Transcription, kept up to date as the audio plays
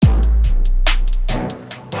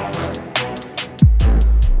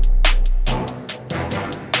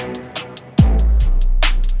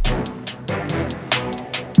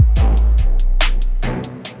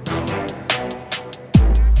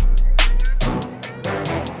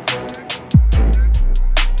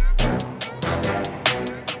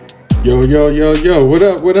Yo, what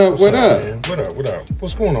up, what up, what up? Man? What up?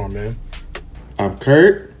 What's going on, man? I'm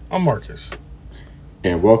Kurt. I'm Marcus.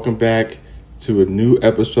 And welcome back to a new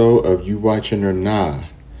episode of You Watching or Nah.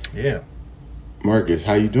 Yeah. Marcus,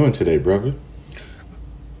 how you doing today, brother?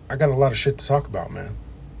 I got a lot of shit to talk about, man.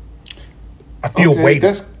 I feel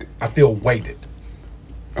weighted. I feel weighted.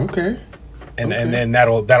 Okay. And then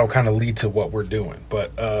that'll kind of lead to what we're doing.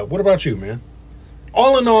 But what about you, man?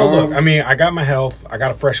 All in all, look, I mean, I got my health. I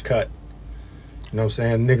got a fresh cut. You know what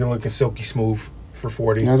I'm saying? Nigga looking silky smooth for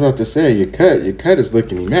 40. I was about to say, your cut is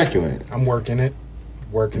looking immaculate. I'm working it.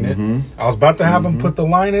 I was about to have him put the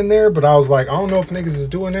line in there, but I was like, I don't know if niggas is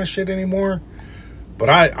doing that shit anymore. But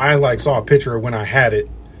I like saw a picture of when I had it,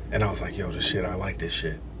 and I was like, yo, this shit, I like this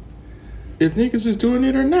shit. If niggas is doing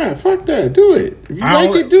it or not, fuck that. Do it. If you like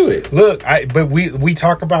it, do it. Look, but we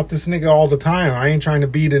talk about this nigga all the time. I ain't trying to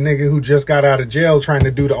be the nigga who just got out of jail trying to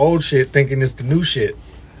do the old shit thinking it's the new shit.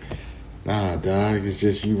 Nah, dog. It's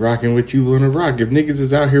just you rocking what you want to rock. If niggas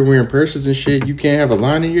is out here wearing purses and shit, you can't have a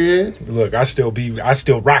line in your head. Look, I still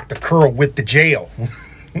rock the curl with the jail.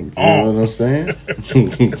 You know what I'm saying?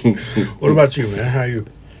 What about you, man? How you?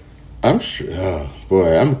 I'm sure. Oh,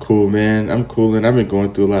 boy, I'm cool, man. I'm coolin'. I've been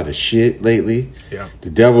going through a lot of shit lately. Yeah. The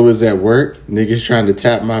devil is at work. Niggas trying to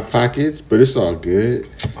tap my pockets, but it's all good.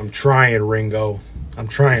 I'm trying, Ringo. I'm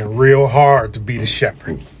trying real hard to be the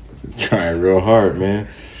shepherd. Trying real hard, man.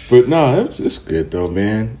 But no, it's good though,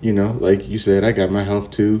 man. You know, like you said, I got my health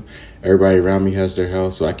too. Everybody around me has their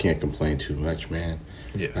health, so I can't complain too much, man.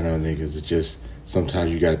 Yeah. I know niggas, it's just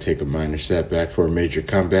sometimes you got to take a minor setback for a major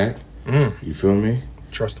comeback. You feel me?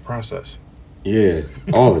 Trust the process. Yeah,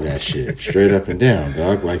 all of that shit, straight up and down,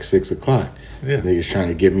 dog. Like 6 o'clock, niggas trying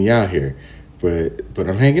to get me out here, but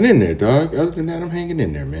I'm hanging in there, dog. Other than that, I'm hanging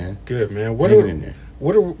in there, man. Good, man. What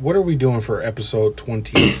are we doing for episode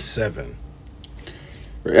 27?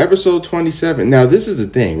 For episode 27. Now, this is the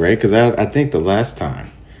thing, right? Because I think the last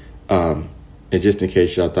time, and just in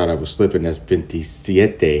case y'all thought I was slipping, that's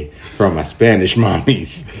 27 from my Spanish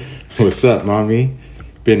mommies. What's up, mommy?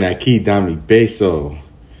 Ben aquí, dame beso.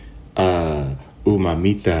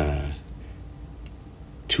 Mamita.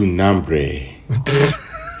 Tu nombre. All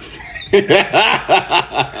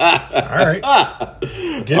right.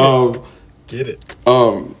 Get it. I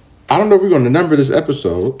don't know if we're going to number this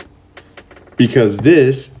episode because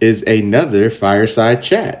this is another Fireside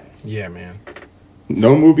Chat. Yeah, man.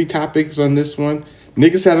 No movie topics on this one.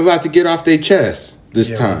 Niggas had a lot to get off their chest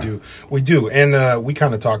this time. We do. And we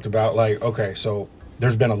kind of talked about, like, okay, so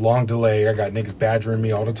there's been a long delay. I got niggas badgering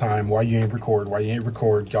me all the time. Why you ain't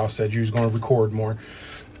record? Y'all said you was going to record more.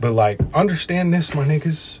 But, like, understand this, my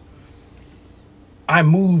niggas. I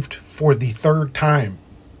moved for the third time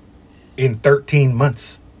in 13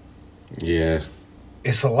 months. Yeah.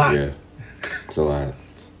 It's a lot. Yeah. It's a lot.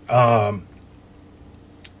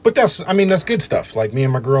 But that's good stuff. Like, me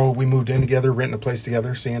and my girl, we moved in together, renting a place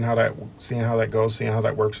together, seeing how that goes, seeing how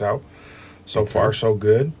that works out. So far, so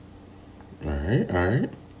good. All right.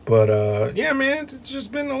 But yeah, man, it's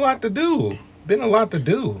just been a lot to do.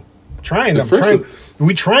 Trying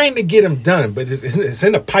to get them done, but it's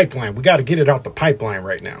in the pipeline. We got to get it out the pipeline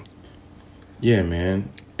right now. Yeah, man.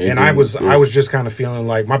 And I was just kind of feeling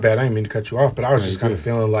like, my bad, I didn't mean to cut you off, but I was just kind of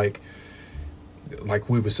feeling like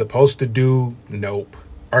we were supposed to do Nope.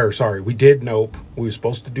 Or sorry, we did Nope. We were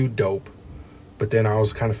supposed to do Dope. But then I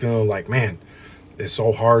was kind of feeling like, man, it's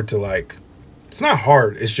so hard to, like, it's not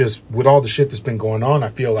hard. It's just with all the shit that's been going on, I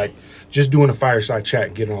feel like just doing a fireside chat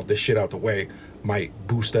and getting all this shit out the way might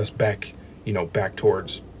boost us back, back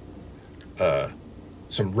towards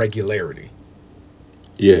some regularity.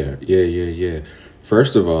 Yeah.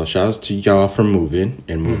 First of all, shout out to y'all for moving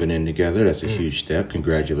in together. That's a huge step.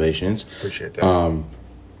 Congratulations. Appreciate that.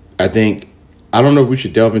 I don't know if we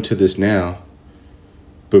should delve into this now,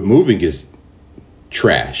 but moving is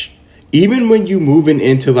trash. Even when you moving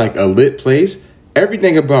into like a lit place,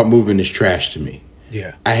 everything about moving is trash to me.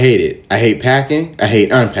 Yeah. I hate it. I hate packing. I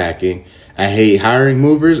hate unpacking. I hate hiring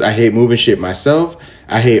movers. I hate moving shit myself.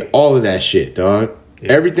 I hate all of that shit, dog.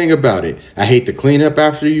 Yeah. Everything about it. I hate the cleanup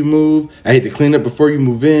after you move. I hate the cleanup before you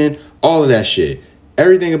move in. All of that shit.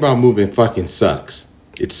 Everything about moving fucking sucks.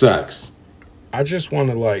 It sucks. I just want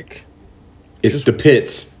to like... It's the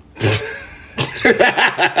pits.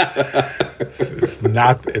 It's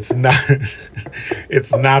not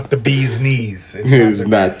the bee's knees. It's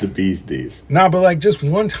not the bee's knees. Nah, but like just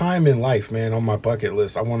one time in life, man, on my bucket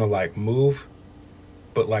list, I want to like move.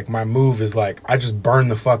 But like my move is like I just burn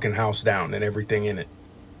the fucking house down and everything in it.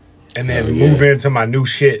 And then move into my new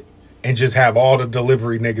shit and just have all the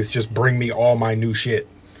delivery niggas just bring me all my new shit.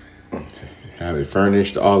 Have it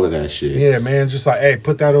furnished, all of that shit. Yeah, man. Just like, hey,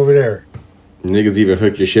 put that over there. Niggas even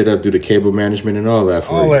hook your shit up, do the cable management and all that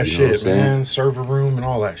for all you. That shit, man. Server room and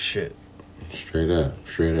all that shit. Straight up.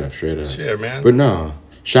 Shit, man. But no,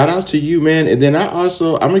 shout out to you, man. And then I'm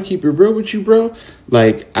going to keep it real with you, bro.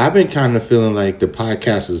 Like, I've been kind of feeling like the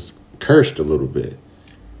podcast is cursed a little bit.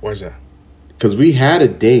 Why's that? Because we had a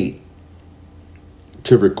date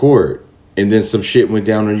to record, and then some shit went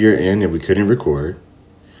down on your end, and we couldn't record.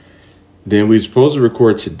 Then we were supposed to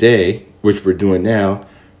record today, which we're doing now.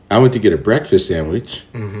 I went to get a breakfast sandwich.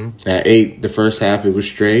 Mm-hmm. I ate the first half, it was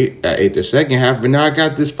straight. I ate the second half, but now I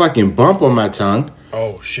got this fucking bump on my tongue.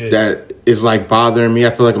 Oh, shit. That is like bothering me.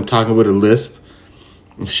 I feel like I'm talking with a lisp.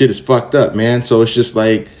 Shit is fucked up, man. So it's just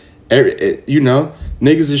like,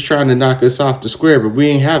 niggas is trying to knock us off the square, but we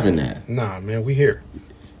ain't having that. Nah, man, we here.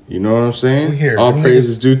 You know what I'm saying? We here. All praise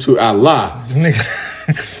is due to Allah.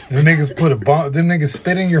 Them niggas put a bump. Them niggas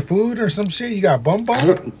spit in your food or some shit. You got bump.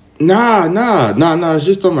 Nah. It's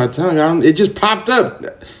just on my tongue. It just popped up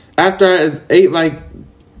after I ate like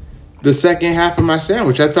the second half of my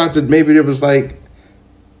sandwich. I thought that maybe there was like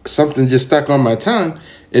something just stuck on my tongue,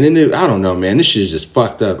 and then I don't know, man. This shit's just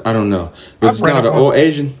fucked up. I don't know. But it's not an old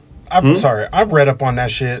Asian. I'm sorry. I've read up on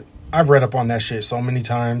that shit. I've read up on that shit so many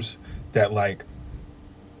times that like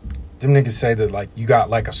them niggas say that like you got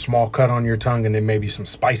like a small cut on your tongue, and then maybe some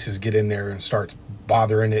spices get in there and starts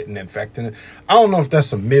bothering it and infecting it. I don't know if that's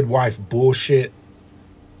some midwife bullshit,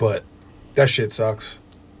 but that shit sucks.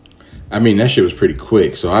 I mean, that shit was pretty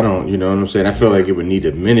quick, so I don't, you know what I'm saying? I feel like it would need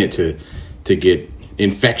a minute to get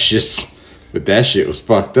infectious, but that shit was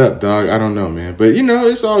fucked up, dog. I don't know, man. But,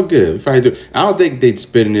 it's all good. If I don't think they'd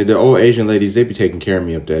spit in it. The old Asian ladies, they be taking care of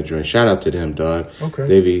me up that joint. Shout out to them, dog. Okay.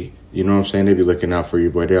 They be, you know what I'm saying? They be looking out for you,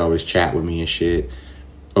 boy. They always chat with me and shit.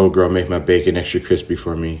 Old girl make my bacon extra crispy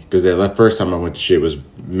for me. Because that first time I went to shit was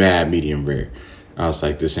mad medium rare. I was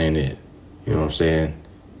like, this ain't it. You know what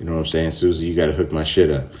I'm saying? Susie, you got to hook my shit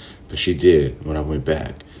up. But she did when I went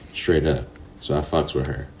back. Straight up. So I fucks with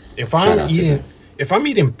her. If I'm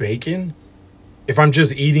eating bacon, if I'm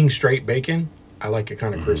just eating straight bacon, I like it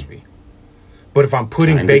kind of crispy. But if I'm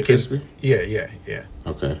putting kinda bacon... crispy? Yeah.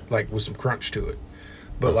 Okay. Like with some crunch to it.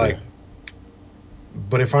 But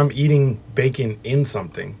But if I'm eating bacon in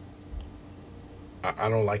something, I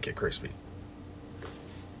don't like it crispy.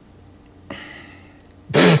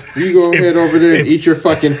 You go ahead over there and eat your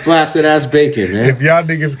fucking flaccid ass bacon, man. If y'all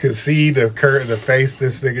niggas could see the face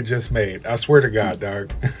this nigga just made, I swear to God,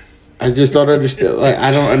 dog. I just don't understand. Like,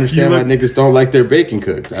 I don't understand why niggas don't like their bacon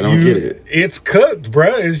cooked. I don't get it. It's cooked,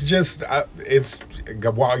 bruh. It's just, I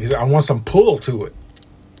want some pull to it.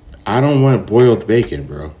 I don't want boiled bacon,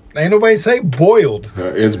 bro. Ain't nobody say boiled.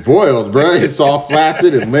 It's boiled, bro. It's all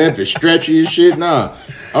flaccid and limp and stretchy and shit. Nah,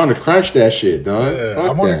 I want to crunch that shit, dog.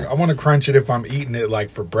 I want to crunch it if I'm eating it like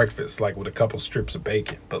for breakfast, like with a couple strips of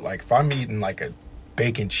bacon. But like if I'm eating like a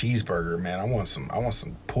bacon cheeseburger, man, I want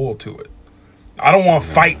some pull to it. I don't want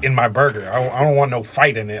fight in my burger. I don't want no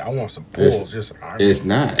fight in it. I want some pull. It's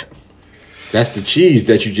not. That's the cheese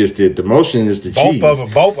that you just did. The motion is the cheese. Both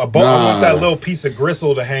of them. I want that little piece of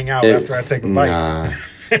gristle to hang out after I take a bite.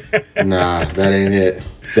 Nah, that ain't it.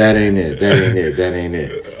 That ain't it.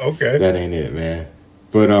 Okay. That ain't it, man.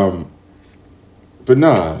 But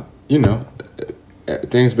nah,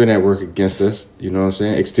 things been at work against us. You know what I'm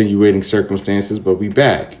saying? Extenuating circumstances, but we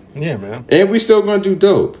back. Yeah, man. And we still gonna do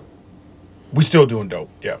dope. We still doing dope.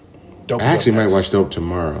 Yeah. Dope. I actually might watch dope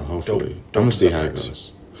tomorrow. Hopefully, I'm gonna see how it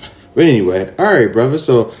goes. But anyway, all right, brother.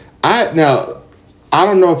 So I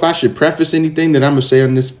don't know if I should preface anything that I'm gonna say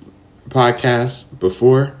on this podcast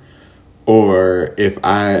before, or if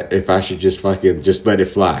I should just fucking just let it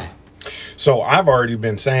fly. So I've already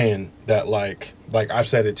been saying that, like I've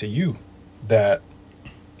said it to you, that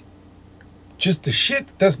just the shit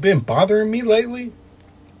that's been bothering me lately.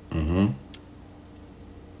 Mm-hmm.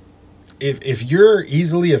 If you're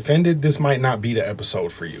easily offended, this might not be the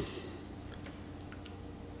episode for you.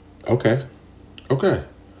 Okay.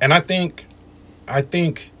 And I think,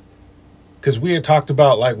 because we had talked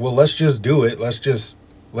about like, well, let's just do it. Let's just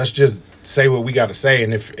say what we got to say,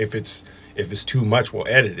 and if it's too much, we'll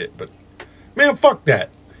edit it. But man, fuck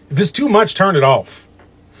that. If it's too much, turn it off.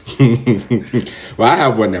 Well, I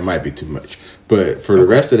have one that might be too much, but for the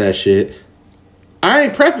rest of that shit, I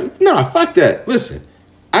ain't prepping. No, fuck that. Listen,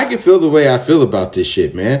 I can feel the way I feel about this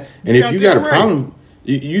shit, man. And if you got a problem,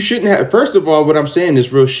 you shouldn't have. First of all, what I'm saying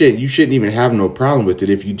is real shit. You shouldn't even have no problem with it.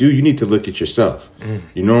 If you do, you need to look at yourself.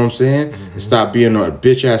 You know what I'm saying? Mm-hmm. And stop being a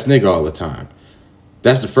bitch ass nigga all the time.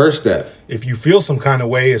 That's the first step. If you feel some kind of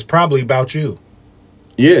way, it's probably about you.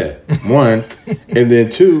 Yeah, one. And then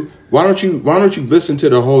two, Why don't you listen to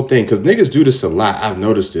the whole thing? Because niggas do this a lot. I've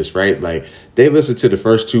noticed this, right? Like, they listen to the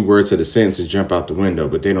first 2 words of the sentence and jump out the window,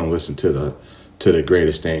 but they don't listen to the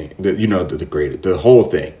greatest thing. The whole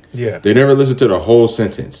thing. Yeah. They never listen to the whole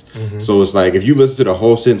sentence. Mm-hmm. So it's like, if you listen to the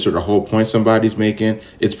whole sentence or the whole point somebody's making,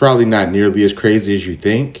 it's probably not nearly as crazy as you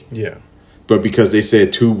think. Yeah. But because they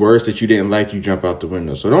said 2 words that you didn't like, you jump out the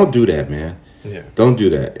window. So don't do that, man. Yeah. Don't do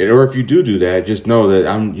that. Or if you do that, just know that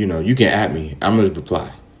you can at me. I'm going to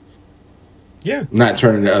reply. Yeah. Not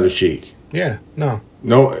turning the other cheek. Yeah. No,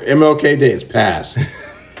 MLK Day is past.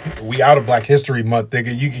 We out of Black History Month,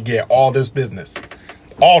 nigga. You can get all this business.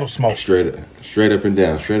 All the smoke. Straight up and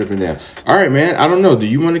down. All right, man. I don't know. Do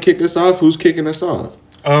you want to kick us off? Who's kicking us off?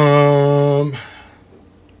 I'll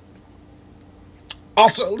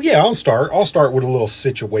start. I'll start with a little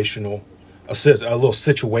situational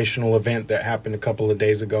event that happened a couple of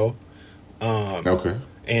days ago. Okay.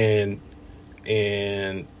 And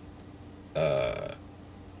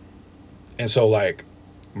so, like,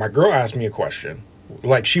 my girl asked me a question.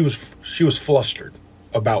 Like, she was flustered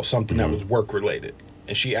about something that was work related,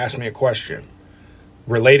 and she asked me a question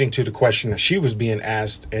relating to the question that she was being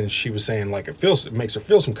asked, and she was saying, like, it makes her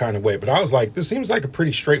feel some kind of way. But I was like, this seems like a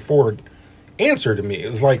pretty straightforward answer to me. It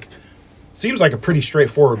was like, seems like a pretty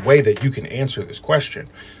straightforward way that you can answer this question.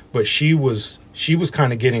 But she was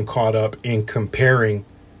kind of getting caught up in comparing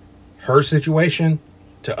her situation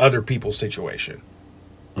to other people's situation.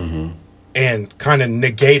 Mm-hmm. And kind of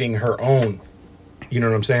negating her own, you know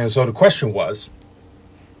what I'm saying? So the question was,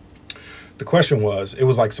 it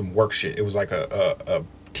was like some work shit. It was like a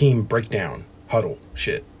team breakdown huddle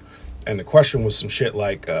shit. And the question was some shit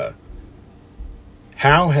like,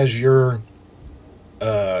 how has your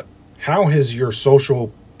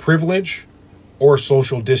social privilege or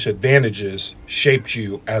social disadvantages shaped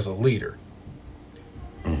you as a leader?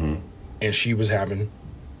 Mm-hmm. And she was having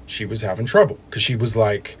trouble because she was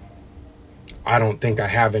like, I don't think I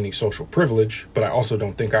have any social privilege, but I also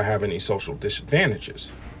don't think I have any social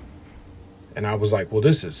disadvantages. And I was like, well,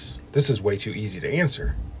 this is way too easy to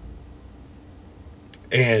answer.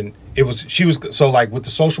 And she was so, like, with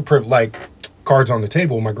the social privilege, like, cards on the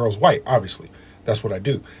table, my girl's white, obviously. That's what I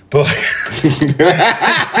do. But like,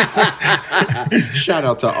 shout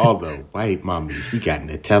out to all the white mommies. We got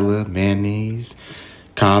Nutella, mayonnaise,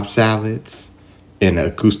 Cobb salads, and an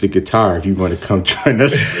acoustic guitar if you want to come join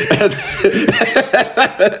us at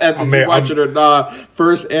the Watching or Nah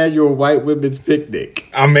first annual White Women's Picnic.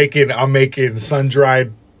 I'm making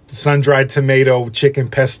sun-dried tomato chicken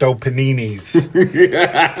pesto paninis.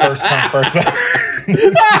 First come, first serve.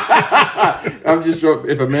 I'm just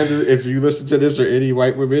if you listen to this or any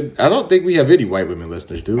white women, I don't think we have any white women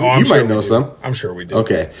listeners, do we? You might know some. I'm sure we do.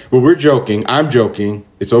 Okay. Well, we're joking. I'm joking.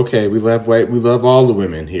 It's okay. We love all the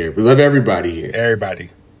women here. We love everybody here.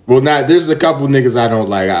 Everybody. Well, there's a couple niggas I don't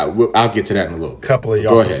like. I'll get to that in a little bit. Couple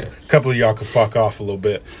of y'all can fuck off a little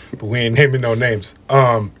bit, but we ain't naming no names.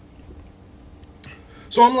 So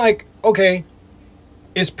I'm like, okay,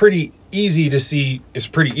 it's pretty easy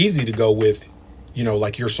to go with, you know,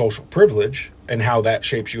 like, your social privilege and how that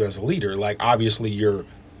shapes you as a leader. Like, obviously you're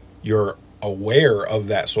aware of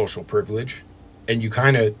that social privilege and you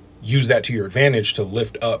kind of use that to your advantage to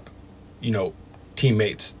lift up, you know,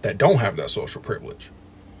 teammates that don't have that social privilege.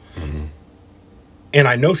 Mm-hmm. And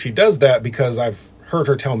I know she does that because I've heard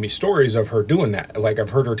her tell me stories of her doing that. Like, I've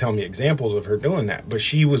heard her tell me examples of her doing that, but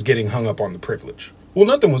she was getting hung up on the privilege. Well,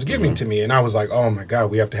 nothing was giving to me. And I was like, oh my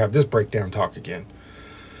God, we have to have this breakdown talk again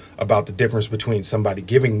about the difference between somebody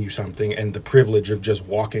giving you something and the privilege of just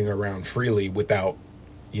walking around freely without,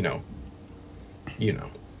 you know.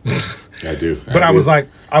 I do. But I was like,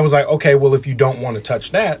 okay, well, if you don't want to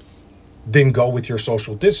touch that, then go with your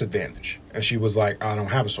social disadvantage. And she was like, I don't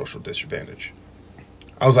have a social disadvantage.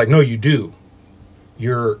 I was like, no, you do.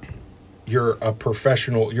 You're a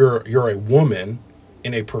professional. You're a woman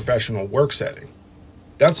in a professional work setting.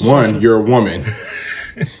 That's you're a woman.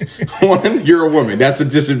 One, you're a woman. That's a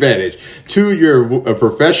disadvantage. Two, you're a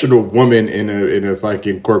professional woman in a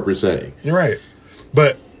fucking corporate setting. You're right.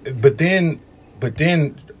 But then,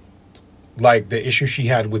 like, the issue she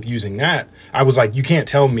had with using that, I was like, you can't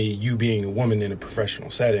tell me you being a woman in a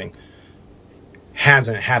professional setting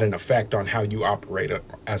hasn't had an effect on how you operate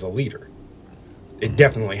as a leader. It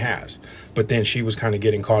definitely has. But then she was kind of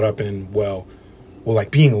getting caught up in, well,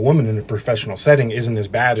 like, being a woman in a professional setting isn't as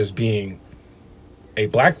bad as being a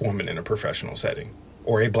black woman in a professional setting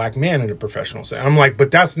or a black man in a professional setting. I'm like,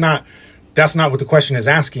 but that's not what the question is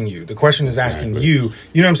asking you. The question is asking you,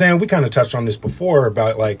 you know what I'm saying? We kind of touched on this before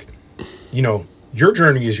about, like, you know, your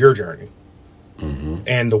journey is your journey.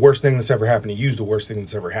 And the worst thing that's ever happened to you is the worst thing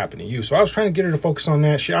that's ever happened to you. So I was trying to get her to focus on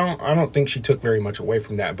that. I don't think she took very much away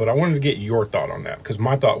from that, but I wanted to get your thought on that, because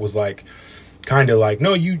my thought was like, kind of like,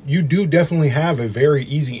 no, you do definitely have a very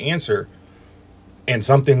easy answer and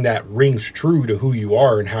something that rings true to who you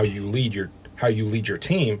are and how you lead your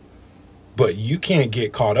team, but you can't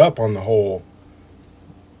get caught up on the whole,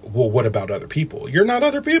 well, what about other people? You're not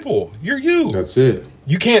other people. You're you. That's it.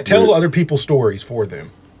 You can't tell other people's stories for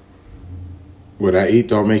them. What I eat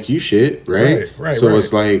don't make you shit, right? Right. So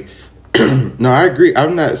it's like, no, I agree.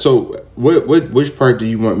 I'm not. So which part do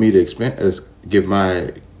you want me to expand? Give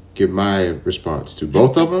my response to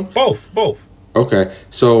both of them. Both. Okay.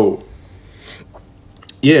 So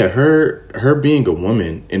yeah, her being a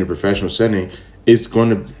woman in a professional setting is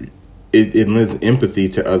going to it lends empathy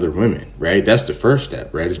to other women, right? That's the first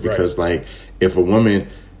step, right? It's because like if a woman,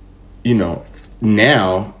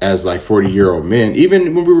 now as like 40-year-old men,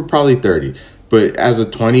 even when we were probably 30. But as a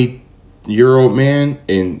 20-year-old man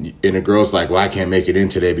and a girl's like, well, I can't make it in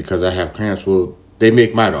today because I have cramps. Well, they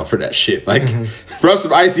make mine off for that shit. Like, rub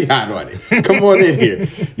some icy hot on it. Come on in here.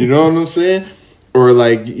 You know what I'm saying? Or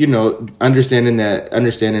like,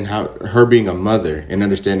 understanding how her being a mother and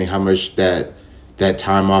understanding how much that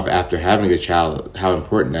time off after having a child, how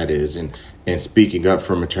important that is, and speaking up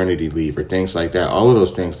for maternity leave or things like that. All of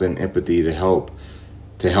those things lend empathy to help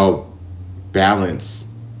balance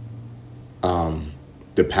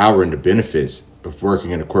the power and the benefits of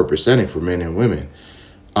working in a corporate setting for men and women.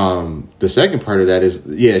 The second part of that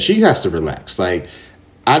is, she has to relax. Like,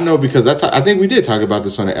 I know because I think we did talk about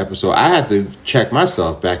this on an episode. I had to check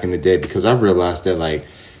myself back in the day because I realized that, like,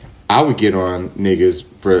 I would get on niggas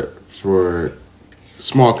for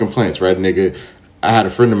small complaints, right? I had a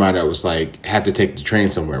friend of mine that was like, had to take the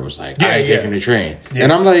train somewhere. Was like, I ain't taking the train. Yeah.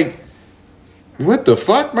 And I'm like, what the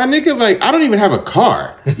fuck, my nigga? Like, I don't even have a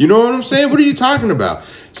car. You know what I'm saying? What are you talking about?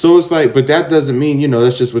 So it's like, but that doesn't mean,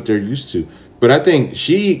 that's just what they're used to. But I think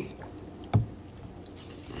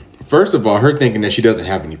first of all, her thinking that she doesn't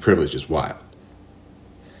have any privilege is wild.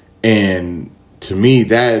 And to me,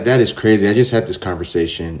 that is crazy. I just had this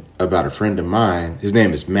conversation about a friend of mine. His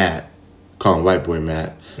name is Matt. Call him White Boy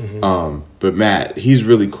Matt. But Matt, he's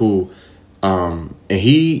really cool. And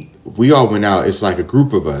we all went out. It's like a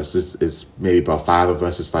group of us. It's maybe about 5 of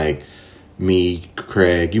us. It's like me,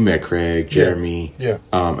 Craig. You met Craig, Jeremy. Yeah.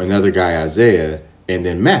 Another guy, Isaiah, and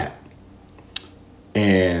then Matt.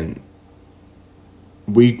 And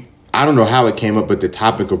I don't know how it came up, but the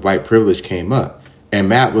topic of white privilege came up. And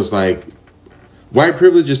Matt was like, white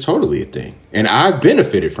privilege is totally a thing. And I've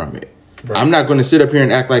benefited from it. Right. I'm not going to sit up here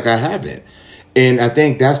and act like I haven't. And I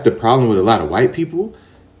think that's the problem with a lot of white people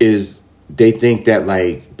is they think that,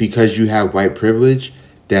 like, because you have white privilege,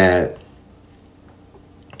 that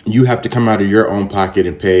you have to come out of your own pocket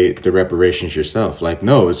and pay the reparations yourself. Like,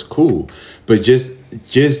 no, it's cool. But just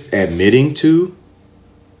admitting to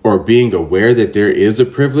or being aware that there is a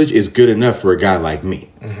privilege is good enough for a guy like me,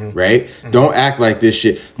 right? Don't act like this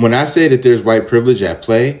shit. When I say that there's white privilege at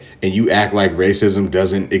play and you act like racism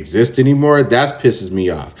doesn't exist anymore, that pisses me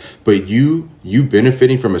off. But you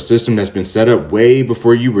benefiting from a system that's been set up way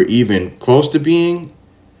before you were even close to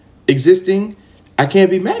existing, I can't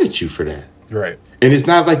be mad at you for that. Right. And it's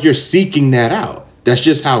not like you're seeking that out. That's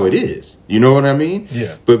just how it is. You know what I mean?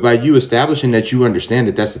 Yeah. But by you establishing that you understand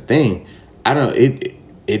that that's a thing,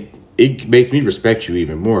 it makes me respect you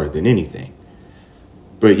even more than anything.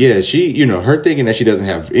 But yeah, she, her thinking that she doesn't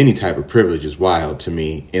have any type of privilege is wild to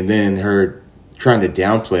me. And then her trying to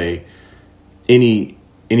downplay any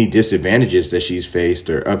disadvantages that she's faced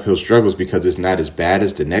or uphill struggles because it's not as bad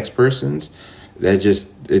as the next person's.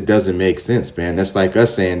 It doesn't make sense, man. That's like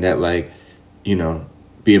us saying that, like,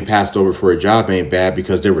 being passed over for a job ain't bad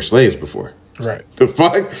because there were slaves before. Right. The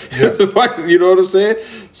fuck? Yeah. The fuck? You know what I'm saying?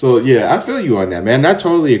 So, yeah, I feel you on that, man. I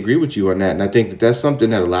totally agree with you on that. And I think that that's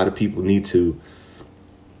something that a lot of people need to...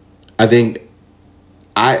 This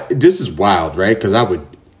is wild, right? Because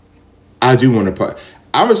I do want to...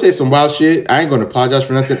 I'm going to say some wild shit. I ain't going to apologize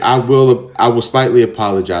for nothing. I will slightly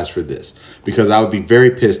apologize for this because I would be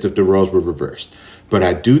very pissed if the roles were reversed. But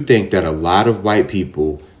I do think that a lot of white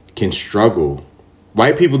people can struggle.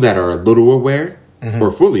 White people that are a little aware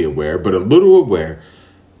or fully aware, but a little aware,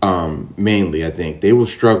 mainly, I think, they will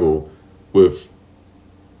struggle with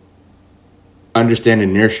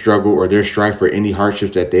understanding their struggle or their strife for any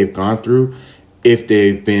hardships that they've gone through if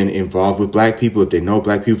they've been involved with black people, if they know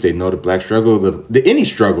black people, if they know the black struggle, any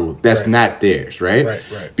struggle that's not theirs, right?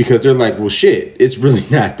 Right. Because they're like, well, shit, it's really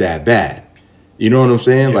not that bad. You know what I'm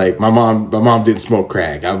saying? Like my mom didn't smoke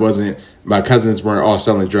crack. My cousins weren't all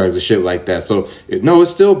selling drugs and shit like that. So no, it's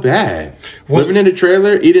still bad. Living in a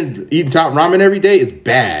trailer, eating top ramen every day is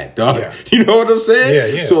bad, dog. Yeah. You know what I'm saying? Yeah,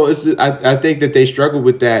 yeah. So I think that they struggle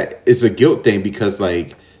with that. It's a guilt thing because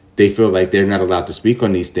like they feel like they're not allowed to speak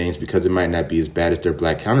on these things because it might not be as bad as their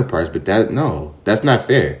black counterparts. But that's not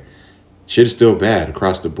fair. Shit is still bad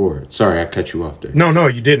across the board. Sorry, I cut you off there. No,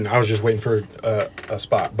 you didn't. I was just waiting for a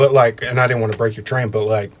spot. But like, and I didn't want to break your train, but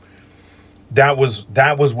like, that was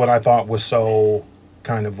what I thought was so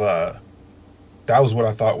kind of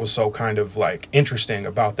like interesting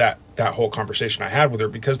about that whole conversation I had with her,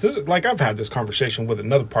 because this, like, I've had this conversation with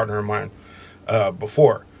another partner of mine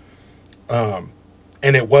before, and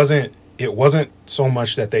it wasn't so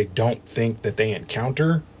much that they don't think that they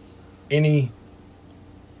encounter any,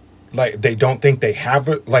 like, they don't think they have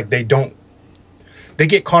it, like, they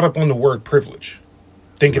get caught up on the word privilege,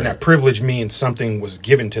 thinking that privilege means something was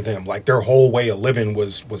given to them, like their whole way of living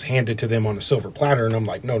was handed to them on a silver platter. And I'm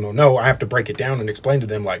like, no, I have to break it down and explain to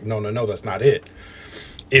them, like, no, that's not it.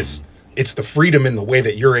 It's the freedom in the way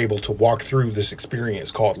that you're able to walk through this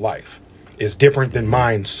experience called life is different than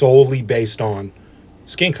mine, solely based on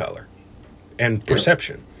skin color and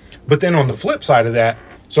perception. But then on the flip side of that,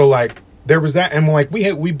 so like there was that, and like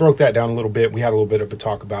we broke that down a little bit. We had a little bit of a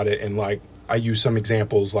talk about it, and like I used some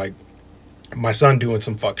examples, like my son doing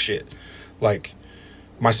some fuck shit. Like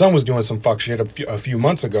my son was doing some fuck shit a few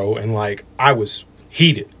months ago, and like I was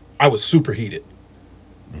heated. I was super heated.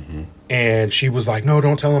 Mm-hmm. And she was like, no,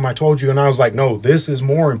 don't tell him I told you. And I was like, no, this is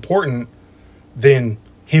more important than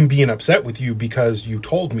him being upset with you because you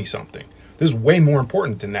told me something. This is way more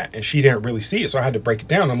important than that. And she didn't really see it, so I had to break it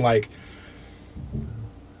down. I'm like,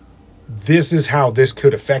 this is how this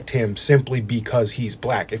could affect him simply because he's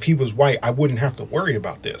black. If he was white, I wouldn't have to worry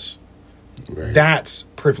about this. Right. That's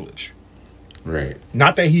privilege. Right.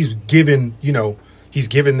 Not that he's given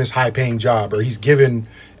this high paying job or he's given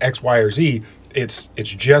X, Y, or Z. It's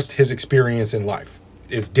just his experience in life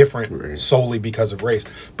is different solely because of race.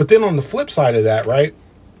 But then on the flip side of that, right?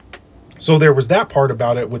 So there was that part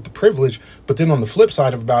about it with the privilege, but then on the flip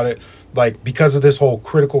side about it, like because of this whole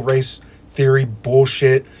critical race theory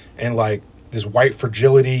bullshit and like this white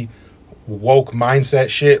fragility, woke mindset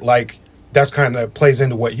shit, like that's kind of plays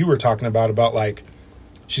into what you were talking about like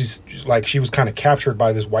she was kind of captured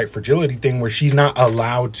by this white fragility thing where she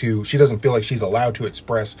doesn't feel like she's allowed to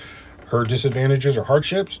express her disadvantages or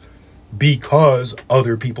hardships because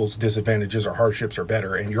other people's disadvantages or hardships are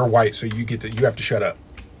better, and you're white, so you have to shut up.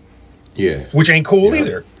 Yeah. Which ain't cool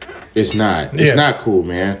either. It's not. It's not cool,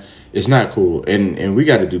 man. It's not cool. And we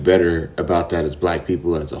got to do better about that as black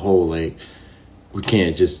people as a whole. Like, we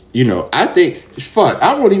can't just, I think it's fun.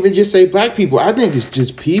 I won't even just say black people. I think it's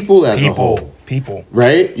just people as a whole. People.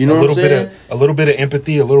 Right? You know what I'm saying? A little bit of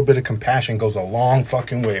empathy, a little bit of compassion goes a long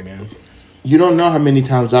fucking way, man. You don't know how many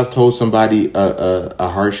times I've told somebody a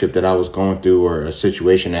hardship that I was going through or a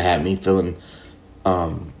situation that had me feeling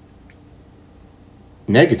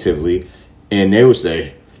negatively, and they would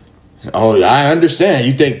say, "Oh, I understand.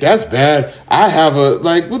 You think that's bad? I have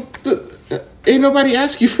ain't nobody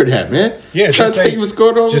ask you for that, man." Yeah, just tell you what's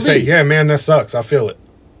going on. Just say, "Yeah, man, that sucks. I feel it."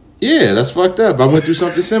 Yeah, that's fucked up. I went through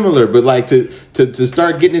something similar, but like to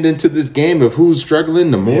start getting it into this game of who's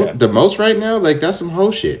struggling the most right now, like that's some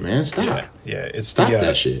whole shit, man. Stop. Yeah, Stop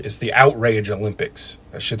that shit. It's the outrage Olympics.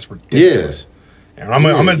 That shit's ridiculous. Yeah. And I'm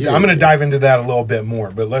gonna dive into that a little bit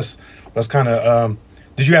more, but let's kind of.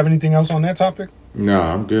 Did you have anything else on that topic? No,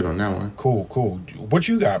 I'm good on that one. Cool. What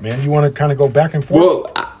you got, man? You want to kind of go back and forth?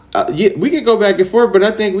 Well, yeah, we could go back and forth, but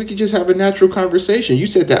I think we could just have a natural conversation. You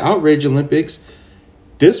said the outrage Olympics.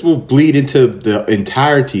 This will bleed into the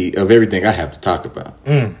entirety of everything I have to talk about.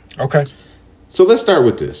 Okay. So let's start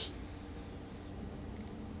with this.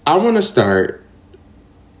 I want to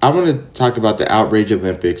talk about the outrage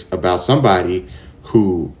Olympics about somebody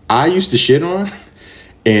who I used to shit on,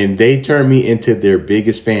 and they turned me into their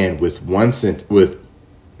biggest fan with with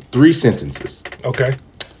 3 sentences. Okay.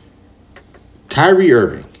 Kyrie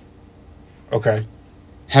Irving. Okay.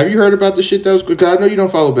 Have you heard about the shit that was... Because I know you don't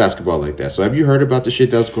follow basketball like that. So have you heard about the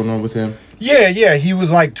shit that was going on with him? Yeah. He was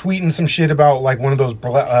like tweeting some shit about like one of those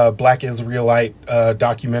Black Israelite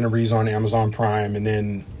documentaries on Amazon Prime. And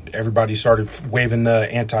then everybody started waving the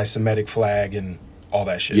anti-Semitic flag and all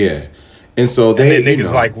that shit. Yeah. And so they... And then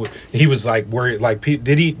niggas he was like, worried, like,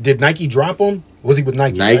 did Nike drop him? Was he with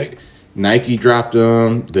Nike, right? Nike dropped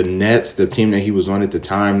him. The Nets, the team that he was on at the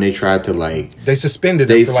time, they tried to like... They suspended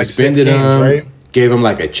him for like 6 games, right? Gave him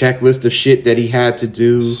like a checklist of shit that he had to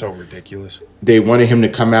do. So ridiculous. They wanted him to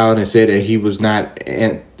come out and say that he was not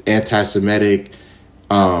anti-Semitic.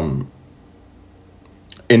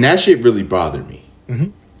 And that shit really bothered me.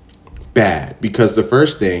 Bad. Because the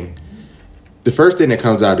first thing that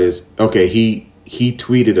comes out is, okay, he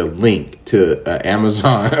tweeted a link to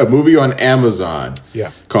a movie on Amazon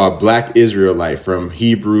called Black Israelite, from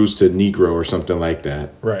Hebrews to Negro or something like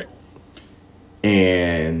that. Right.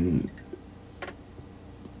 And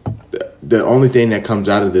the only thing that comes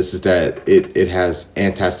out of this is that it has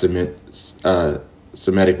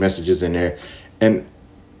Semitic messages in there. And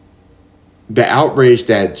the outrage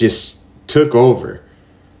that just took over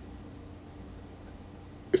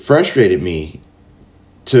frustrated me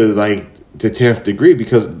to like the 10th degree,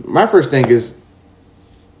 because my first thing is,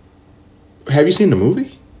 have you seen the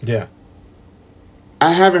movie? Yeah.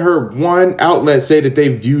 I haven't heard one outlet say that they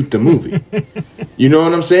viewed the movie. You know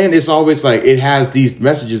what I'm saying? It's always like it has these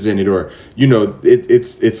messages in it, or, you know,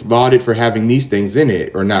 it's lauded for having these things in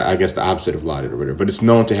it, or not, I guess the opposite of lauded or whatever, but it's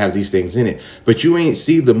known to have these things in it. But you ain't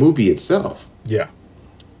see the movie itself. Yeah.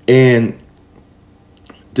 And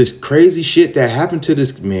this crazy shit that happened to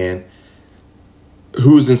this man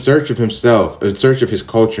who's in search of himself, in search of his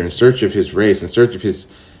culture, in search of his race, in search of his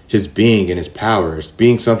being and his powers,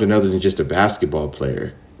 being something other than just a basketball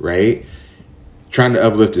player, right? Trying to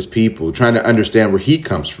uplift his people, trying to understand where he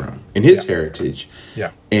comes from and his heritage.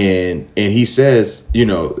 Yeah. And he says, you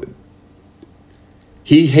know,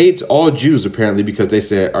 he hates all Jews apparently because they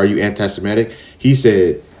said, "Are you anti-Semitic?" He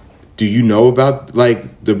said, "Do you know about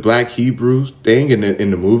like the Black Hebrew thing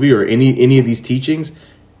in the movie or any of these teachings?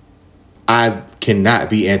 I cannot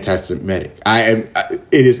be anti-Semitic. It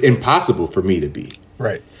is impossible for me to be."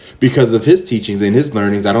 Right. Because of his teachings and his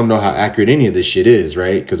learnings. I don't know how accurate any of this shit is,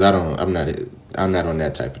 right? Because I'm not on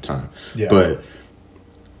that type of time. Yeah. But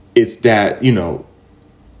it's that, you know,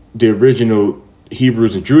 the original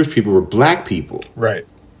Hebrews and Jewish people were black people. Right.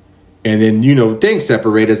 And then, you know, things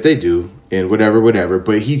separate as they do and whatever.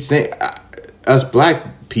 But he's saying us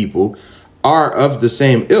black people are of the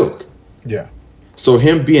same ilk. Yeah. So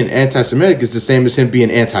him being anti-Semitic is the same as him being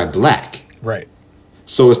anti-black. Right.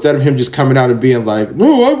 So instead of him just coming out and being like,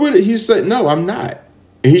 "No, I wouldn't," he's like, "No, I'm not."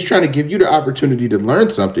 And he's trying to give you the opportunity to learn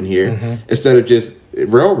something here instead of just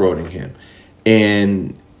railroading him.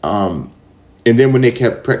 And then when they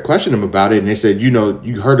kept questioning him about it, and they said, "You know,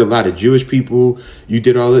 you hurt a lot of Jewish people. You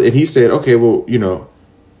did all that," and he said, "Okay, well, you know,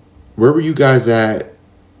 where were you guys at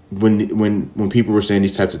when people were saying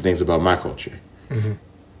these types of things about my culture?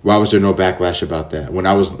 Why was there no backlash about that? When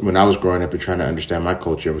I was growing up and trying to understand my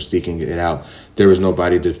culture and was seeking it out, there was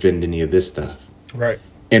nobody to defend any of this stuff." Right.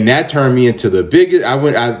 And that turned me into the biggest.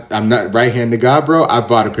 I'm not right hand to God, bro. I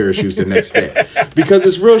bought a pair of shoes the next day because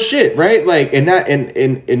it's real shit, right? Like, and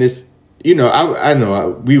it's, you know, I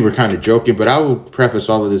know we were kind of joking, but I will preface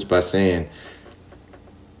all of this by saying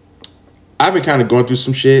I've been kind of going through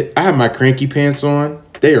some shit. I have my cranky pants on.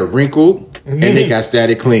 They are wrinkled and they got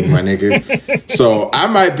static cling, my nigga. So I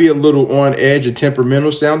might be a little on edge and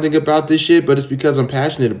temperamental sounding about this shit, but it's because I'm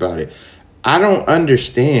passionate about it. I don't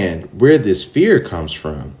understand where this fear comes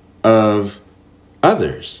from of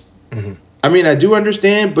others. I mean, I do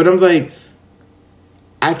understand, but I'm like,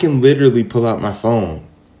 I can literally pull out my phone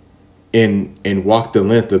and walk the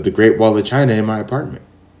length of the Great Wall of China in my apartment.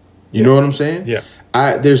 You know what I'm saying? Yeah.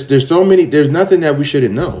 There's so many, there's nothing that we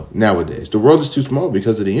shouldn't know nowadays. The world is too small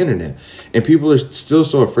because of the internet. And people are still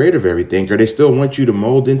so afraid of everything, or they still want you to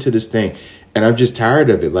mold into this thing. And I'm just tired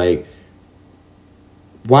of it. Like,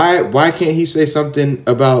 why can't he say something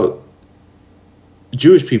about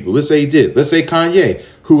Jewish people? Let's say he did. Let's say Kanye,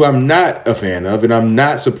 who I'm not a fan of and I'm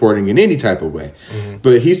not supporting in any type of way.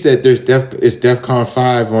 But he said it's DEFCON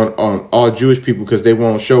 5 on all Jewish people because they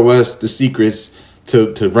won't show us the secrets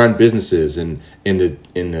to run businesses and in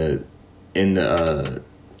the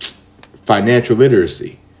financial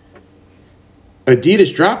literacy.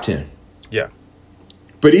 Adidas dropped him. Yeah.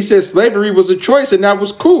 But he said slavery was a choice and that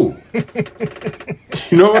was cool.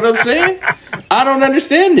 You know what I'm saying? I don't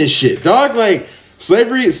understand this shit, dog. Like,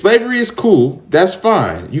 slavery is cool. That's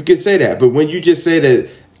fine. You can say that. But when you just say that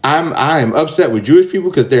I am upset with Jewish people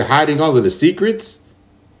because they're hiding all of the secrets,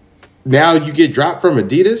 now you get dropped from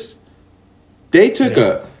Adidas. They took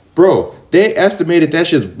they estimated that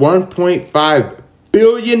shit's $1.5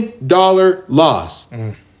 billion loss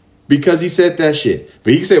because he said that shit.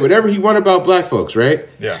 But he can say whatever he want about black folks, right?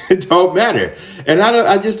 Yeah. It don't matter. And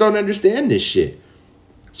I just don't understand this shit.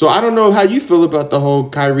 So I don't know how you feel about the whole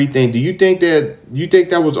Kyrie thing. Do you think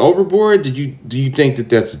that was overboard? Do you think that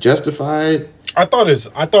that's justified? I thought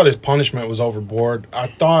his punishment was overboard. I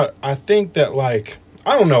think that, like,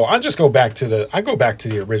 I don't know. I go back to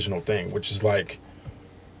the original thing, which is like,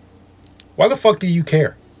 why the fuck do you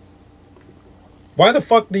care? Why the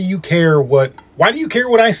fuck do you care why do you care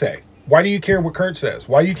what I say? Why do you care what Kurt says?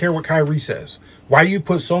 Why do you care what Kyrie says? Why do you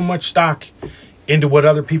put so much stock into what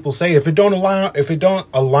other people say? If it don't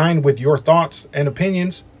align with your thoughts and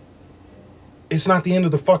opinions, it's not the end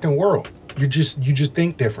of the fucking world. You just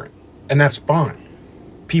think different, and that's fine.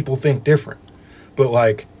 People think different, but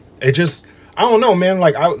like it just, I don't know, man.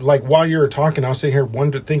 Like while you're talking, I was sitting here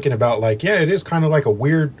thinking about like, yeah, it is kind of like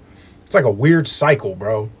it's like a weird cycle,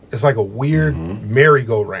 bro. It's like a weird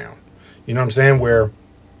merry-go-round. You know what I'm saying? Where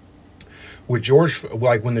with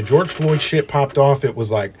when the George Floyd shit popped off, it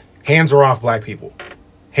was like, hands are off, black people.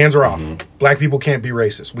 Hands are off. Black people can't be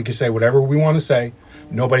racist. We can say whatever we want to say.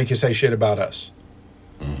 Nobody can say shit about us.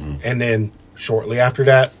 And then shortly after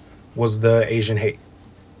that was the Asian hate.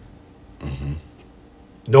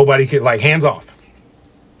 Nobody could, like, hands off.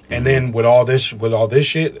 And then with all this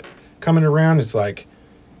shit coming around, it's like,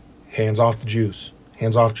 hands off the Jews.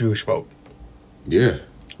 Hands off Jewish folk. Yeah.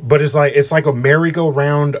 But it's like a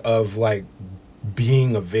merry-go-round of like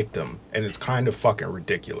being a victim, and it's kind of fucking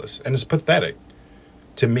ridiculous, and it's pathetic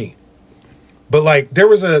to me. But like there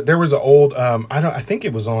was an old I think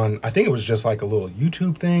it was just like a little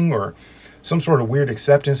YouTube thing or some sort of weird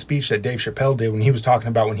acceptance speech that Dave Chappelle did when he was talking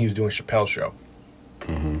about when he was doing Chappelle's show.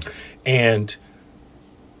 And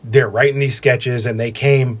they're writing these sketches, and they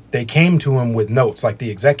came to him with notes. Like the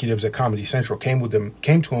executives at Comedy Central came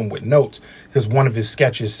to him with notes because one of his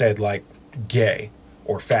sketches said like gay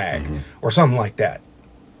or fag or something like that.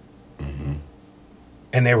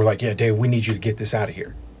 And they were like, "Yeah, Dave, we need you to get this out of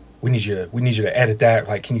here. We need you to edit that.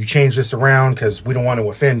 Like, can you change this around? Because we don't want to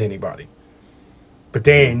offend anybody." But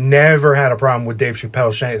they ain't never had a problem with Dave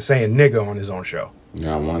Chappelle saying nigga on his own show.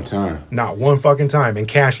 Not one time. Not one fucking time, and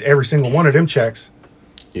cashed every single one of them checks.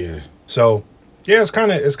 Yeah. So, yeah, it's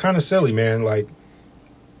kind of silly, man. Like,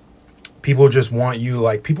 people just want you.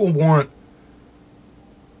 Like, people want.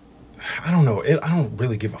 I don't know. I don't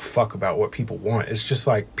really give a fuck about what people want. It's just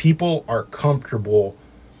like people are comfortable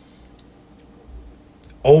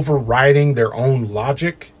overriding their own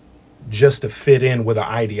logic just to fit in with an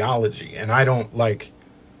ideology, and I don't like.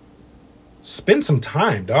 Spend some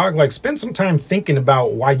time, dog. Like, spend some time thinking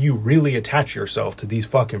about why you really attach yourself to these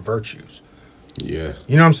fucking virtues. Yeah.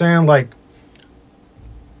 You know what I'm saying? Like,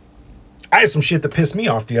 I had some shit that pissed me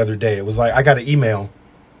off the other day. It was like, I got an email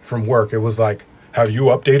from work. It was like, have you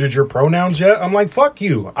updated your pronouns yet? I'm like, fuck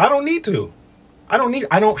you. I don't need to. I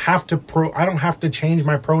don't have to change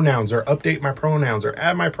my pronouns or update my pronouns or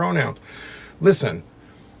add my pronouns. Listen,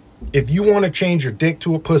 if you want to change your dick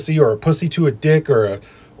to a pussy or a pussy to a dick or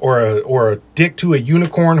a dick to a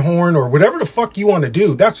unicorn horn or whatever the fuck you want to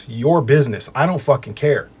do, that's your business. I don't fucking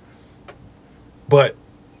care. But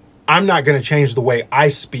I'm not going to change the way I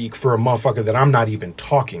speak for a motherfucker that I'm not even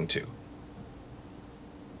talking to.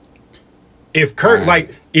 If Kurt,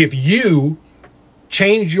 if you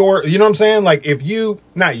change your, you know what I'm saying? Like, if you,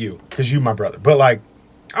 not you, because you my brother, but like,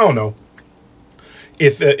 I don't know.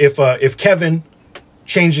 If Kevin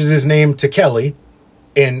changes his name to Kelly,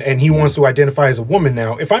 and he wants to identify as a woman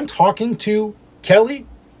now, if I'm talking to Kelly,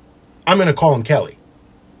 I'm going to call him Kelly.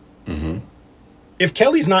 If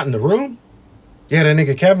Kelly's not in the room, yeah, that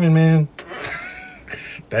nigga Kevin, man.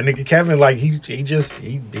 That nigga Kevin, like, he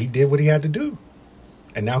did what he had to do.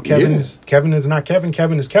 And now Kevin is not Kevin,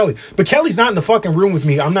 Kevin is Kelly. But Kelly's not in the fucking room with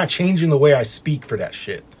me. I'm not changing the way I speak for that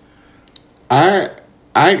shit. I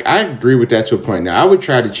agree with that to a point. Now, I would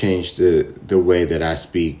try to change the way that I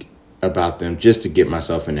speak about them just to get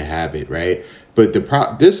myself in the habit, right? But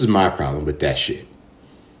this is my problem with that shit.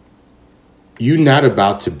 You're not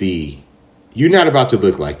about to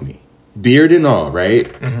look like me, beard and all,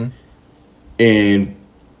 right? And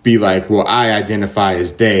be like, well, I identify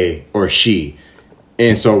as they or she.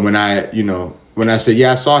 And so when I say,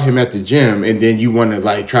 yeah, I saw him at the gym, and then you want to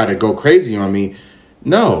like try to go crazy on me,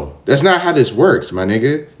 no, that's not how this works, my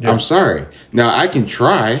nigga. Yeah. I'm sorry. Now I can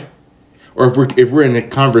try, or if we're in a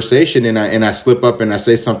conversation and I slip up and I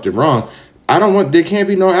say something wrong, there can't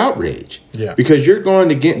be no outrage. Yeah. Because you're going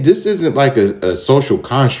to get, this isn't like a social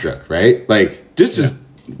construct, right? Like, this is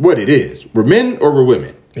what it is. We're men or we're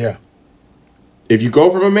women. Yeah. If you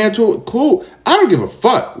go from a man to cool, I don't give a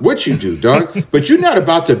fuck what you do, dog. But you're not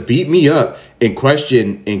about to beat me up and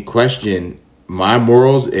question my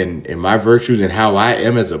morals and my virtues and how I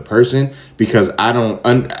am as a person because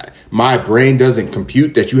my brain doesn't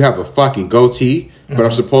compute that you have a fucking goatee, but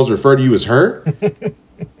I'm supposed to refer to you as her.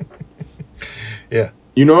 Yeah.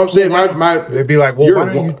 You know what I'm saying? They'd be like,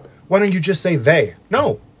 well, why don't you just say they?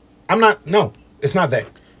 No, I'm not. No, it's not they.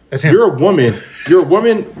 It's him. You're a woman.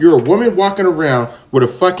 You're a woman walking around with a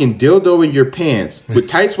fucking dildo in your pants with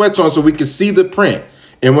tight sweats on so we can see the print.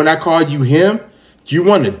 And when I call you him, do you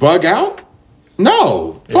want to bug out?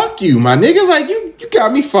 No, fuck you, my nigga. Like, you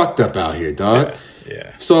got me fucked up out here, dog.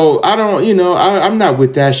 Yeah. So I don't, I'm not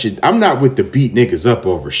with that shit. I'm not with the beat niggas up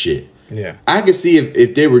over shit. Yeah. I could see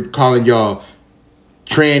if they were calling y'all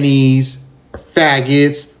trannies or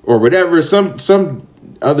faggots or whatever, some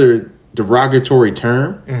other derogatory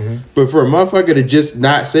term. Mm-hmm. But for a motherfucker to just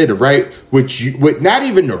not say the right, not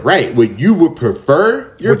even the right, what you would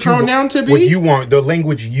prefer your pronoun to be, what you want, the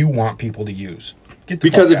language you want people to use.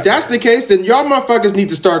 Because if that's the case, then y'all motherfuckers need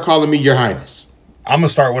to start calling me your highness. I'm going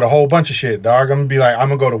to start with a whole bunch of shit, dog. I'm going to be like, I'm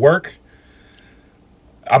going to go to work.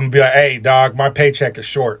 I'm going to be like, hey, dog, my paycheck is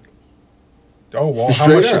short. Oh, well,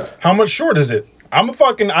 how much short is it?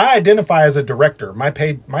 I identify as a director. My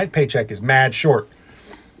paycheck is mad short.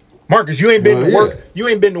 Marcus, you ain't been to work. You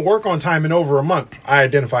ain't been to work on time in over a month. I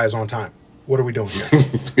identify as on time. What are we doing here?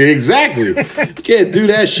 Exactly. You can't do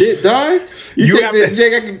that shit, dog. You have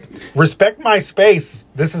to respect my space.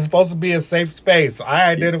 This is supposed to be a safe space. I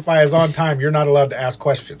identify as on time. You're not allowed to ask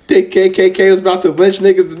questions. Think KKK was about to lynch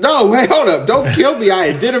niggas? No, wait, hold up. Don't kill me. I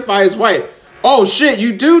identify as white. Oh, shit,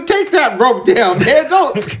 you do? Take that rope down, man.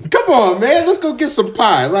 Come on, man. Let's go get some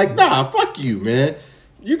pie. Like, nah, fuck you, man.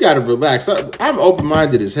 You got to relax. I'm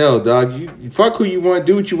open-minded as hell, dog. You fuck who you want.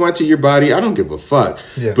 Do what you want to your body. I don't give a fuck.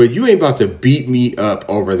 Yeah. But you ain't about to beat me up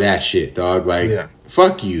over that shit, dog. Like,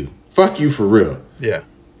 fuck you. Fuck you for real. Yeah.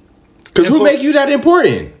 Because who make you that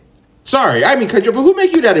important? Sorry, I mean, cut you, but who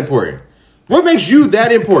make you that important? What makes you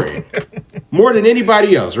that important? More than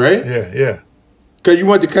anybody else, right? Yeah. Because you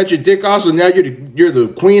want to cut your dick off, so now you're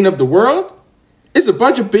the queen of the world? It's a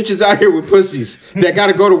bunch of bitches out here with pussies that got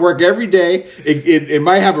to go to work every day. It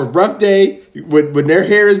might have a rough day when their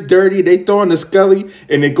hair is dirty. They throw in the scully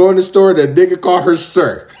and they go in the store. The nigga call her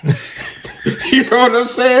sir. You know what I'm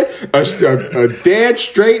saying? A dead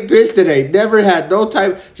straight bitch that ain't never had no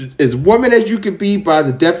type. As woman as you can be by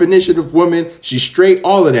the definition of woman. She's straight.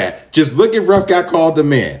 All of that. Just look at rough got called a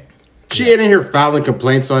man. She ain't in here filing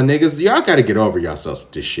complaints on niggas. Y'all got to get over yourselves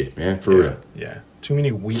with this shit, man. For real. Yeah. Too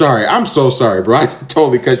many weak... Sorry, I'm so sorry, bro. I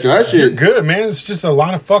totally cut you. That shit... You're good, man. It's just a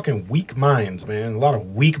lot of fucking weak minds, man. A lot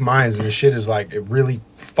of weak minds, and the shit is like, it really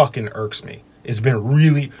fucking irks me. It's been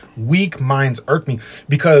really... Weak minds irk me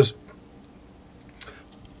because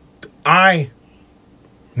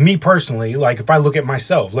me personally, like, if I look at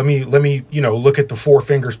myself, let me look at the four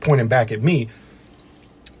fingers pointing back at me.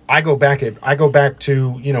 I go back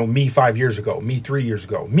to, me 5 years ago, me 3 years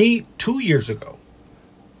ago, me 2 years ago.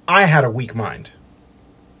 I had a weak mind.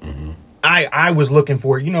 Mm-hmm. I was looking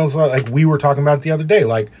for, like we were talking about it the other day.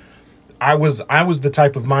 Like I was the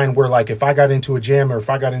type of mind where, like, if I got into a jam or if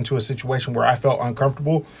I got into a situation where I felt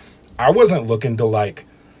uncomfortable, I wasn't looking to like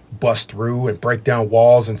bust through and break down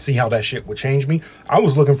walls and see how that shit would change me. I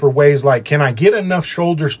was looking for ways like, can I get enough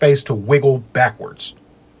shoulder space to wiggle backwards?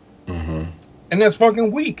 Mm-hmm. And that's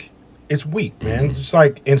fucking weak. It's weak, man. Mm-hmm. It's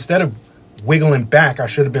like, instead of wiggling back, I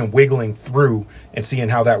should have been wiggling through and seeing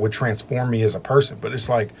how that would transform me as a person. But it's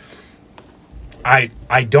like, I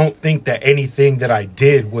don't think that anything that I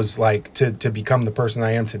did was like to become the person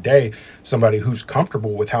I am today, somebody who's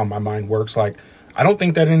comfortable with how my mind works. Like, I don't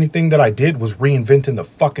think that anything that I did was reinventing the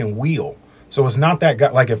fucking wheel. So it's not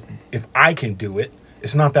that like, if I can do it,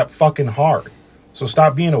 it's not that fucking hard. So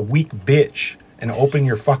stop being a weak bitch and open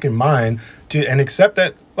your fucking mind and accept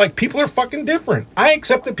that, like, people are fucking different. I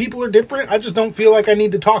accept that people are different. I just don't feel like I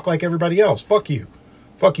need to talk like everybody else. Fuck you.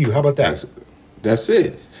 How about that? That's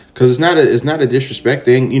it. Because it's not a disrespect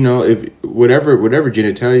thing. If whatever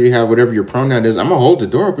genitalia you have, whatever your pronoun is, I'm gonna hold the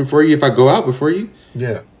door open for you if I go out before you.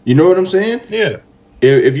 Yeah. You know what I'm saying? Yeah.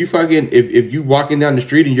 If you walking down the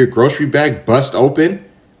street and your grocery bag bust open,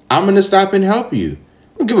 I'm gonna stop and help you.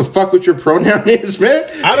 I don't give a fuck what your pronoun is, man.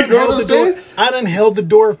 I done held the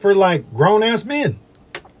door for like grown ass men.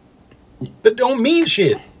 That don't mean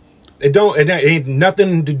shit. It ain't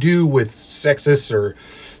nothing to do with sexist or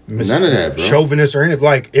none of that, bro. Chauvinist or anything.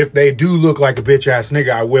 Like, if they do look like a bitch ass nigga,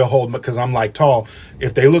 I will hold, because I'm like tall.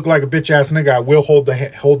 If they look like a bitch ass nigga, I will hold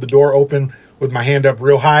the door open with my hand up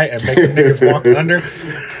real high and make the niggas walk under.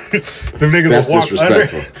 The niggas will walk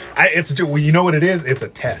under. You know what it is? It's a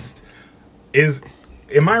test.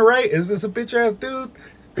 Am I right? Is this a bitch ass dude?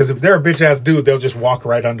 Because if they're a bitch ass dude, they'll just walk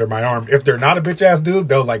right under my arm. If they're not a bitch ass dude,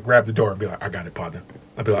 they'll like grab the door and be like, I got it, partner.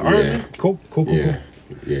 I'll be like, all right, cool. Yeah.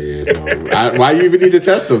 No. Why you even need to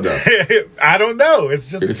test them though? I don't know. It's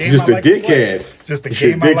just a game. Just a dickhead. Just a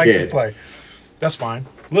game I like to play. That's fine.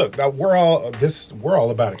 Look, we're all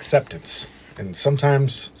about acceptance, and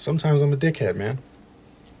sometimes I'm a dickhead, man.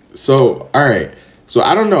 So all right. So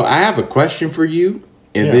I don't know. I have a question for you,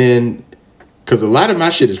 and then because a lot of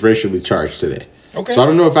my shit is racially charged today. Okay. So I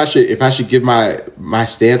don't know if I should give my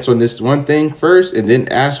stance on this one thing first and then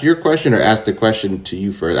ask your question, or ask the question to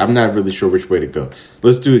you first. I'm not really sure which way to go.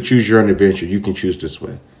 Let's do it. Choose your own adventure. You can choose this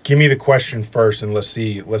way. Give me the question first, and let's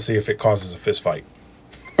see if it causes a fist fight.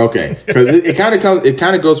 Okay, because it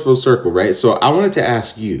kind of goes full circle, right? So I wanted to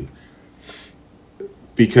ask you,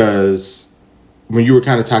 because when you were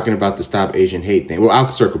kind of talking about the Stop Asian Hate thing, well,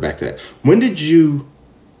 I'll circle back to that. When did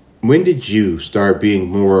you start being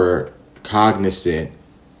more cognizant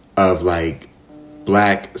of like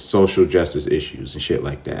black social justice issues and shit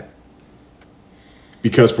like that?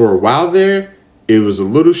 Because for a while there, it was a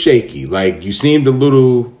little shaky. Like, you seemed a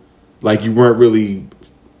little like you weren't really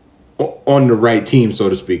on the right team, so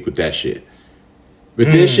to speak, with that shit. But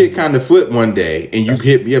then shit kind of flipped one day, and you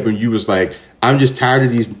hit me up, and you was like, I'm just tired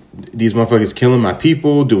of these motherfuckers killing my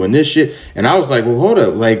people, doing this shit. And I was like, well, hold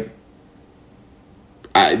up. Like,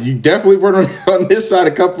 you definitely weren't on this side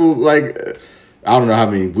a couple, like, I don't know how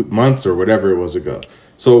many months or whatever it was ago.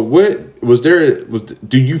 So what was there,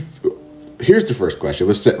 here's the first question.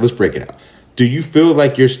 Let's break it out. Do you feel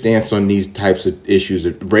like your stance on these types of issues,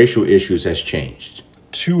 racial issues, has changed?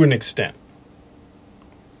 To an extent.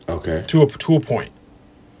 Okay. To a point.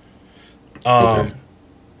 Okay.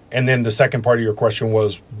 And then the second part of your question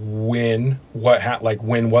was when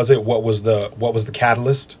was it? What was the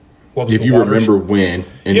catalyst? What was if you remember when,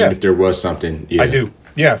 and if there was something. Yeah. I do.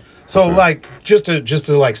 Yeah. So like just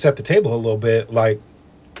to like set the table a little bit, like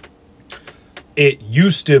it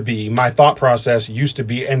used to be, my thought process used to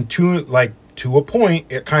be, and to a point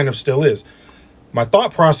it kind of still is. My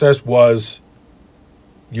thought process was,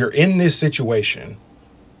 you're in this situation,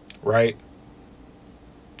 right?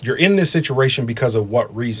 You're in this situation because of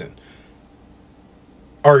what reason?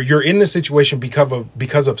 Or you're in this situation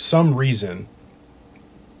because of some reason,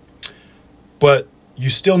 but you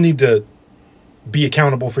still need to be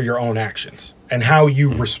accountable for your own actions and how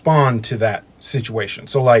you respond to that situation.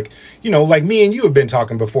 So like, like me and you have been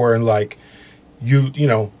talking before, and like you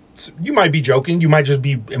might be joking, you might just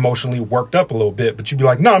be emotionally worked up a little bit, but you'd be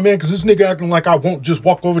like, nah, man, because this nigga acting like I won't just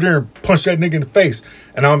walk over there and punch that nigga in the face.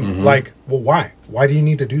 And I'm like, well, why? Why do you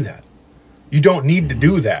need to do that? You don't need to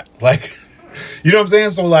do that. Like, you know what I'm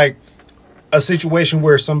saying? So like a situation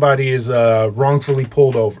where somebody is wrongfully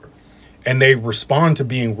pulled over, and they respond to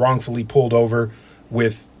being wrongfully pulled over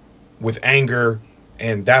with anger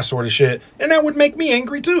and that sort of shit, and that would make me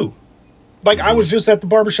angry too. Like, I was just at the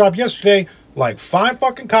barbershop yesterday. Like 5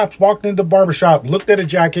 fucking cops walked into the barbershop, looked at a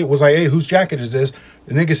jacket, was like, hey, whose jacket is this?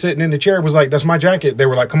 The nigga sitting in the chair was like, that's my jacket. They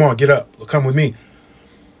were like, come on, get up, come with me.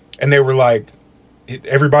 And they were like,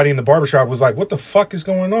 everybody in the barbershop was like, what the fuck is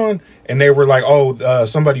going on? And they were like, oh,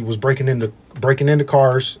 somebody was breaking into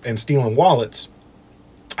cars and stealing wallets,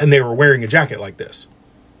 and they were wearing a jacket like this.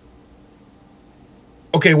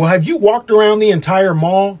 Okay, well, have you walked around the entire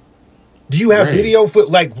mall? Do you have video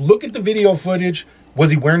like, look at the video footage.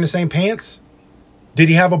 Was he wearing the same pants? Did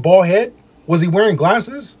he have a bald head? Was he wearing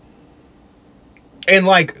glasses? And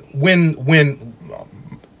like when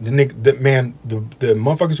the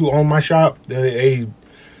motherfuckers who own my shop, they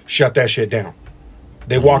shut that shit down.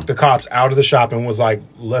 They walked the cops out of the shop and was like,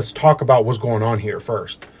 let's talk about what's going on here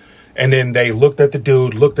first. And then they looked at the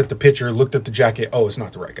dude, looked at the picture, looked at the jacket. Oh, it's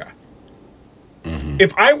not the right guy.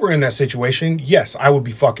 If I were in that situation, yes, I would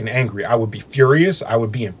be fucking angry. I would be furious. I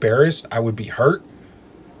would be embarrassed. I would be hurt.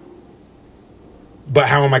 But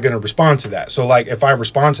how am I going to respond to that? So like, if I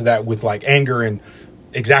respond to that with like anger and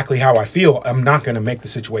exactly how I feel, I'm not going to make the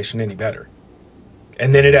situation any better.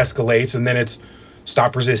 And then it escalates, and then it's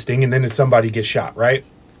stop resisting, and then it's somebody gets shot, right?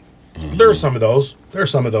 There are some of those.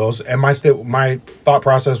 And my thought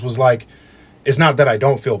process was like, it's not that I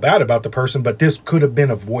don't feel bad about the person, but this could have been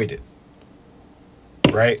avoided.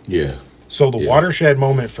 Right? Yeah. So the watershed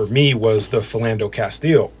moment for me was the Philando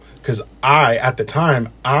Castile, because at the time,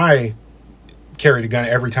 I carried a gun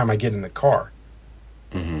every time I get in the car.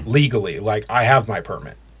 Legally. Like, I have my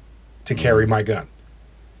permit to carry my gun.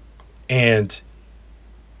 And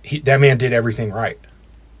that man did everything right.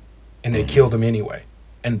 And they killed him anyway.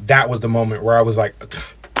 And that was the moment where I was like,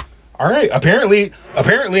 all right, apparently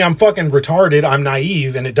I'm fucking retarded, I'm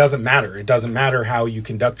naive, and it doesn't matter. It doesn't matter how you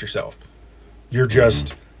conduct yourself. You're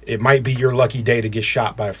just, it might be your lucky day to get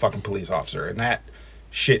shot by a fucking police officer. And that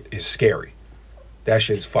shit is scary. That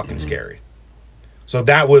shit is fucking scary. So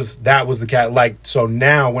that was the cat. Like, so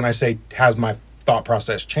now when I say, has my thought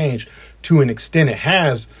process changed? To an extent it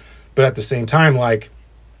has, but at the same time, like,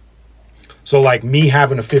 so like me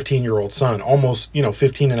having a 15-year-old son, almost,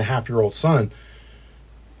 15 and a half-year-old son,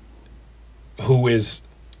 who is,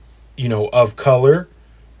 of color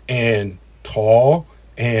and tall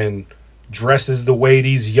and dresses the way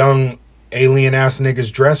these young alien ass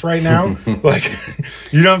niggas dress right now. Like,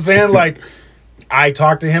 you know what I'm saying? Like, I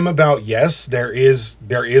talked to him about, yes, there is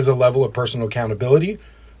a level of personal accountability.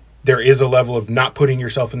 There is a level of not putting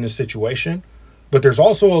yourself in this situation, but there's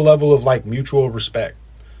also a level of like mutual respect.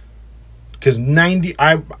 Because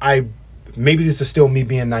I maybe this is still me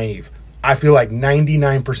being naive. I feel like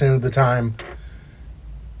 99% of the time,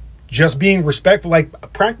 just being respectful,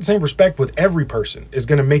 like practicing respect with every person is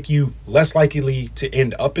going to make you less likely to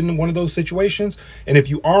end up in one of those situations. And if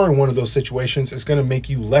you are in one of those situations, it's going to make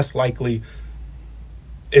you less likely.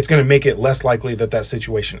 It's going to make it less likely that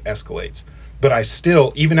situation escalates. But I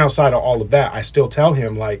still, even outside of all of that, I still tell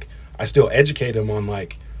him, like, I still educate him on,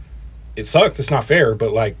 like, it sucks, it's not fair,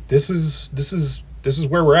 but like this is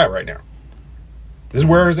where we're at right now. This is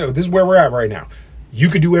where we're at right now. You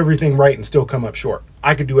could do everything right and still come up short.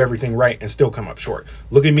 I could do everything right and still come up short.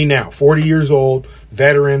 Look at me now, 40 years old,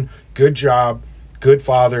 veteran, good job, good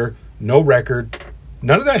father, no record.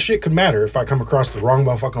 None of that shit could matter if I come across the wrong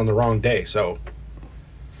motherfucker on the wrong day. So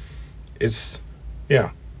it's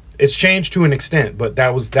changed to an extent, but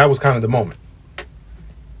that was kind of the moment.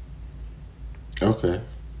 Okay.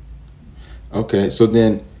 So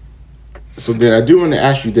then I do want to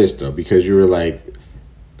ask you this though, because you were like,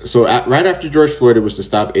 right after George Floyd, it was to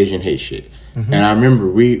stop Asian hate shit. Mm-hmm. And I remember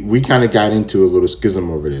we kind of got into a little schism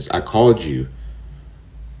over this. I called you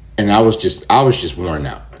and I was just worn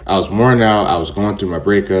out. I was worn out. I was going through my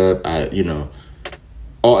breakup. It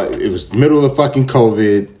was middle of fucking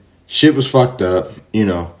COVID. Shit was fucked up,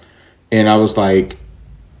 and I was like,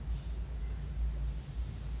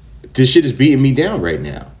 this shit is beating me down right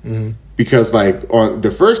now. Mm-hmm. Because like on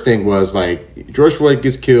the first thing was like George Floyd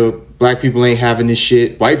gets killed. Black people ain't having this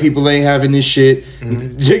shit. White people ain't having this shit.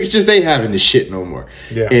 Mm-hmm. Just ain't having this shit no more.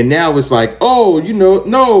 Yeah. And now it's like,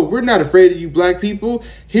 no, we're not afraid of you black people.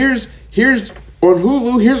 Here's on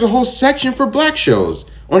Hulu, here's a whole section for black shows.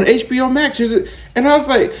 On HBO Max, and I was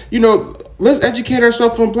like, let's educate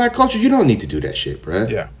ourselves on black culture. You don't need to do that shit, bro.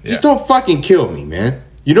 Yeah. Just don't fucking kill me, man.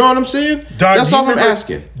 You know what I'm saying? Dog, that's all I'm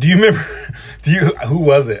asking. Do you remember? Who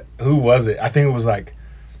was it? I think it was like,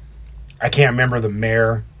 I can't remember the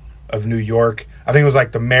mayor of New York. I think it was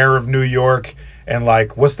like the mayor of New York, and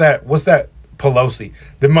like, what's that? Pelosi.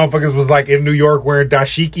 The motherfuckers was like in New York wearing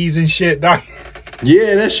dashikis and shit, dog.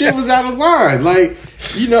 Yeah, that shit was out of line. Like,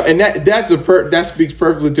 and that speaks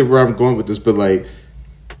perfectly to where I'm going with this. But like,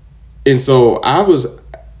 and so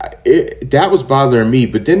that was bothering me.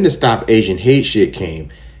 But then the Stop Asian Hate shit came,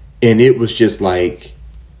 and it was just like,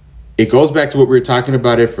 it goes back to what we were talking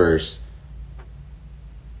about at first,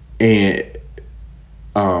 and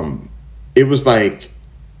it was like,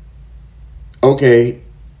 okay,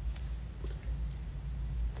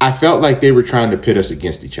 I felt like they were trying to pit us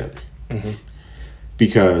against each other. Mm-hmm.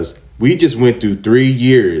 Because we just went through 3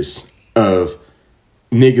 years of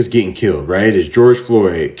niggas getting killed, right? It's George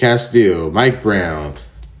Floyd, Castile, Mike Brown,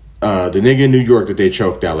 the nigga in New York that they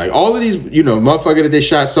choked out. Like all of these, motherfucker that they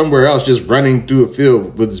shot somewhere else just running through a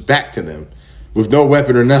field with his back to them with no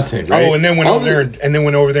weapon or nothing, right? Oh, and then went over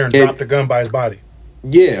there and dropped a gun by his body.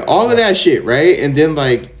 Yeah, all of that shit, right? And then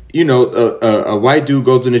like, a white dude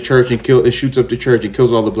goes in the church and shoots up the church and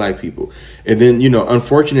kills all the black people. And then,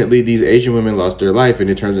 unfortunately, these Asian women lost their life, and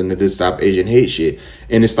it turns into this Stop Asian Hate shit.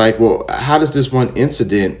 And it's like, well, how does this one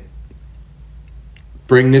incident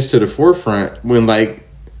bring this to the forefront when, like,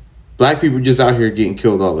 black people just out here getting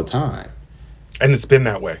killed all the time? And it's been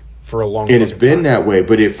that way for a long time. And it's been that way,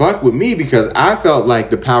 but it fucked with me because I felt like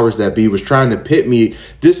the powers that be was trying to pit me.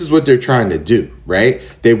 This is what they're trying to do, right?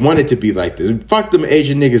 They want it to be like this. Fuck them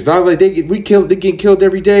Asian niggas. Dog, like they get killed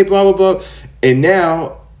every day, blah blah blah. And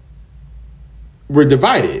now we're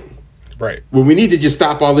divided, right? Well, we need to just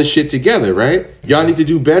stop all this shit together, right? Y'all need to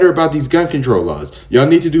do better about these gun control laws. Y'all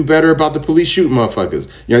need to do better about the police shooting motherfuckers.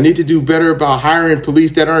 Y'all need to do better about hiring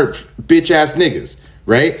police that aren't bitch ass niggas.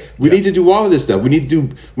 Right? We need to do all of this stuff. We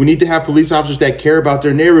need to have police officers that care about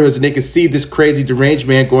their neighborhoods and they can see this crazy deranged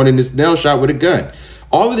man going in this nail shop with a gun.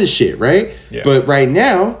 All of this shit, right? Yeah. But right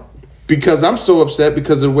now, because I'm so upset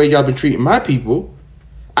because of the way y'all been treating my people,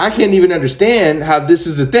 I can't even understand how this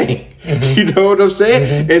is a thing. Mm-hmm. You know what I'm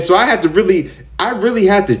saying? Mm-hmm. And so I really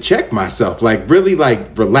had to check myself, like really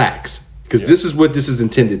like relax. Because this is what this is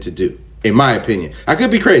intended to do. In my opinion. I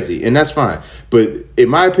could be crazy, and that's fine. But in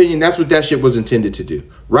my opinion, that's what that shit was intended to do.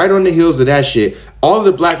 Right on the heels of that shit, all of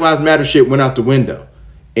the Black Lives Matter shit went out the window.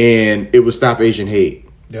 And it was Stop Asian Hate.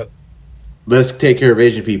 Yep. Let's take care of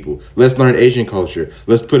Asian people. Let's learn Asian culture.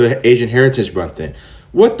 Let's put an Asian Heritage Month in.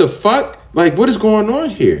 What the fuck? Like, what is going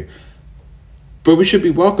on here? But we should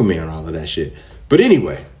be welcoming on all of that shit. But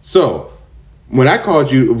anyway, so when I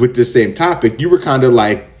called you with this same topic, you were kind of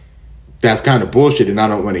like that's kind of bullshit, and I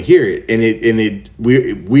don't want to hear it. And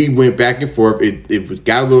we went back and forth. It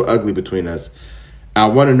got a little ugly between us. I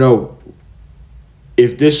want to know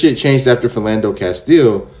if this shit changed after Philando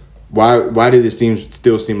Castile. Why did it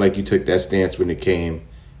still seem like you took that stance when it came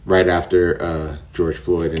right after George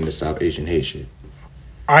Floyd and the South Asian hate shit?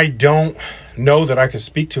 I don't know that I can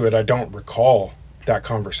speak to it. I don't recall that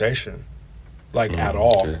conversation, at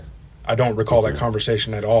all. Okay. I don't recall that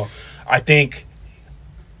conversation at all. I think,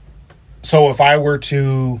 so if I were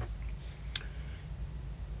to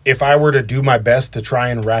do my best to try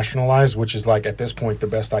and rationalize, which is at this point the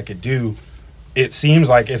best I could do, it seems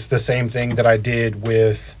like it's the same thing that I did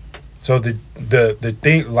with, so the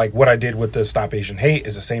thing, what I did with the Stop Asian Hate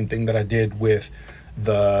is the same thing that I did with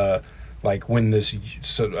the, when this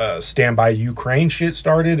Stand By Ukraine shit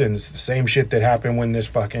started, and it's the same shit that happened when this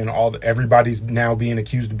fucking everybody's now being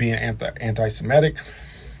accused of being anti-Semitic.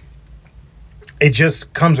 It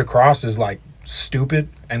just comes across as stupid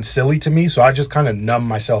and silly to me, so I just kind of numb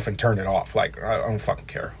myself and turn it off. I don't fucking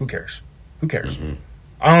care. Who cares? Mm-hmm.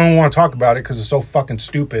 I don't want to talk about it because it's so fucking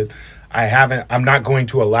stupid. I'm not going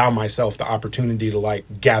to allow myself the opportunity to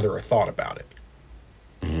gather a thought about it.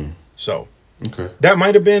 Mm-hmm. So okay, that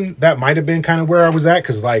might have been kind of where I was at,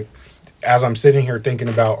 because as I'm sitting here thinking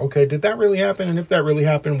about, okay, did that really happen? And if that really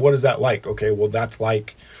happened, what is that like? Okay, well that's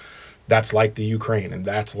like the Ukraine, and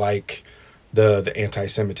that's the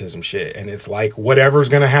anti-Semitism shit, and it's whatever's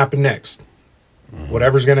gonna happen next. Mm-hmm.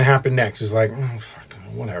 Whatever's gonna happen next is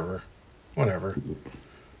fucking whatever.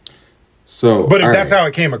 So, but if that's how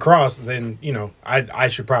it came across, then I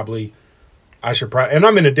should probably, and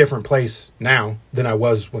I'm in a different place now than I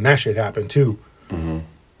was when that shit happened too.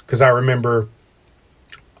 Because I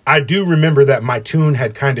do remember that my tune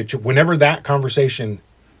had kind of, whenever that conversation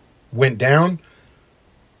went down,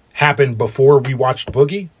 happened before we watched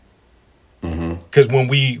Boogie. Because when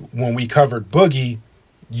we covered Boogie,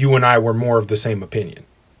 you and I were more of the same opinion,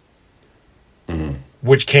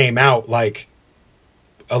 which came out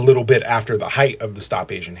a little bit after the height of the Stop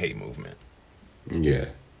Asian Hate movement. Yeah.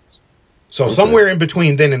 So somewhere in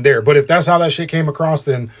between then and there. But if that's how that shit came across,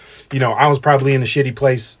 then, I was probably in a shitty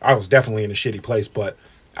place. I was definitely in a shitty place, but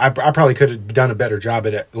I probably could have done a better job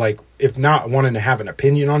at it. If not wanting to have an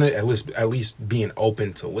opinion on it, at least being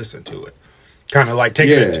open to listen to it. Kind of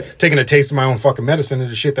taking a taste of my own fucking medicine and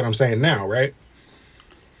the shit that I'm saying now, right?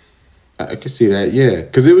 I can see that, yeah.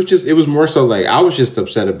 Because it was more so I was just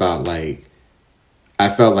upset about I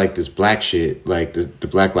felt this black shit, the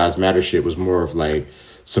Black Lives Matter shit was more of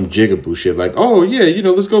some jigaboo shit. Oh yeah,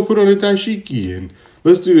 let's go put on a dashiki and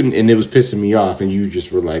let's do it. And it was pissing me off, and you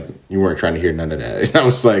just were you weren't trying to hear none of that. And I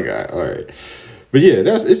was all right. But yeah,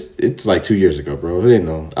 it's 2 years ago, bro.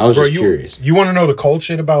 I was just curious. You want to know the cold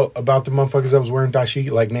shit about the motherfuckers that was wearing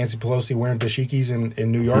dashiki, like Nancy Pelosi wearing dashikis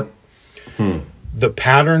in New York? The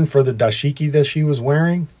pattern for the dashiki that she was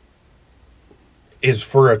wearing is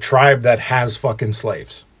for a tribe that has fucking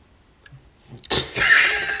slaves.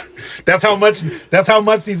 That's how much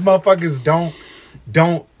these motherfuckers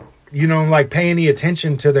don't pay any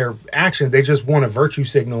attention to their action. They just want a virtue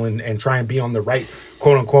signal and try and be on the right,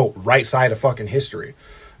 quote unquote, right side of fucking history.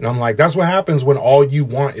 And I'm that's what happens when all you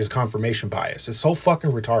want is confirmation bias. It's so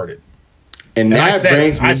fucking retarded. And I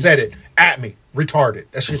said it at me. Retarded.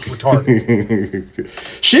 That shit's retarded.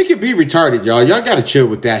 Shit can be retarded, y'all. Y'all gotta chill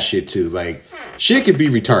with that shit too. Shit can be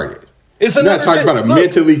retarded. You're not talking about a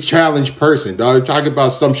mentally challenged person, dog. You're talking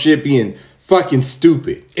about some shit being fucking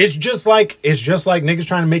stupid. It's just like niggas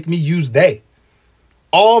trying to make me use they.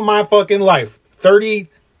 All my fucking life,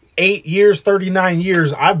 38 years, 39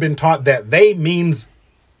 years, I've been taught that they means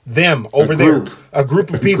them over there. A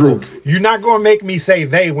group of people. You're not going to make me say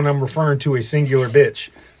they when I'm referring to a singular bitch.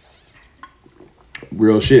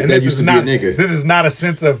 Real shit. And this is not a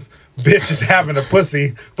sense of bitches having a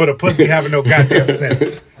pussy, but a pussy having no goddamn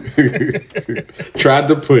sense. Tried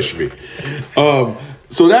to push me.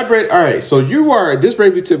 So all right. So this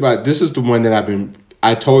brings me to this is the one that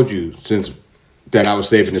I told you since that I was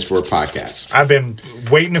saving this for a podcast. I've been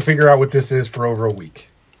waiting to figure out what this is for over a week.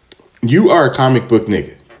 You are a comic book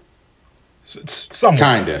nigga. Somewhat.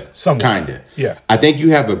 Kinda. Yeah. I think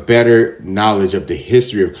you have a better knowledge of the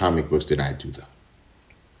history of comic books than I do, though.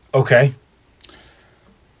 Okay.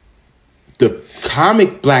 The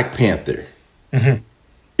comic Black Panther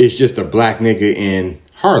is just a black nigga in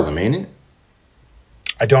Harlem, ain't it?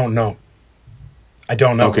 I don't know.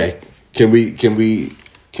 Okay. Can we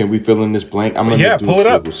fill in this blank? I'm gonna do pull it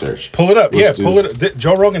up. Google search. Pull it up. Pull it up.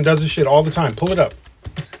 Joe Rogan does this shit all the time. Pull it up.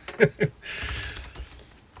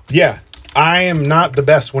 Yeah. I am not the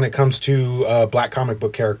best when it comes to black comic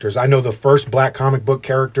book characters. I know the first black comic book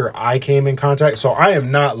character I came in contact, so I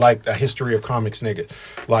am not like a history of comics nigga.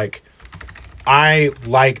 Like, I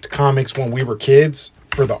liked comics when we were kids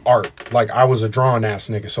for the art. Like, I was a drawing ass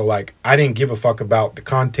nigga, so like I didn't give a fuck about the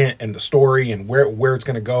content and the story and where it's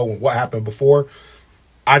gonna go and what happened before.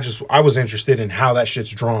 I was interested in how that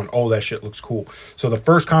shit's drawn. Oh, that shit looks cool. So the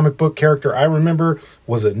first comic book character I remember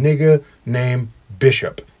was a nigga named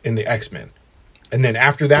Bishop in the X-Men. And then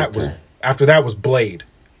after that was Blade.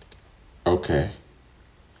 Okay.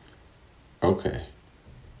 Okay.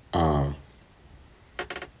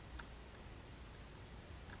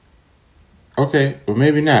 Okay, well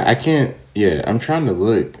maybe not. I can't. Yeah, I'm trying to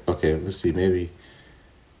look. Okay, let's see. Maybe.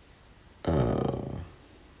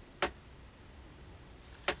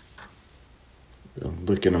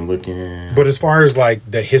 I'm looking. But as far as like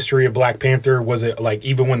the history of Black Panther, was it like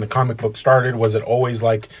even when the comic book started, was it always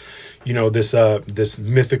like, you know, this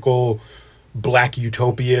mythical black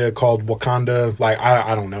utopia called Wakanda? Like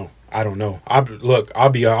I don't know.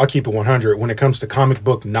 I'll keep it 100 when it comes to comic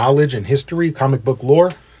book knowledge and history, comic book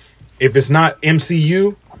lore. If it's not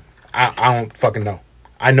MCU, I don't fucking know.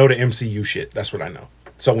 I know the MCU shit. That's what I know.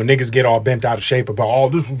 So when niggas get all bent out of shape about, oh,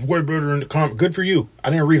 this was way better in the comic, good for you.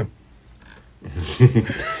 I didn't read them.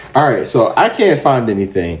 All right, so I can't find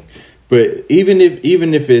anything, but even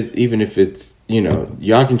if it's, you know,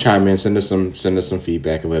 y'all can chime in, send us some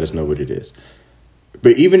feedback and let us know what it is.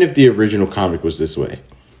 But even if the original comic was this way,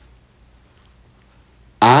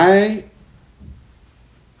 I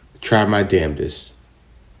try my damnedest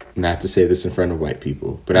not to say this in front of white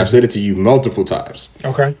people, but I've said it to you multiple times.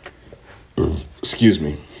 Okay. Excuse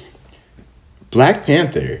me. Black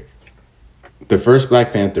Panther, the first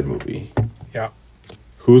Black Panther movie. Yeah.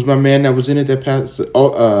 Who's my man that was in it that passed?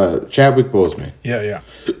 Chadwick Boseman. Yeah.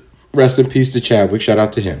 Rest in peace to Chadwick. Shout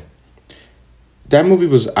out to him. That movie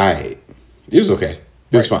was aight. It was okay.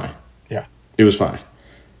 It was fine. Yeah. It was fine.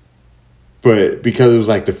 But because it was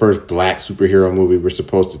like the first black superhero movie, we're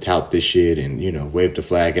supposed to tout this shit and, you know, wave the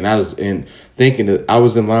flag. And I was thinking that I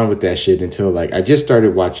was in line with that shit until like I just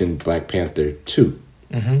started watching Black Panther 2.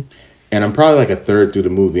 Mm-hmm. And I'm probably like a third through the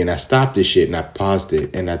movie, and I stopped this shit and I paused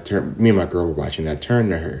it, and me and my girl were watching, and I turned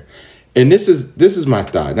to her. And this is my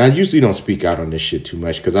thought. And I usually don't speak out on this shit too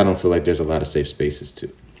much because I don't feel like there's a lot of safe spaces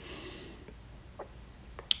too.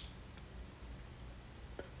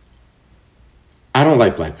 I don't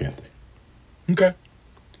like Black Panther. Okay.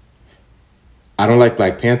 I don't like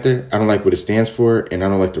Black Panther. I don't like what it stands for, and I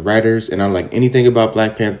don't like the writers, and I don't like anything about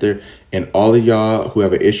Black Panther. And all of y'all who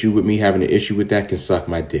have an issue with me having an issue with that can suck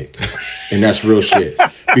my dick. And that's real shit.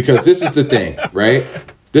 Because this is the thing, right?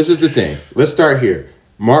 This is the thing. Let's start here.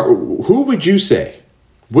 Who would you say,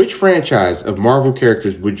 which franchise of Marvel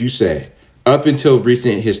characters would you say, up until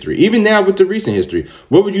recent history, even now with the recent history,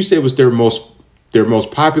 what would you say was their most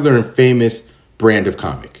popular and famous brand of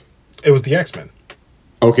comic? It was the X-Men.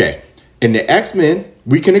 Okay. And the X-Men,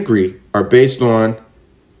 we can agree, are based on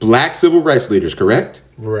black civil rights leaders, correct?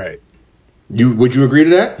 Right. Would you agree to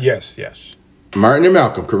that? Yes. Martin and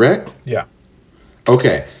Malcolm, correct? Yeah.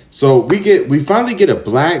 Okay. So we finally get a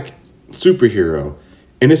black superhero,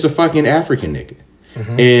 and it's a fucking African nigga.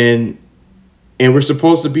 Mm-hmm. And we're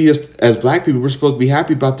supposed to be, as black people, we're supposed to be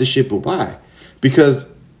happy about this shit, but why? Because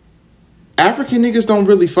African niggas don't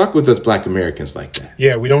really fuck with us black Americans like that.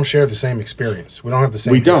 Yeah, we don't share the same experience. We don't have the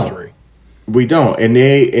same history. We don't.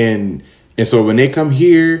 And so when they come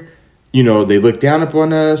here, you know, they look down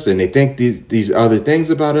upon us and they think these other things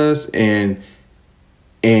about us, and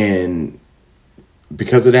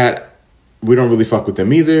because of that, we don't really fuck with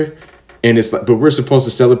them either. And it's like, but we're supposed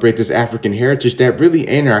to celebrate this African heritage that really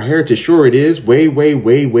ain't our heritage. Sure, it is way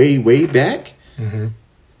back. Mm-hmm.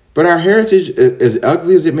 But our heritage, as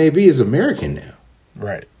ugly as it may be, is American now.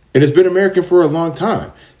 Right. And it's been American for a long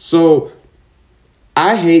time. So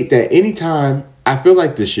I hate that anytime, I feel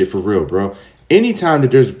like this shit for real, bro. Anytime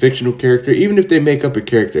that there's a fictional character, even if they make up a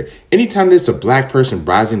character, anytime there's a black person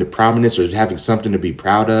rising to prominence or having something to be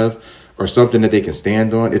proud of or something that they can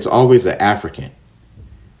stand on, it's always an African.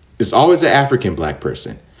 It's always an African black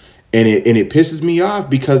person. And it pisses me off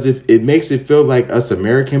because it makes it feel like us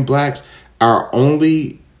American blacks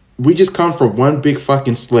we just come from one big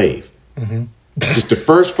fucking slave. Mm-hmm. Just the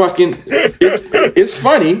first fucking. It's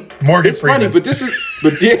funny. Morgan it's Freeman. funny,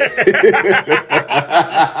 but yeah.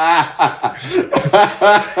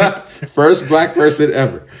 First black person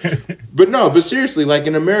ever. But seriously, like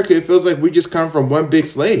in America, it feels like we just come from one big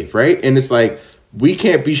slave, right? And it's like we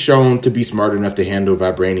can't be shown to be smart enough to handle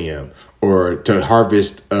vibranium or to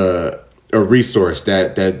harvest a resource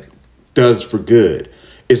that does for good.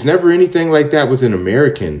 It's never anything like that with an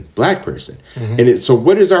American black person. And so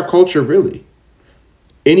what is our culture really?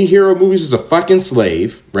 Any hero movies is a fucking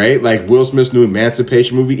slave, right? Like Will Smith's new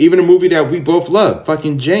Emancipation movie, even a movie that we both love,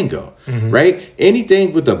 fucking Django, right?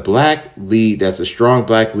 Anything with a black lead that's a strong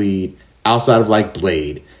black lead outside of like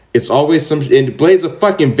Blade, it's always some. And Blade's a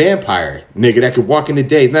fucking vampire nigga that could walk in the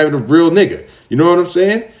day. He's not even a real nigga. You know what I'm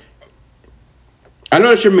saying? I know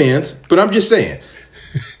that's your man's, but I'm just saying.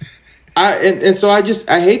 So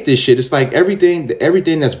I hate this shit. It's like everything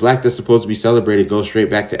that's black that's supposed to be celebrated goes straight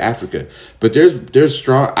back to Africa. But there's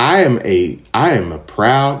strong. I am a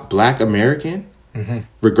proud black American,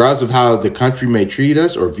 regardless of how the country may treat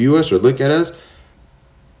us or view us or look at us.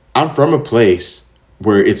 I'm from a place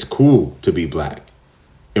where it's cool to be black,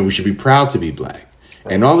 and we should be proud to be black,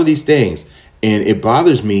 and all of these things. And it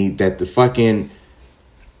bothers me that the fucking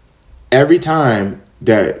every time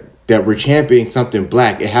that we're championing something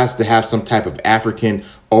black, it has to have some type of African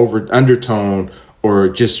undertone or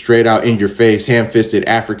just straight out in your face, ham-fisted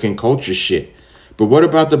African culture shit. But what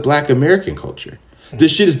about the black American culture?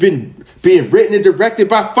 This shit has been being written and directed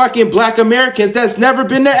by fucking black Americans that's never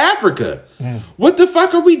been to Africa. What the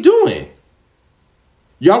fuck are we doing?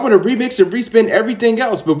 Y'all want to remix and respin everything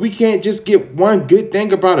else, but we can't just get one good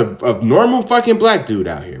thing about a normal fucking black dude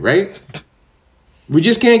out here, right? We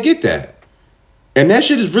just can't get that. And that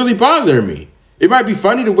shit is really bothering me. It might be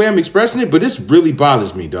funny the way I'm expressing it, but this really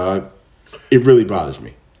bothers me, dog. It really bothers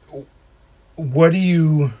me. What do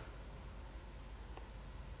you...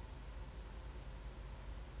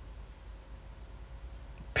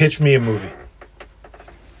 Pitch me a movie.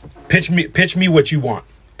 Pitch me what you want.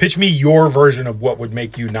 Pitch me your version of what would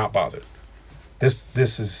make you not bothered. This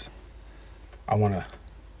is... I want to...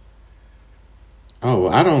 Oh,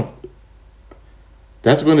 I don't...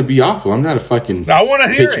 That's going to be awful. I'm not a fucking I want to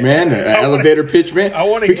hear pitch man, an elevator pitch man. I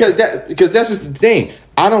want to because that's just the thing.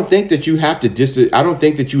 I don't think that you have to I don't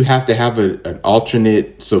think that you have to have an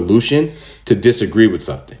alternate solution to disagree with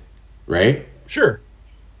something, right? Sure.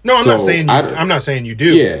 No, I'm not saying I'm not saying you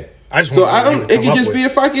do. Yeah. I just it could just be a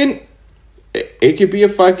fucking it could be a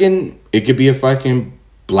fucking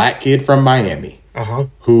black kid from Miami.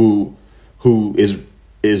 Who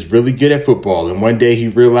is really good at football, and one day he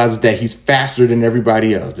realizes that he's faster than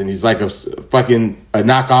everybody else, and he's like a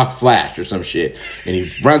knockoff Flash or some shit, and he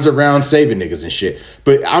runs around saving niggas and shit.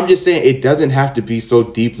 But I'm just saying, it doesn't have to be so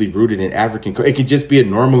deeply rooted in African. It could just be a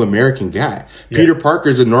normal American guy. Yeah. Peter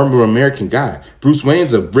Parker's a normal American guy. Bruce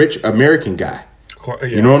Wayne's a rich American guy. Yeah.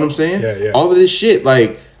 You know what I'm saying? Yeah. All of this shit,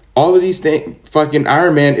 like all of these things. Fucking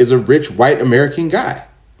Iron Man is a rich white American guy.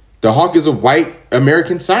 The Hulk is a white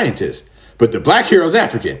American scientist. But the black hero is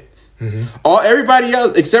African. Everybody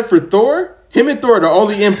else, except for Thor, him and Thor are the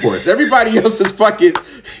only imports. Everybody else is fucking...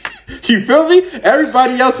 You feel me?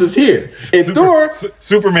 Everybody else is here. And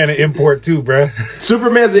Superman an import too, bruh.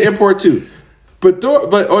 Superman's an import too. But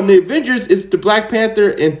on the Avengers, it's the Black Panther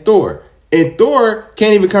and Thor. And Thor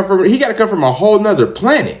can't even come from... He got to come from a whole nother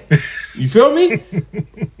planet. You feel me?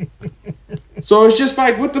 So it's just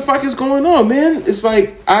like, what the fuck is going on, man? It's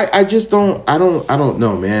like, I just don't... I don't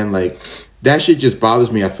know, man. Like... That shit just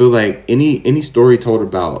bothers me. I feel like any story told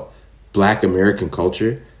about black American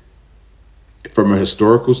culture, from a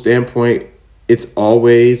historical standpoint, it's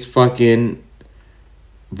always fucking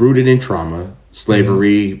rooted in trauma,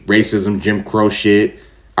 slavery, racism, Jim Crow shit,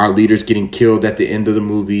 our leaders getting killed at the end of the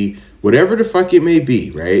movie, whatever the fuck it may be,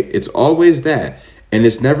 right? It's always that. And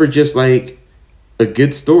it's never just like a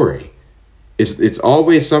good story. It's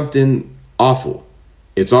always something awful.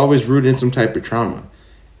 It's always rooted in some type of trauma.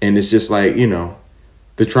 And it's just like, you know,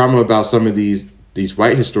 the trauma about some of these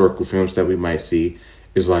white historical films that we might see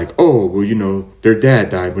is like, oh, well, you know, their dad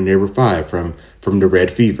died when they were 5 from the red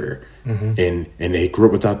fever. And they grew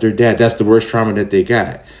up without their dad. That's the worst trauma that they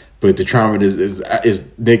got. But the trauma is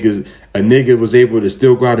niggas. A nigga was able to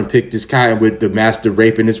still go out and pick this cotton with the master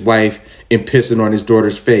raping his wife and pissing on his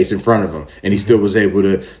daughter's face in front of him, and he still was able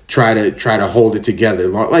to try to hold it together.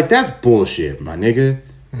 Like, that's bullshit, my nigga.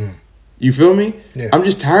 You feel me? Yeah. I'm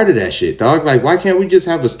just tired of that shit, dog. Like, why can't we just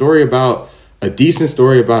have a decent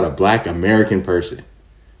story about a black American person?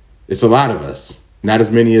 It's a lot of us. Not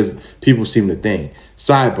as many as people seem to think.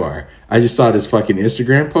 Sidebar. I just saw this fucking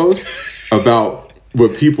Instagram post about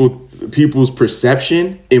what people's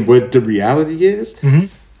perception and what the reality is.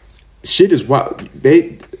 Shit is wild.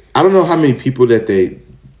 I don't know how many people that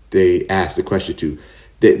they asked the question to.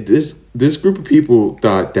 That this group of people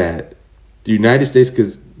thought that the United States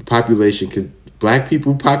the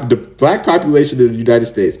black population of the United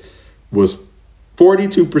States was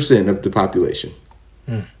 42% of the population.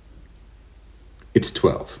 It's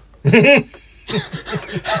 12.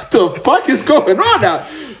 What the fuck is going on now?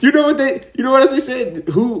 You know what they said?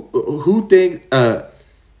 Who thinks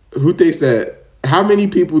that, how many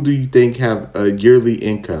people do you think have a yearly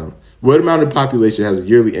income? What amount of population has a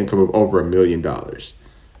yearly income of over $1 million?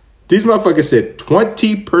 These motherfuckers said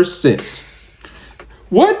 20%.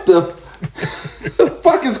 What the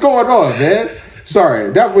fuck is going on, man? Sorry,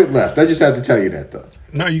 that went left. I just had to tell you that, though.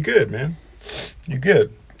 No, you good, man. You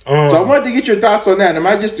good. So I wanted to get your thoughts on that. Am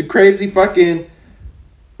I just a crazy fucking,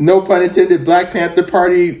 no pun intended, Black Panther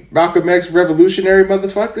Party, Malcolm X revolutionary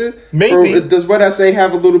motherfucker? Maybe. Or does what I say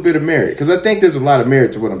have a little bit of merit? Because I think there's a lot of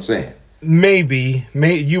merit to what I'm saying. Maybe.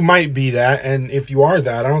 You might be that. And if you are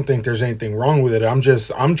that, I don't think there's anything wrong with it.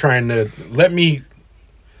 I'm trying to, let me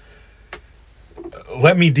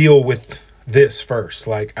deal with this first.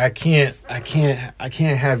 Like, I can't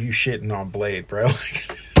have you shitting on Blade, bro.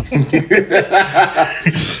 I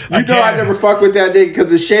never fuck with that nigga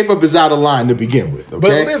because the shape up is out of line to begin with. Okay,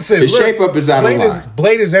 but listen, the shape up is out of line.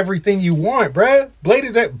 Blade is everything you want, bruh. Blade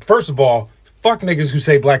is first of all, fuck niggas who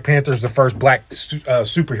say Black Panther is the first black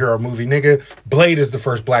superhero movie, nigga. Blade is the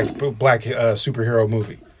first black superhero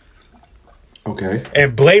movie. Okay,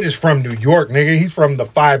 and Blade is from New York, nigga. He's from the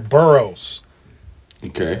 5 boroughs.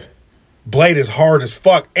 Okay. Blade is hard as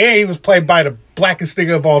fuck, and he was played by the blackest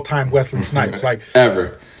nigga of all time, Wesley Snipes. Like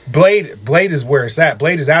ever. Blade is where it's at.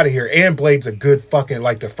 Blade is out of here, and Blade's a good fucking,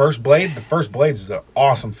 like the first Blade is an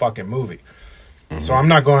awesome fucking movie. Mm-hmm. So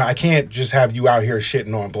I can't just have you out here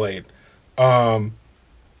shitting on Blade. And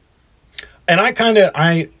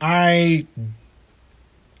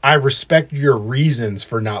I respect your reasons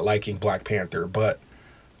for not liking Black Panther, but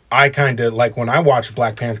I kind of like when I watched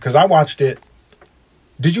Black Panther, because I watched it.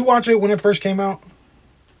 Did you watch it when it first came out?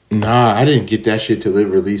 Nah, I didn't get that shit till it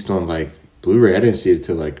released on like Blu-ray. I didn't see it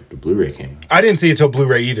till like the Blu-ray came out. I didn't see it till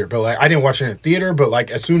Blu-ray either, but like I didn't watch it in theater, but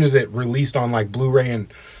like as soon as it released on like Blu-ray and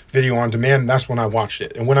video on demand, that's when I watched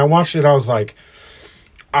it. And when I watched it, I was like,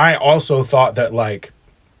 I also thought that like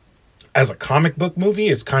as a comic book movie,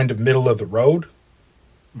 it's kind of middle of the road.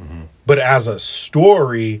 Mm-hmm. But as a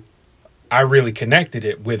story, I really connected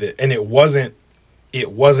it with it. And it wasn't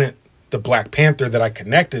the Black Panther that I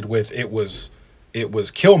connected with. It was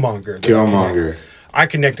Killmonger. I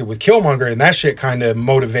connected with Killmonger, and that shit kind of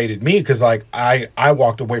motivated me because like I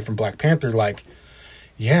walked away from Black Panther like,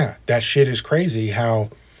 yeah, that shit is crazy how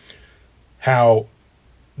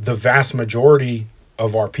the vast majority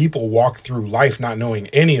of our people walk through life not knowing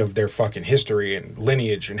any of their fucking history and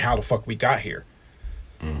lineage and how the fuck we got here.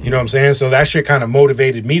 Mm-hmm. You know what I'm saying? So that shit kind of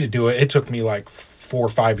motivated me to do it. It took me like 4 or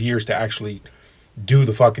 5 years to actually do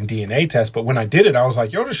the fucking DNA test. But when I did it, I was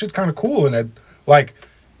like, yo, this shit's kind of cool. And it, like,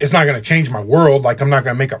 it's not going to change my world. Like, I'm not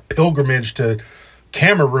going to make a pilgrimage to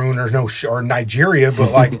Cameroon or Nigeria,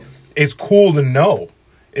 but like, it's cool to know.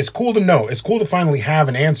 It's cool to know. It's cool to finally have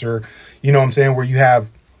an answer, you know what I'm saying, where you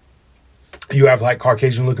have like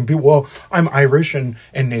Caucasian looking people. Well, I'm Irish and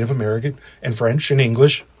Native American and French and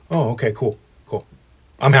English. Oh, okay, cool.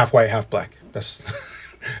 I'm half white, half black.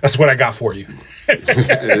 That's what I got for you. You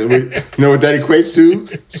know what that equates to?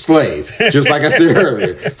 Slave. Just like I said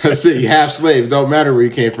earlier. That's it. You half slave. Don't matter where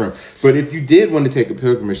you came from. But if you did want to take a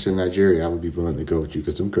pilgrimage to Nigeria, I would be willing to go with you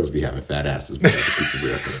because them girls be having fat asses.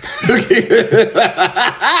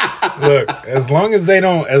 Look, as long as they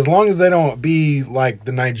don't be like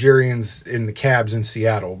the Nigerians in the cabs in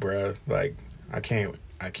Seattle, bro. Like I can't fuck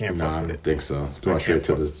with it. I don't think so. Going straight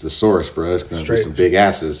to the source, bro. It's going to be some big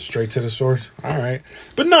asses. Straight to the source? All right.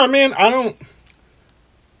 But no, man, I don't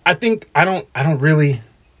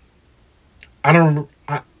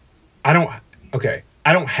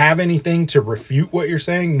have anything to refute what you're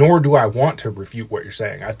saying, nor do I want to refute what you're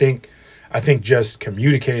saying. I think just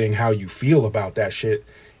communicating how you feel about that shit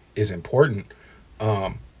is important.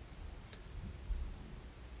 I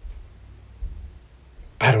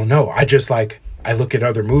don't know. I look at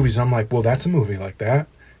other movies and I'm like, well, that's a movie like that.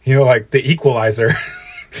 You know, like The Equalizer.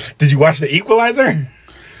 Did you watch The Equalizer?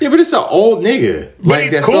 Yeah, but it's an old nigga. But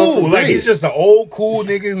he's cool. Like he's just an old cool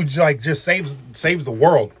nigga who just saves the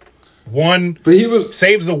world.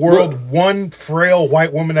 Saves the world one frail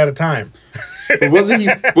white woman at a time. But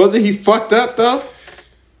wasn't he fucked up though?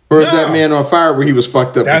 Or is that Man on Fire where he was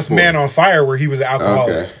fucked up? That's before? Man on Fire where he was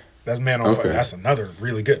alcoholic. Okay. That's Man on Fire. That's another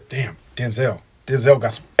really good. Damn, Denzel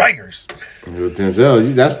got some bangers.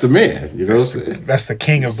 Denzel, that's the man. You know what I'm saying? That's the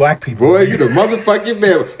king of black people. Boy, you the motherfucking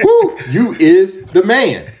man. Woo, you is the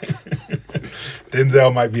man.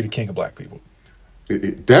 Denzel might be the king of black people.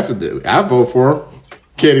 Definitely. I vote for him.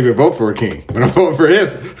 Can't even vote for a king, but I'm voting for him.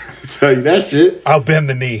 I'll tell you that shit. I'll bend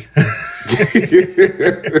the knee.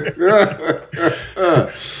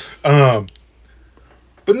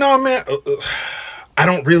 But no, man, I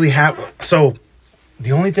don't really have. So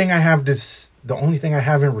the only thing I have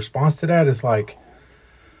in response to that is like,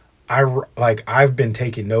 I've been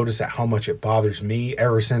taking notice at how much it bothers me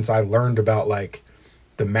ever since I learned about like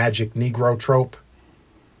the magic Negro trope.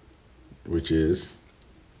 Which is?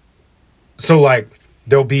 So like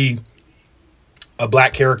there'll be a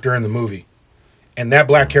black character in the movie, and that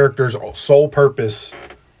black character's sole purpose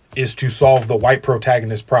is to solve the white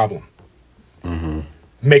protagonist's problem. Mm-hmm.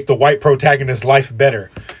 Make the white protagonist's life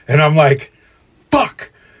better. And I'm like,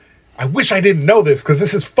 fuck. I wish I didn't know this because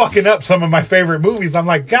this is fucking up some of my favorite movies. I'm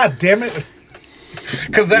like, God damn it.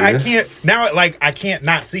 Because I can't, now like, I can't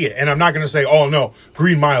not see it. And I'm not going to say, oh no,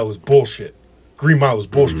 Green Mile is bullshit. Green Mile is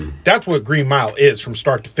bullshit. Mm-hmm. That's what Green Mile is from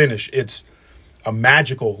start to finish. It's a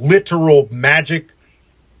magical, literal magic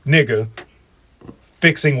nigga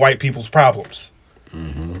fixing white people's problems.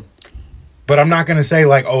 Mm-hmm. But I'm not going to say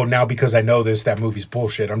like, oh, now because I know this, that movie's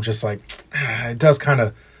bullshit. I'm just like, it does kind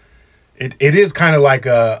of, it is kind of like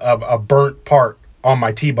a burnt part on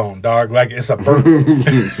my T-bone, dog. Like it's a burnt.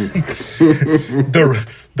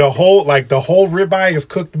 the whole ribeye is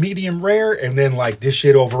cooked medium rare, and then like this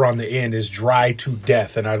shit over on the end is dry to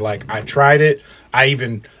death. And I tried it. I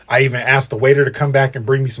even asked the waiter to come back and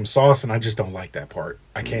bring me some sauce, and I just don't like that part.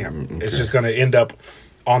 I can't. Okay. It's just going to end up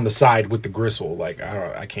on the side with the gristle. Like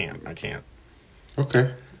I can't.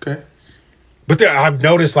 Okay. But I've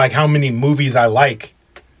noticed like how many movies I like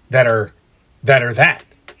that are that.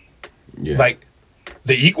 Yeah. Like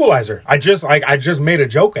The Equalizer. I just made a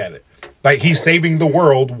joke at it. Like he's saving the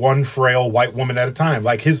world one frail white woman at a time.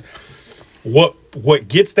 Like what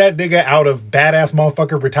gets that nigga out of badass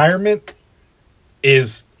motherfucker retirement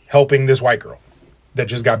is helping this white girl that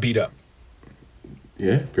just got beat up.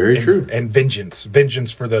 Yeah, very true. And vengeance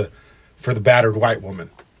for the battered white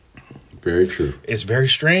woman. Very true. It's very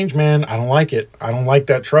strange, man. I don't like it. I don't like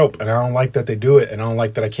that trope, and I don't like that they do it, and I don't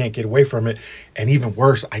like that I can't get away from it. And even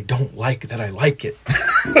worse, I don't like that I like it.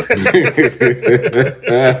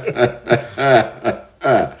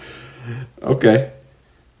 Okay.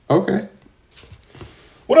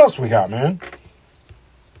 What else we got, man?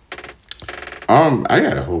 I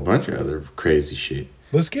got a whole bunch of other crazy shit.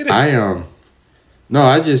 Let's get it. I don't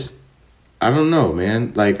know,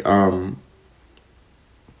 man. Like,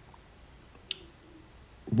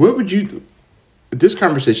 what would you, this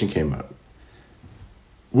conversation came up.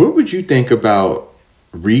 What would you think about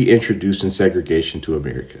reintroducing segregation to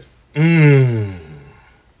America? I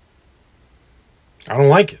don't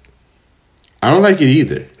like it. I don't like it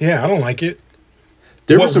either. Yeah, I don't like it.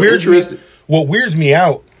 What weirds me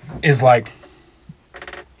out is like,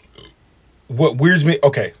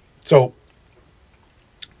 okay, so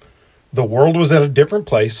the world was at a different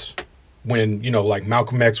place when, like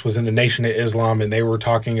Malcolm X was in the Nation of Islam and they were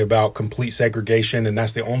talking about complete segregation, and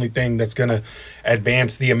that's the only thing that's going to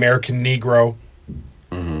advance the American Negro.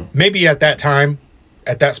 Mm-hmm. Maybe at that time,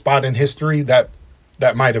 at that spot in history, that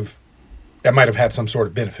might have had some sort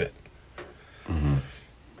of benefit. Mm-hmm.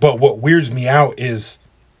 But what weirds me out is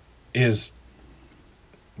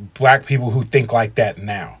black people who think like that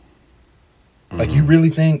now. Mm-hmm. Like, you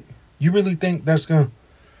really think that's going to...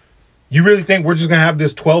 You really think we're just going to have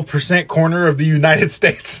this 12% corner of the United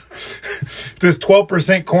States? This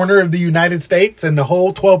 12% corner of the United States, and the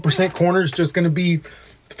whole 12% corner is just going to be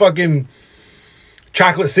fucking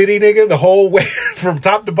Chocolate City, nigga, the whole way from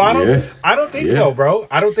top to bottom? Yeah. I don't think so, bro.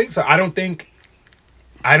 I don't think so. I don't think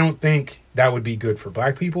that would be good for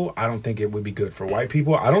black people. I don't think it would be good for white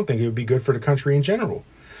people. I don't think it would be good for the country in general.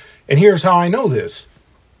 And here's how I know this.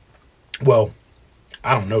 Well,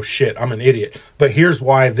 I don't know shit. I'm an idiot. But here's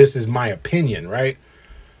why this is my opinion, right?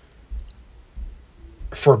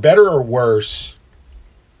 For better or worse,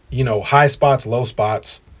 high spots, low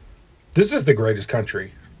spots, this is the greatest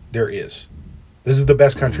country there is. This is the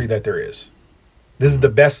best country that there is. This is the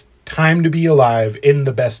best time to be alive, in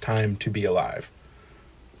the best time to be alive,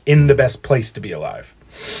 in the best place to be alive.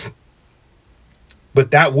 But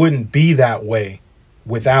that wouldn't be that way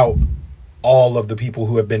without all of the people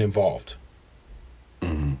who have been involved.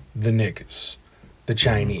 Mm-hmm. The niggas, the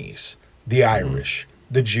Chinese, the Irish,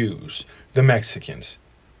 the Jews, the Mexicans,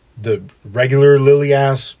 the regular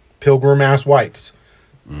lily-ass, pilgrim-ass whites.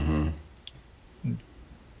 Mm-hmm.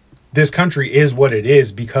 This country is what it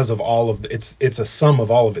is because of all of it's a sum of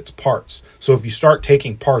all of its parts. So if you start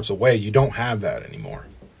taking parts away, you don't have that anymore.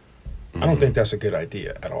 Mm-hmm. I don't think that's a good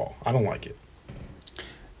idea at all. I don't like it.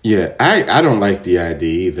 Yeah, I don't like the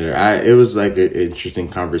idea either. It was like an interesting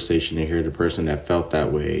conversation to hear the person that felt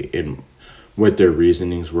that way and what their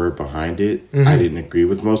reasonings were behind it. Mm-hmm. I didn't agree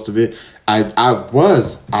with most of it. I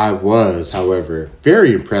was, however,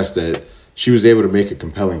 very impressed that she was able to make a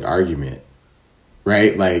compelling argument,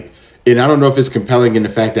 right? Like, and I don't know if it's compelling in the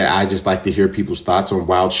fact that I just like to hear people's thoughts on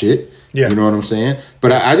wild shit. Yeah. You know what I'm saying?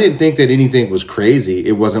 But I didn't think that anything was crazy.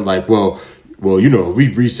 It wasn't like, well, you know,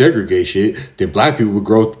 we resegregate shit, then black people would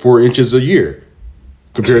grow 4 inches a year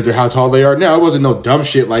compared to how tall they are now. It wasn't no dumb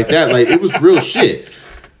shit like that. Like, it was real shit.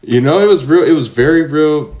 You know, it was real. It was very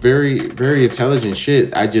real, very, very intelligent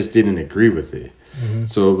shit. I just didn't agree with it. Mm-hmm.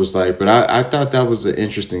 So it was like, but I thought that was an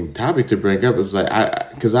interesting topic to bring up. It was like,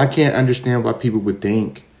 because I can't understand why people would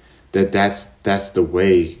think that that's the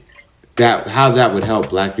way, that how that would help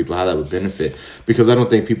black people, how that would benefit. Because I don't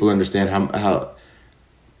think people understand how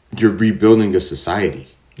you're rebuilding a society.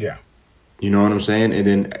 Yeah. You know what I'm saying?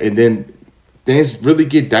 And then things really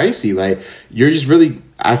get dicey. Like, you're just really,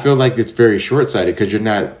 I feel like it's very short-sighted because you're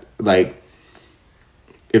not, like,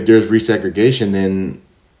 if there's resegregation, then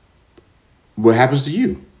what happens to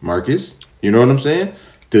you, Marcus? You know what I'm saying?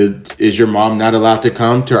 Is your mom not allowed to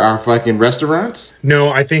come to our fucking restaurants? No,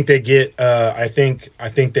 I think they get, I think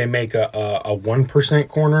they make a 1%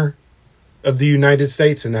 corner of the United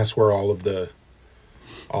States, and that's where all of the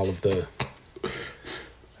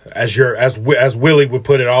as Willie would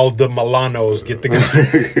put it, all of the Milanos get the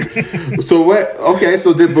go. So what? Okay,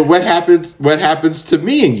 so then, but what happens? What happens to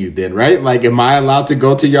me and you then? Right? Like, am I allowed to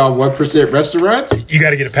go to y'all 1% restaurants? You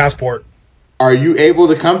got to get a passport. Are you able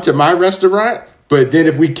to come to my restaurant? But then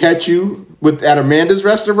if we catch you at Amanda's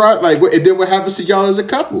restaurant, like, and then what happens to y'all as a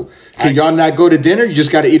couple? Can y'all not go to dinner? You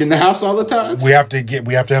just got to eat in the house all the time? We have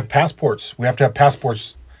to have passports. We have to have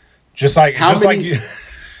passports. Just like you.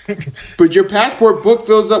 But your passport book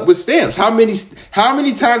fills up with stamps. How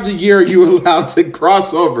many times a year are you allowed to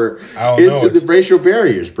cross over into the racial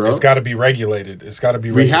barriers, bro? It's got to be regulated.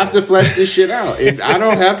 We have to flesh this shit out, and I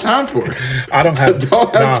don't have time for it. I don't have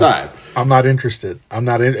time. I'm not interested.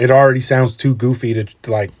 It already sounds too goofy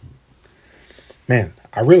to like. Man,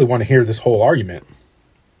 I really want to hear this whole argument,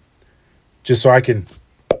 just so I can.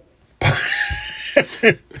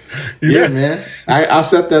 Yeah, man. I'll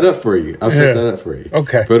set that up for you.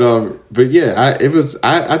 Okay. But yeah,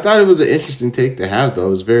 I thought it was an interesting take to have,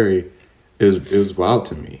 though. It was wild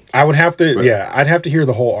to me. I would have to, I'd have to hear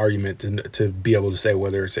the whole argument to be able to say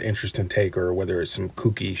whether it's an interesting take or whether it's some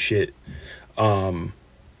kooky shit.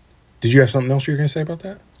 Did you have something else you were going to say about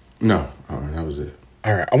that? No, that was it.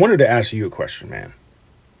 All right. I wanted to ask you a question, man.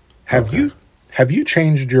 Have you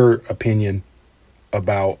changed your opinion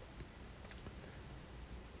about,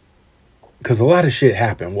 because a lot of shit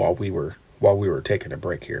happened while we were taking a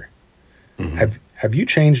break here. Mm-hmm. Have you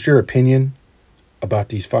changed your opinion about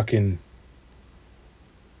these fucking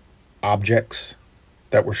objects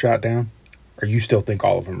that were shot down? Or you still think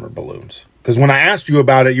all of them are balloons? Because when I asked you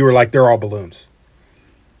about it, you were like, they're all balloons.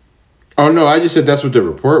 Oh, no, I just said that's what the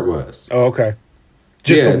report was. Oh, okay.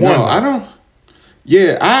 Just the one. No, I don't.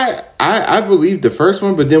 Yeah, I believed the first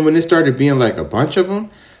one, but then when it started being like a bunch of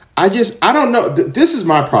them, I don't know. This is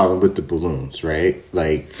my problem with the balloons, right?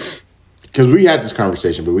 Like, because we had this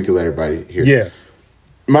conversation, but we could let everybody hear. Yeah.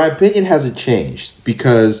 My opinion hasn't changed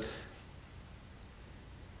because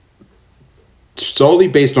solely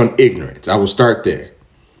based on ignorance. I will start there.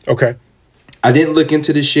 Okay. I didn't look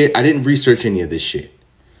into this shit. I didn't research any of this shit.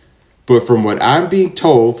 But from what I'm being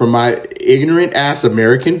told, from my ignorant ass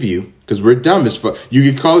American view, because we're dumb as fuck. You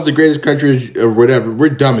can call us the greatest country or whatever. We're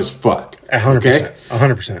dumb as fuck. 100%. Okay?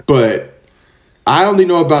 100%. But I only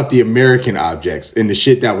know about the American objects and the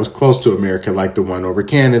shit that was close to America, like the one over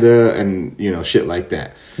Canada and, shit like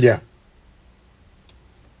that. Yeah.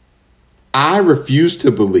 I refuse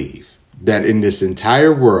to believe that in this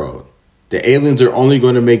entire world, the aliens are only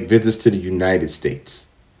going to make visits to the United States.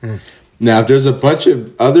 Now, if there's a bunch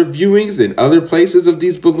of other viewings in other places of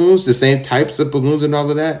these balloons, the same types of balloons and all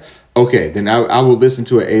of that, okay, then I will listen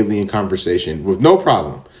to an alien conversation with no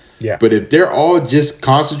problem. Yeah. But if they're all just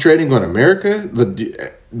concentrating on America,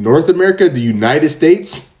 North America, the United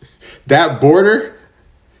States, that border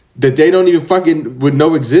that they don't even fucking would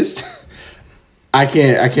know exist, I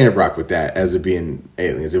can't rock with that as it being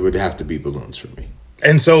aliens. It would have to be balloons for me.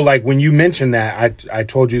 And so, like, when you mentioned that, I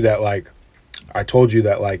told you that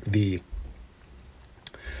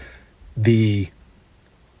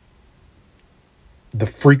the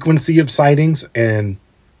frequency of sightings and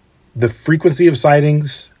the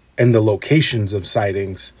locations of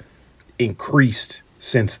sightings increased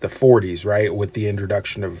since the 40s, right? With the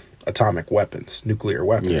introduction of atomic weapons, nuclear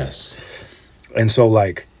weapons. Yes. And so,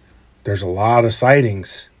 like, there's a lot of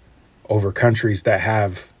sightings over countries that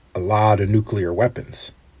have a lot of nuclear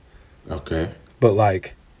weapons. Okay. But,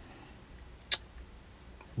 like,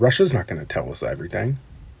 Russia's not going to tell us everything.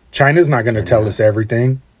 China's not going to tell us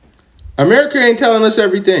everything. America ain't telling us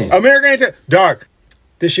everything. Dog,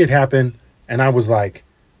 this shit happened, and I was like,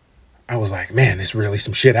 man, there's really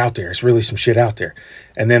some shit out there. It's really some shit out there.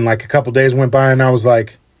 And then like a couple days went by, and I was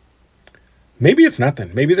like, maybe it's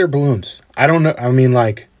nothing. Maybe they're balloons. I don't know. I mean,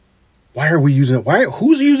 like, why are we using it?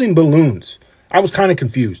 Who's using balloons? I was kind of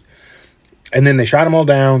confused. And then they shot them all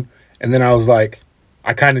down, and then I was like,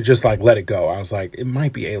 I kind of just like let it go. I was like, it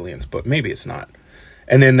might be aliens, but maybe it's not.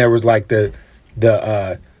 And then there was like the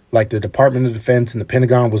Department of Defense and the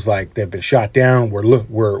Pentagon was like, they've been shot down.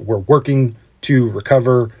 We're working to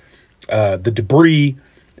recover the debris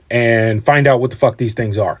and find out what the fuck these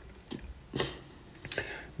things are.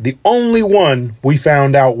 The only one we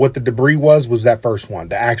found out what the debris was that first one,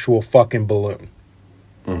 the actual fucking balloon.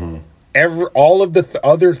 Mm-hmm. All of the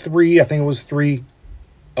other three, I think it was three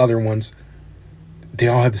other ones, they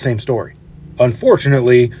all had the same story.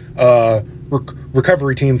 Unfortunately,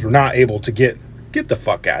 recovery teams were not able to get the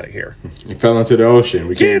fuck out of here. You fell into the ocean.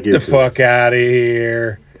 We can't get the fuck out of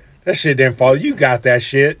here. That shit didn't fall. You got that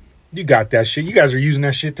shit. You guys are using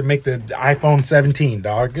that shit to make the iPhone 17,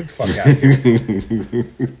 dog. Get the fuck out of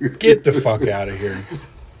here. Get the fuck out of here.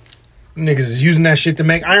 Niggas is using that shit to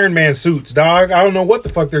make Iron Man suits, dog. I don't know what the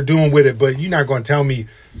fuck they're doing with it, but you're not going to tell me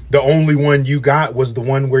the only one you got was the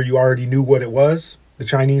one where you already knew what it was? The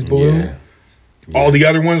Chinese balloon? Yeah. All the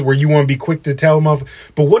other ones where you want to be quick to tell them.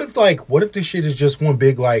 But what if this shit is just one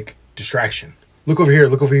big, like, distraction? Look over here,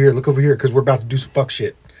 because we're about to do some fuck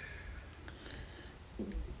shit.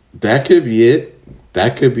 That could be it.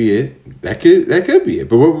 That could be it.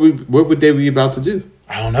 But what would they be about to do?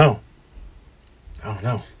 I don't know.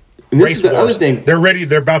 And this is the other thing.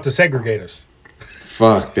 They're about to segregate us.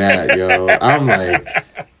 Fuck that, yo. I'm like,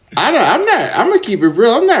 I'm gonna keep it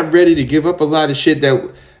real. I'm not ready to give up a lot of shit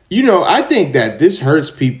that, I think that this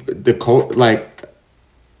hurts people, like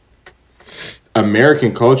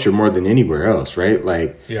American culture more than anywhere else, right?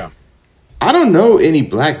 Like, yeah. I don't know any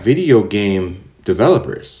black video game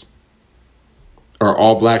developers or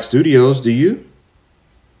all black studios. Do you?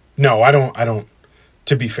 No, I don't.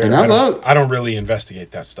 To be fair, I don't really investigate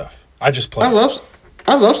that stuff. I just play. I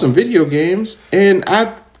love some video games, and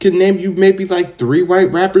I can name you maybe like 3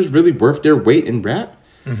 white rappers really worth their weight in rap.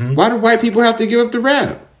 Mm-hmm. Why do white people have to give up the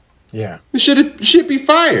rap? Yeah, it should be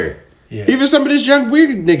fire. Yeah. Even some of this young weird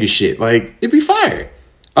nigga shit, like, it'd be fire.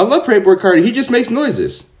 I love Playboy Cardi. He just makes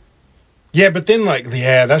noises. Yeah, but then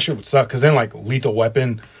that shit would suck because then like Lethal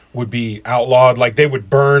Weapon would be outlawed. Like they would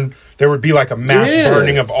burn. There would be like a mass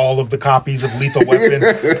burning of all of the copies of Lethal Weapon.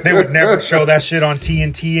 They would never show that shit on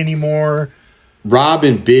TNT anymore. Rob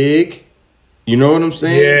and Big. You know what I'm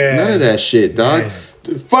saying? Yeah. None of that shit, dog.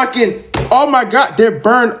 Yeah. Fucking, oh my God. They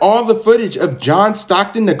burned all the footage of John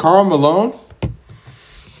Stockton to Karl Malone.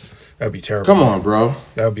 That'd be terrible. Come on, bro.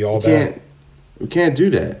 That would be all bad. We can't do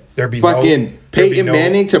that. There'd be fucking Peyton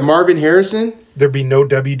Manning to Marvin Harrison. There'd be no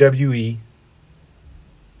WWE.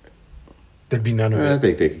 There'd be none of it. I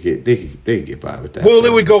think they could get by with that. Well,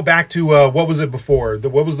 it would go back to what was it before?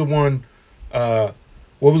 What was the one? What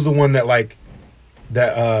was the one that like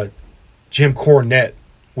that Jim Cornette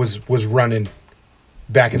was running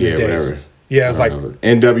back in the days? Whatever. Yeah, it was like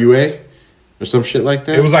NWA or some shit like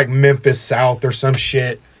that. It was like Memphis South or some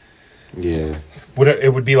shit. Yeah.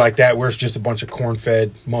 It would be like that, where it's just a bunch of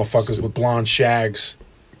corn-fed motherfuckers with blonde shags.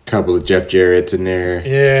 Couple of Jeff Jarrett's in there.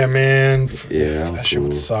 Yeah, man. Yeah, that shit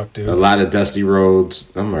would suck, dude. A lot of Dusty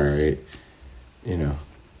Rhodes. I'm all right.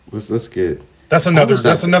 Let's get. That's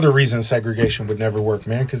another reason segregation would never work,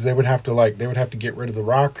 man. Because they would have to get rid of The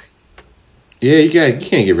Rock. Yeah, you can't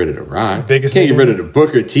get rid of The Rock. You can't get rid of the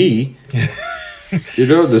Booker T.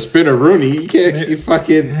 The Spinner Rooney. You can't. You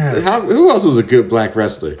fucking. Yeah. Who else was a good black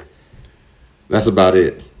wrestler? That's about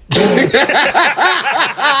it.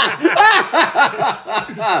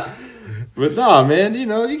 But no, man,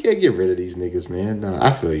 you can't get rid of these niggas, man. No,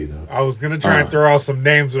 I feel you though. I was gonna try and throw out some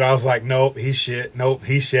names, but I was like, nope, he's shit. Nope,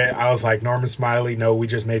 he's shit. I was like, Norman Smiley, no, we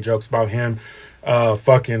just made jokes about him.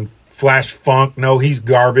 Fucking Flash Funk, no, he's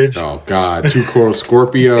garbage. Oh God, Too Cold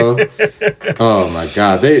Scorpio. Oh my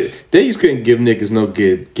God, they just couldn't give niggas no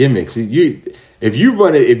good gimmicks. If you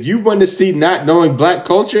want to see not knowing black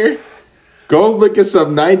culture, go look at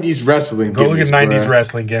some 90s wrestling gimmicks. Go look at 90s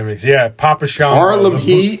wrestling gimmicks. Yeah, Papa Shango. Harlem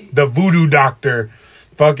Heat. The Voodoo Doctor.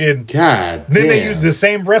 Fucking. God Then they used the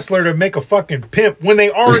same wrestler to make a fucking pimp when they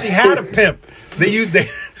already had a pimp.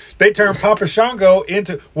 They turned Papa Shango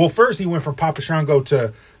into. Well, first he went from Papa Shango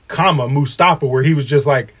to Mustafa, where he was just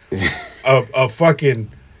like a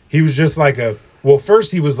fucking. He was just like a. Well,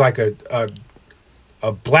 first he was like a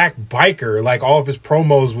black biker. Like all the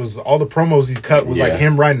promos he cut was like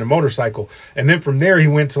him riding a motorcycle, and then from there he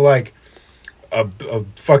went to like a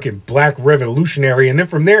fucking black revolutionary, and then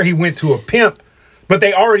from there he went to a pimp. But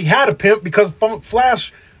they already had a pimp because Funk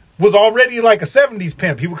Flash was already like a 70s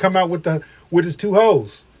pimp. He would come out with his two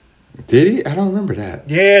hoes. Did he? I don't remember that.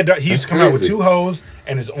 Yeah, he used to come out with two hoes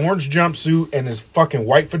and his orange jumpsuit and his fucking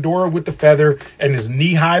white fedora with the feather and his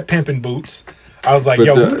knee-high pimping boots. I was like,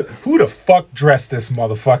 who the fuck dressed this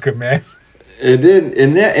motherfucker, man?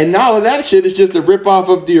 And now that shit is just a ripoff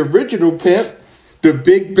of the original pimp, the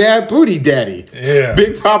Big Bad Booty Daddy. Yeah.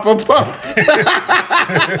 Big Papa Pump.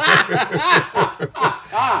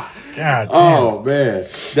 God damn. Oh man.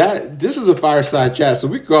 This is a fireside chat, so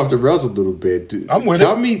we can go off the rails a little bit. Dude, I'm with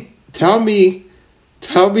it. Tell me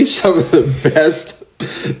some of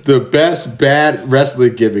the best bad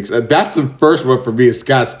wrestling gimmicks. That's the first one for me is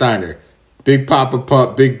Scott Steiner. Big Papa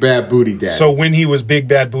Pump, Big Bad Booty Daddy. So when he was Big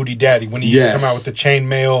Bad Booty Daddy, when he used to come out with the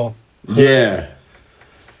chainmail. Yeah.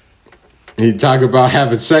 He talk about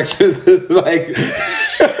having sex with like.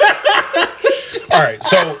 All right,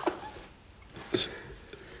 so.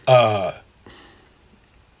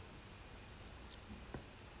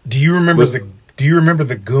 Do you remember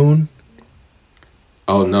the Goon?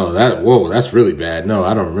 Oh no, that's really bad. No,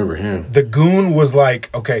 I don't remember him. The Goon was like,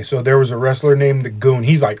 okay, so there was a wrestler named the Goon.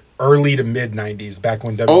 He's like early to mid 90s, back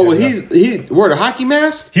when WWE. Oh, he wore the hockey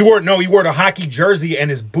mask? He wore the hockey jersey, and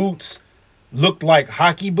his boots looked like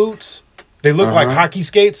hockey boots. They looked like hockey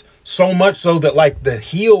skates, so much so that like the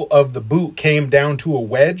heel of the boot came down to a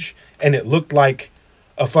wedge, and it looked like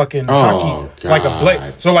a fucking hockey, God. like a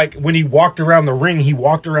blade. So like when he walked around the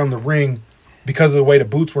ring, because of the way the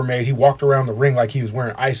boots were made, he walked around the ring like he was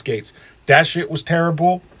wearing ice skates. That shit was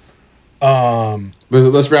terrible. But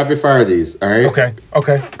let's rapid fire these, all right?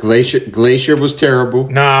 Okay. Glacier was terrible.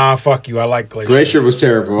 Nah, fuck you. I like Glacier. Glacier was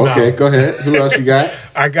terrible. Okay, go ahead. Who else you got?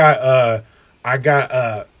 I got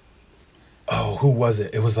who was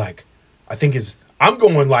it? It was like, I'm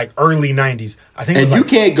going like early 90s. I think it was you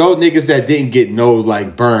can't go niggas that didn't get no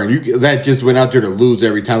like burn. That just went out there to lose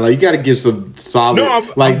every time. Like you got to give some solid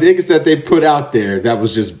niggas that they put out there that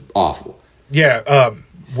was just awful. Yeah,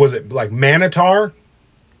 was it like Manitar?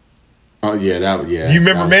 Oh yeah, Do you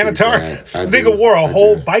remember Manitar? This nigga wore a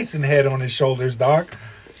whole bison head on his shoulders, dog.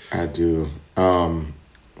 I do.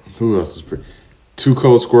 Who else is pretty? Too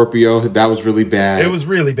Cold Scorpio. That was really bad. It was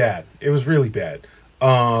really bad.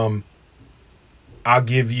 I'll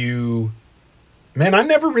give you... Man, I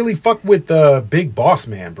never really fucked with Big Boss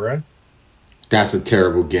Man, bruh. That's a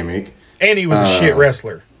terrible gimmick. And he was a shit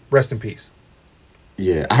wrestler. Rest in peace.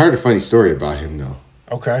 Yeah, I heard a funny story about him, though.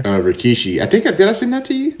 Okay. Rikishi. Did I send that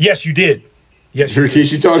to you? Yes, you did.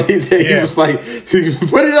 Rikishi told me that he was like,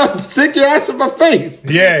 put it up, stick your ass in my face.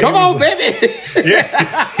 Yeah. Come on, baby.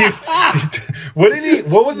 Yeah.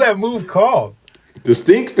 What was that move called? The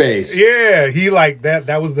stink face. Yeah, he like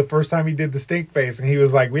that was the first time he did the stink face, and he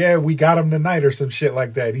was like, yeah, we got him tonight or some shit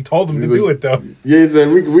like that. He told him to do it though. Yeah, he said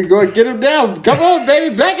we going to get him down. Come on,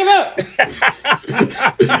 baby, back it up.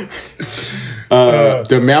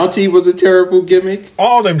 The Mountie was a terrible gimmick.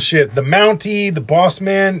 All them shit. The Mountie, the Boss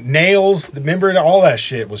Man, Nails, remember all that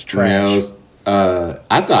shit was trash. Nails.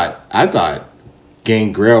 I thought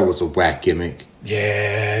Gangrel was a whack gimmick.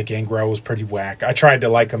 Yeah, Gangrel was pretty whack. I tried to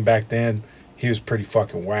like him back then. He was pretty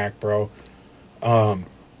fucking whack, bro. Hot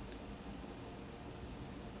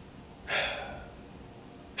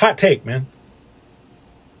take, man.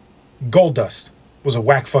 Goldust was a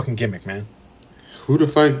whack fucking gimmick, man. Who the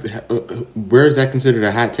fuck? Where is that considered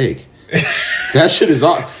a hot take? That shit is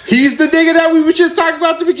all. He's the nigga that we were just talking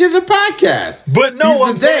about at the beginning of the podcast. But no,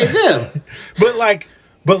 I'm saying him. But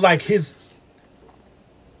like his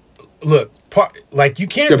look, like you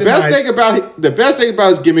can't. The best thing about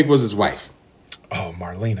his gimmick was his wife. Oh,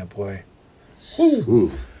 Marlena, boy.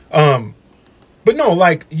 Ooh. But no,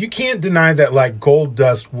 like you can't deny that like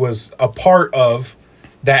Goldust was a part of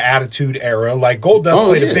that Attitude Era. Like Goldust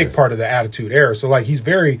played a big part of the Attitude Era. So like he's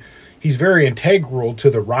very integral to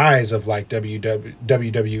the rise of like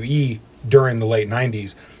WWE during the late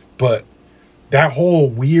 90s. But that whole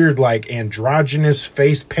weird like androgynous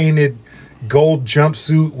face painted gold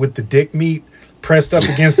jumpsuit with the dick meat pressed up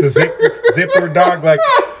against the zipper, dog, like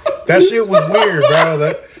that shit was weird, bro.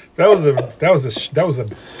 That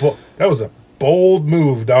was a bold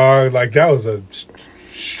move, dog. Like that was a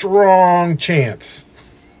strong chance.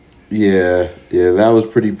 Yeah, that was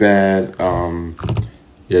pretty bad.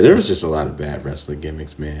 There was just a lot of bad wrestling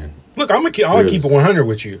gimmicks, man. Look, I'll keep it 100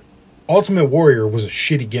 with you. Ultimate Warrior was a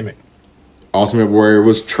shitty gimmick. Ultimate Warrior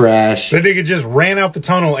was trash. That nigga just ran out the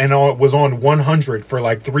tunnel and was on 100 for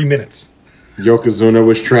like 3 minutes. Yokozuna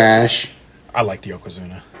was trash. I liked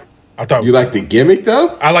Yokozuna. I thought it was you like the gimmick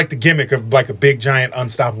though? I like the gimmick of like a big, giant,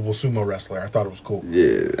 unstoppable sumo wrestler. I thought it was cool.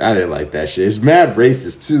 Yeah, I didn't like that shit. It's mad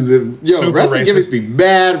racist too. Super wrestling racist. gimmicks be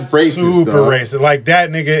mad racist. Super dog. racist. Like that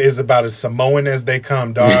nigga is about as Samoan as they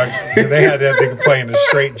come, dog. They had that nigga playing a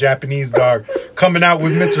straight Japanese dog, coming out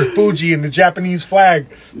with Mr. Fuji and the Japanese flag.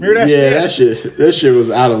 Remember that shit? Yeah, that shit was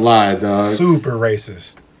out of line, dog. Super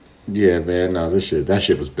racist. Yeah, man. No, that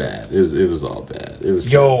shit was bad. It was all bad. It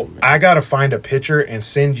was. Yo, terrible, I gotta find a picture and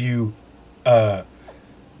send you. Do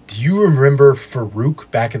you remember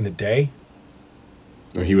Farouk back in the day?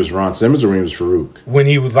 When he was Ron Simmons or when he was Farouk? When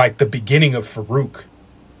he was like the beginning of Farouk.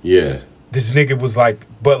 Yeah. This nigga was like,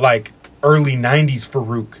 but like early 90s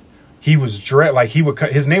Farouk. He was dressed like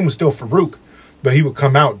his name was still Farouk, but he would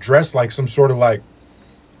come out dressed like some sort of like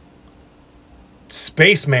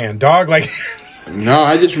spaceman, dog. Like, No,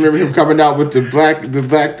 I just remember him coming out with the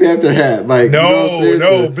Black Panther hat. Like,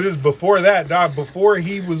 no, but it's before that, dog. Before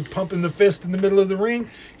he was pumping the fist in the middle of the ring,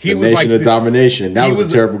 he was Nation like of Domination. That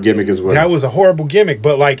was a terrible gimmick as well. That was a horrible gimmick,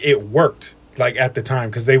 but like it worked like at the time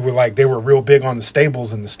because they were real big on the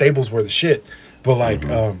stables and the stables were the shit. But like,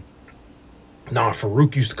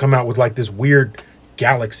 Farouk used to come out with like this weird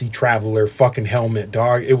Galaxy Traveler fucking helmet,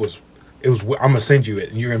 dog. It was. I'm gonna send you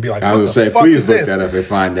it, and you're gonna be like, I would say, please look that up and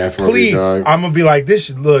find that for me, dog. I'm gonna be like,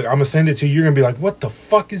 look. I'm gonna send it to you. You're gonna be like, what the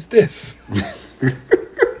fuck is this?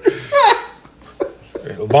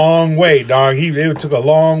 Long way, dog. It took a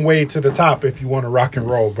long way to the top if you want to rock and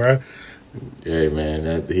roll, bro. Hey,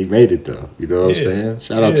 man, he made it though. You know what I'm saying?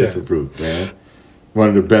 Shout out to Farouk, man. One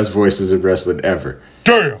of the best voices in wrestling ever.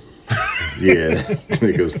 Damn. Yeah,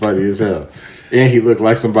 it was funny as hell, and he looked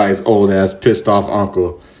like somebody's old ass pissed off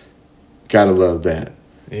uncle. Gotta love that.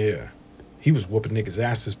 Yeah. He was whooping niggas'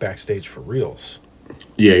 asses backstage for reals.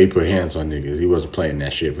 Yeah, he put hands on niggas. He wasn't playing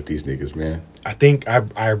that shit with these niggas, man. I think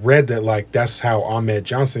I read that, like, that's how Ahmed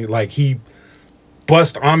Johnson, like, he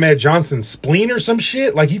bust Ahmed Johnson's spleen or some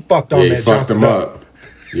shit. Like, he fucked Ahmed Johnson up.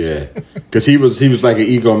 Yeah. Because he was like an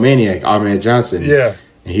egomaniac, Ahmed Johnson. Yeah.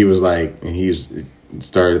 And he was like,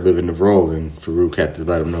 started living the role, and Farouk had to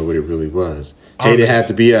let him know what it really was. Hey, it had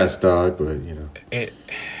to be us, dog, but, you know.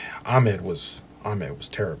 Ahmed was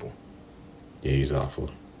terrible. Yeah, he's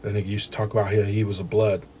awful. That nigga used to talk about how he was a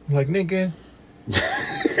blood. I'm like, nigga.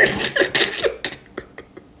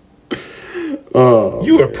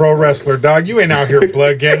 You a pro wrestler, dog. You ain't out here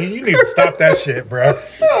blood ganging. You need to stop that shit, bro.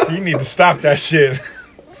 You need to stop that shit.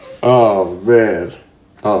 Oh, man.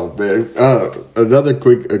 Another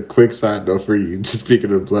quick side note for you. Just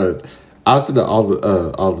speaking of blood, I was to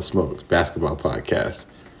all the Smokes basketball podcast.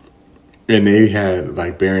 And they had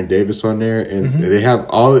like Baron Davis on there, and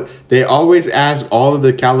they always ask all of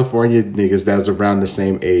the California niggas that's around the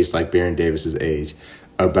same age, like Baron Davis's age,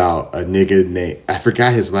 about a nigga named, I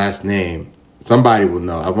forgot his last name. Somebody will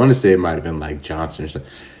know. I want to say it might have been like Johnson or something.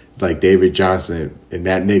 It's like David Johnson, and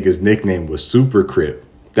that nigga's nickname was Super Crip.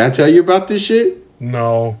 Did I tell you about this shit?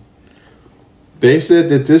 No. They said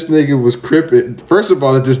that this nigga was crippin'. First of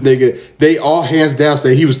all, that this nigga, they all hands down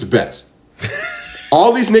say he was the best.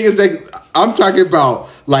 All these niggas that I'm talking about,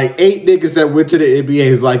 like 8 niggas that went to the NBA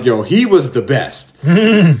is like, yo, he was the best.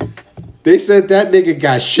 They said that nigga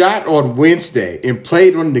got shot on Wednesday and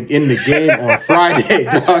played in the game on Friday,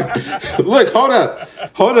 dog. Look,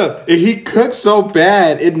 hold up. And he cooked so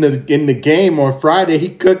bad in the game on Friday.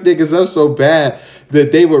 He cooked niggas up so bad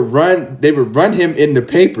that they would run him in the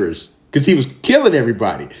papers because he was killing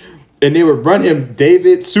everybody. And they would run him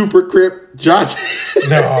David Super Crip Johnson.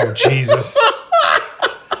 No, Jesus.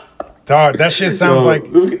 Dog, that shit sounds like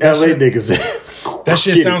LA niggas. That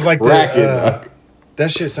shit sounds like that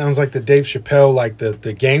shit sounds like the Dave Chappelle, like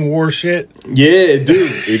the gang war shit. Yeah, it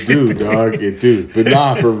do, dog, it do. But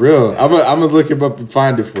nah, for real, I'm gonna look him up and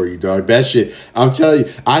find it for you, dog. That shit, I'm telling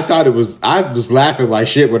you, I was laughing like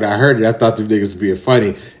shit when I heard it. I thought the niggas was being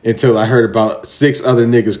funny until I heard about 6 other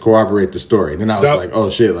niggas corroborate the story. And then I was like, oh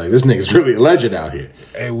shit, like this nigga's really a legend out here.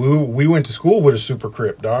 Hey, we went to school with a Super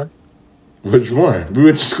Crip, dog. Which one? We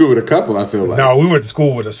went to school with a couple, I feel like. No, we went to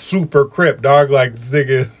school with a Super Crip, dog. Like, this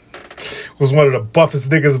nigga was one of the buffest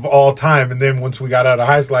niggas of all time. And then once we got out of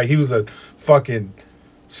high school, like, he was a fucking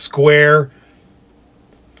square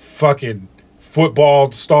fucking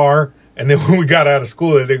football star. And then when we got out of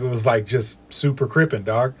school, that nigga was, like, just super crippin',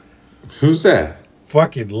 dog. Who's that?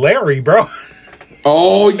 Fucking Larry, bro.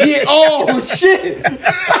 Oh, yeah. Oh, shit.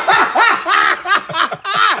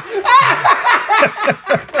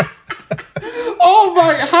 Oh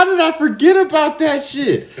my! How did I forget about that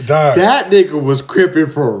shit? Dog. That nigga was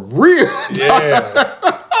crippin' for real. Dog.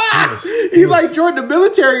 Yeah, he like joined the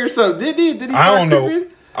military or something, didn't he? Did he? I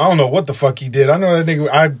don't know what the fuck he did. I know that nigga.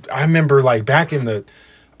 I remember like back in the.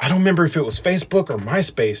 I don't remember if it was Facebook or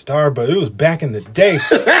MySpace, dog, but it was back in the day.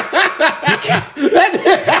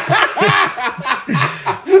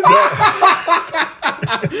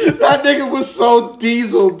 That nigga was so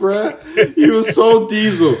diesel, bruh. He was so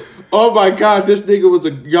diesel. Oh my God, this nigga was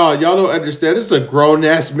y'all don't understand. This is a grown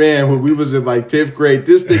ass man when we was in like 10th grade.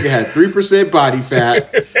 This nigga had 3% body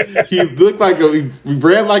fat. He looked like he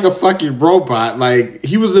ran like a fucking robot. Like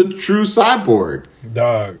he was a true cyborg.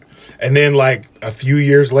 Dog. And then like a few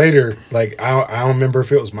years later, like I don't remember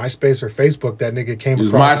if it was MySpace or Facebook that nigga came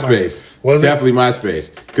across. It was MySpace. Was it? Definitely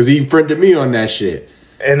MySpace. Because he printed me on that shit.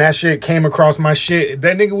 And that shit came across my shit.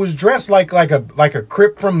 That nigga was dressed like a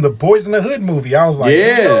Crip from the Boys in the Hood movie. I was like,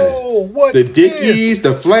 yo, what the Dickies,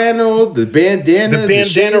 the flannel, the bandana, the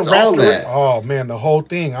shades, all that. Oh man, the whole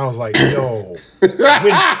thing. I was like, yo.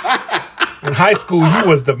 In high school, you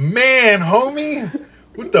was the man, homie.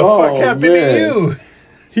 What the fuck happened to you?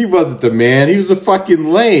 He wasn't the man. He was a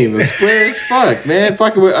fucking lame. A square as fuck, man.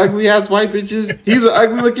 Fucking with ugly ass white bitches. He's an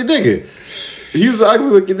ugly looking nigga. He was an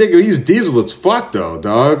ugly looking nigga. He's diesel as fuck though,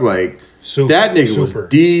 dog. Like that nigga was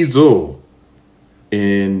diesel.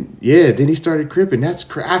 And yeah, then he started cripping. I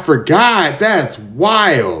forgot. That's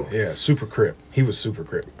wild. Yeah, super Crip. He was super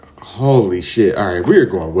Crip. Holy shit! All right, we're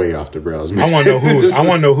going way off the rails, man. I want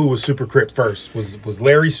to know who was super Crip first. Was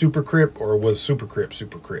Larry super Crip or was super Crip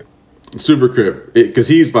super Crip? Super Crip, because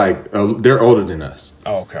he's like they're older than us.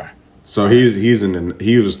 Oh, okay. So he was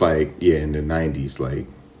like in the 90s, like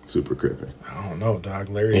super cripping. I don't know, dog.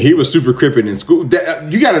 Larry. And he was super cripping in school.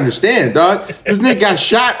 You gotta understand, dog. This nigga got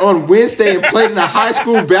shot on Wednesday and played in a high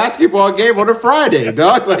school basketball game on a Friday,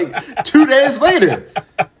 dog. Like 2 days later.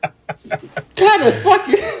 God, that's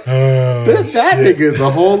fucking. That nigga is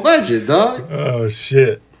a whole legend, dog. Oh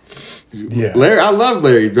shit. Yeah, Larry. I love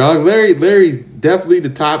Larry, dog. Larry, definitely the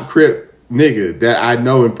top Crip nigga that I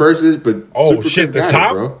know in person. But oh shit, the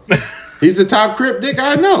top, bro. He's the top Crip nigga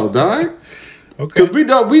I know, dog. Okay. Because we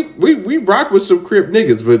know we rock with some Crip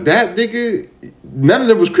niggas, but that nigga, none of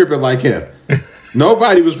them was cripping like him.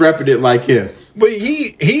 Nobody was repping it like him. But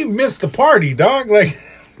he missed the party, dog. Like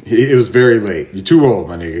it was very late. You're too old,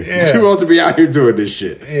 my nigga. Yeah. You're too old to be out here doing this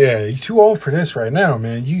shit. Yeah, you're too old for this right now,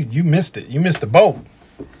 man. You missed it. You missed the boat.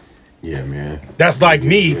 Yeah, man. That's like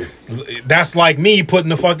me. That's like me putting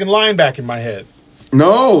the fucking line back in my head.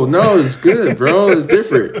 No, it's good, bro. It's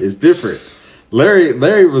different. It's different.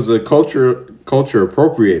 Larry was a culture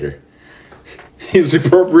appropriator. He's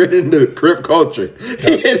appropriating the Crip culture.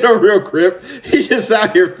 He ain't no real Crip. He's just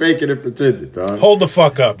out here faking and pretending, dog. Hold the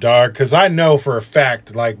fuck up, dog. Because I know for a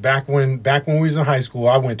fact, like back when we was in high school,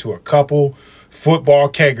 I went to a couple football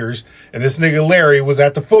keggers, and this nigga Larry was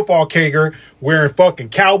at the football kegger wearing fucking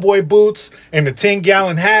cowboy boots and a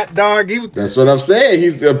 10-gallon hat, dog. That's what I'm saying.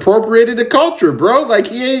 He's appropriated the culture, bro. Like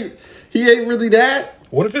he ain't really that.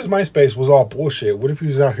 What if his MySpace was all bullshit? What if he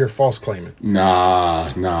was out here false claiming?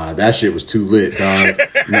 Nah, that shit was too lit, dog.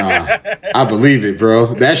 Nah, I believe it,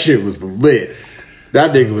 bro. That shit was lit.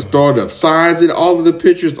 That nigga was throwing up signs in all of the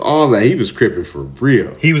pictures, all that. He was cripping for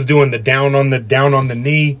real. He was doing the down on the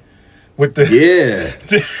knee with the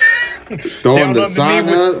throwing the sign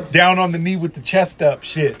up, down on the knee with the chest up,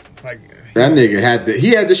 shit. Like that nigga had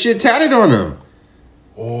the shit tatted on him.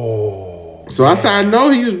 Oh. So I said, I know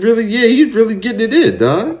he was really getting it in,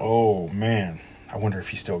 dog. Oh man, I wonder if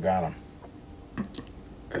he still got him.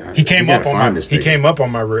 He came up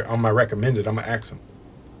on my recommended. I'm gonna ask him.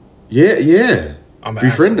 Yeah. I'm gonna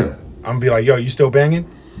befriend him. I'm gonna be like, yo, you still banging?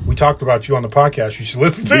 We talked about you on the podcast. You should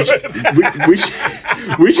listen to it.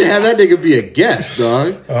 we should have that nigga be a guest,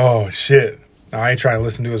 dog. Oh shit! No, I ain't trying to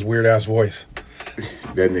listen to his weird ass voice.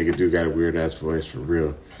 That nigga do got a weird ass voice for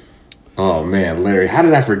real. Oh man, Larry, how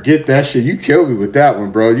did I forget that shit? You killed me with that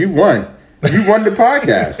one, bro. You won. You won the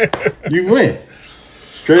podcast. You win.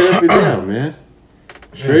 Straight up and down, man.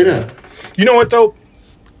 Straight up. You know what though?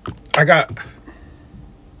 I got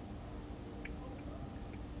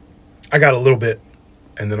a little bit,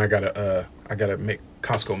 and then I gotta make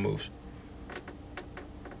Costco moves.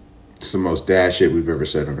 It's the most dad shit we've ever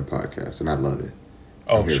said on the podcast, and I love it.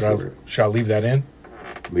 Oh, should I leave that in?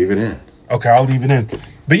 Leave it in. Okay, I'll leave it in.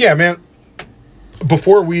 But yeah, man,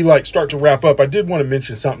 before we like start to wrap up, I did want to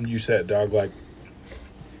mention something you said, dog. Like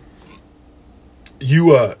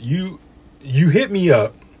you hit me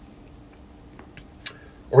up,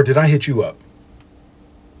 or did I hit you up?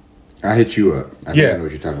 I hit you up. I think I know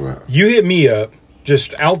what you're talking about. You hit me up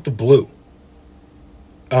just out the blue.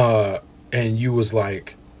 And you was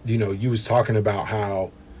like, you was talking about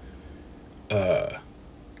how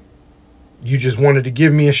you just wanted to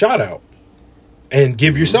give me a shout out and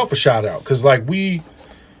give yourself a shout out. Cause like we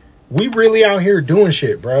really out here doing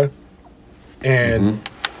shit, bro. And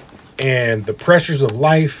and the pressures of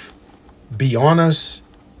life be on us,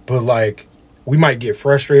 but like we might get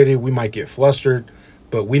frustrated, we might get flustered,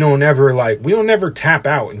 but we don't ever tap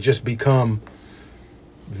out and just become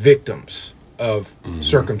victims of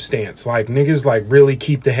circumstance. Like niggas like really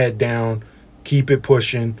keep the head down, keep it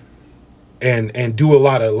pushing, and do a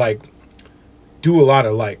lot of like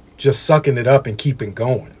just sucking it up and keeping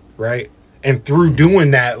going, right? And through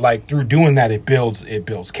doing that, it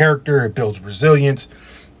builds character, it builds resilience,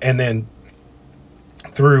 and then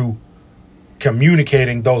through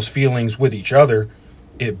communicating those feelings with each other,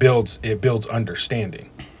 it builds understanding.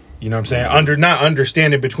 You know what I'm saying? Not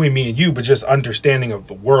understanding between me and you, but just understanding of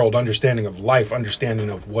the world, understanding of life,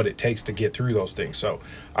 understanding of what it takes to get through those things. So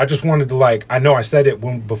I just wanted to I know I said it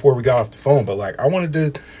before we got off the phone, but I wanted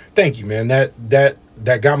to thank you, man.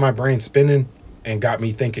 That got my brain spinning and got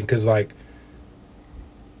me thinking, because I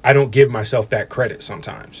don't give myself that credit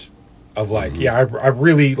sometimes. Of I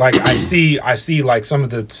really I see some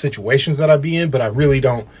of the situations that I be in, but I really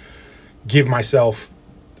don't give myself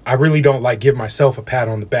a pat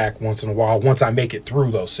on the back once in a while once I make it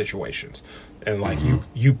through those situations. And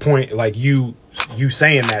you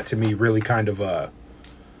saying that to me really kind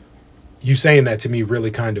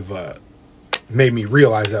of made me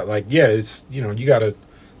realize that it's, you got to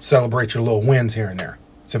celebrate your little wins here and there.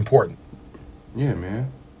 It's important. Yeah,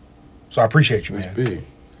 man. So I appreciate you, That's man. big.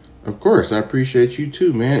 Of course, I appreciate you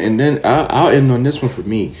too, man. And then I'll end on this one for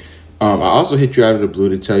me. I also hit you out of the blue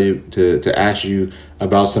to tell you to ask you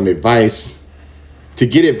about some advice, to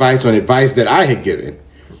get advice on advice that I had given.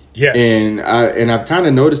 Yes. And I've kind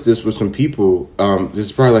of noticed this with some people. This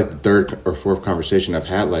is probably the third or fourth conversation I've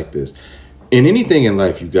had like this. In anything in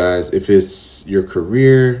life, you guys, if it's your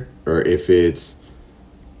career or if it's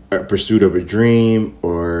a pursuit of a dream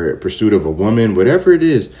or pursuit of a woman, whatever it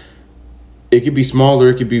is, it could be small or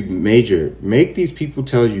it could be major. Make these people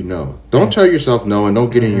tell you no. Don't tell yourself no, and don't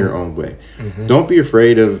get in your own way. Don't be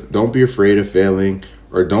afraid of failing,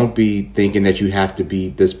 or don't be thinking that you have to be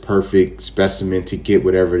this perfect specimen to get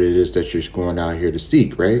whatever it is that you're going out here to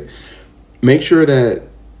seek, right? Make sure that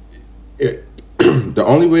the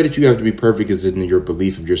only way that you have to be perfect is in your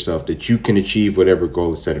belief of yourself, that you can achieve whatever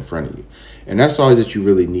goal is set in front of you. And that's all that you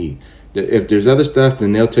really need. If there's other stuff,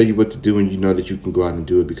 then they'll tell you what to do, and you know that you can go out and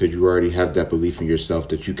do it because you already have that belief in yourself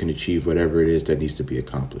that you can achieve whatever it is that needs to be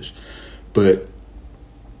accomplished. But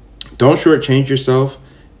don't shortchange yourself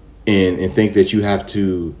and think that you have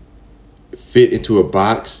to fit into a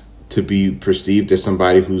box to be perceived as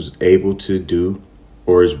somebody who's able to do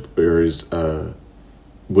or is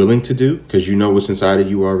willing to do, because you know what's inside of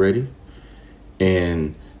you already.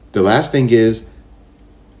 And the last thing is,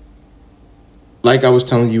 like I was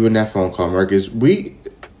telling you in that phone call, Marcus,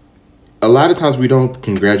 a lot of times we don't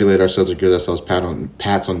congratulate ourselves or give ourselves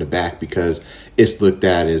pats on the back because it's looked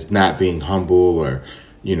at as not being humble or,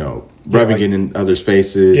 rubbing it in others'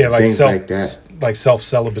 faces, things like that. Like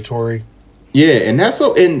self-celebratory. Yeah, and that's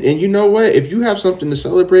so. And you know what? If you have something to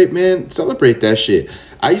celebrate, man, celebrate that shit.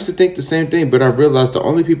 I used to think the same thing, but I realized the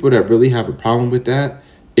only people that really have a problem with that,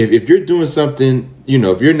 if you're doing something,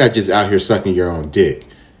 if you're not just out here sucking your own dick,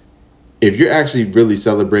 if you're actually really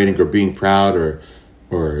celebrating or being proud or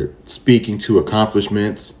speaking to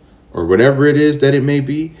accomplishments or whatever it is that it may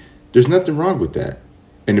be, there's nothing wrong with that.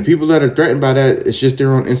 And the people that are threatened by that, it's just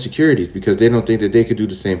their own insecurities because they don't think that they could do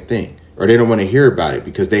the same thing, or they don't want to hear about it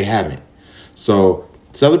because they haven't. So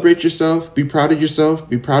celebrate yourself, be proud of yourself,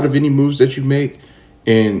 be proud of any moves that you make,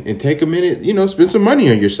 and take a minute, spend some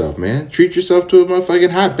money on yourself, man. Treat yourself to a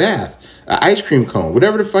motherfucking hot bath, an ice cream cone,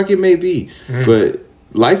 whatever the fuck it may be. But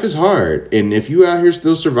life is hard, and if you out here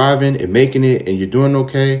still surviving and making it, and you're doing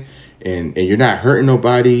okay, and you're not hurting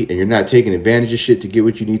nobody, and you're not taking advantage of shit to get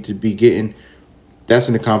what you need to be getting, that's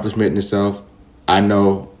an accomplishment in itself. I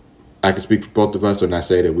know I can speak for both of us when I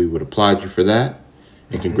say that we would applaud you for that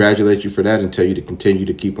and congratulate you for that and tell you to continue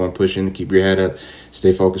to keep on pushing, keep your head up,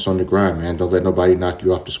 stay focused on the grind, man. Don't let nobody knock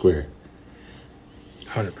you off the square.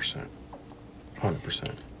 100%.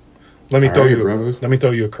 Let me throw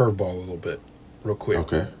you a curveball a little bit. Real quick.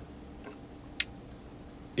 Okay.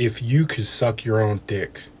 If you could suck your own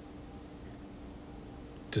dick,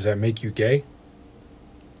 does that make you gay?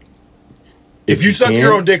 If you suck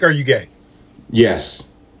your own dick, are you gay? Yes.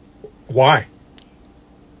 Why?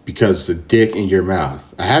 Because it's a dick in your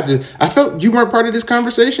mouth. I felt you weren't part of this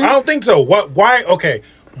conversation. I don't think so. Why? Okay.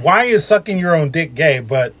 Why is sucking your own dick gay,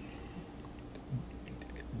 but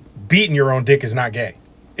beating your own dick is not gay?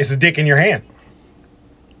 It's a dick in your hand.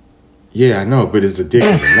 Yeah, I know, but it's a dick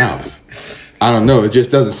in your mouth. I don't know. It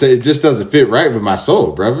just doesn't fit right with my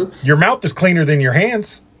soul, brother. Your mouth is cleaner than your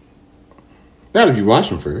hands. Not if you wash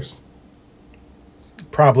them first.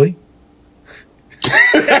 Probably.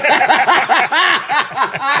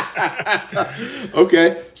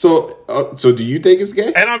 Okay, so do you think it's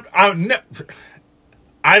gay? And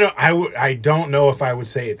I don't know if I would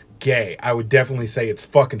say it's gay. I would definitely say it's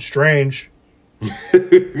fucking strange.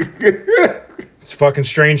 It's a fucking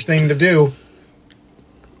strange thing to do.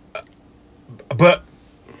 But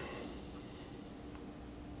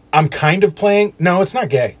I'm kind of playing. No, it's not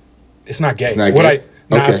gay. It's not gay. It's not gay?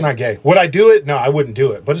 No, it's not gay. Would I do it? No, I wouldn't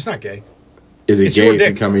do it. But it's not gay. Is it gay if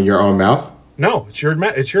you come in your own mouth? No, it's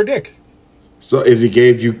your dick. So is it gay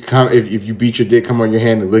if you if you beat your dick, come on your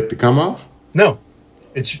hand and lick the cum off? No,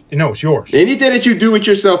 it's yours. Anything that you do with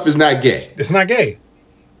yourself is not gay. It's not gay.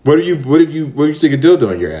 What if you stick a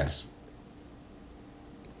dildo in your ass?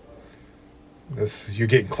 You're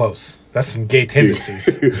getting close. That's some gay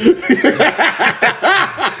tendencies.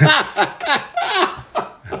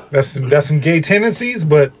 That's some gay tendencies,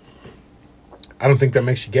 but I don't think that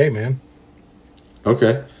makes you gay, man.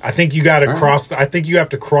 Okay. I think you got to cross. I think you have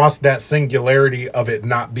to cross that singularity of it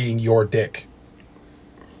not being your dick.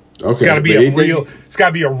 Okay. It's got to be a real. It's got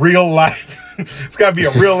to be a real life. It's got to be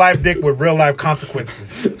a real life dick with real life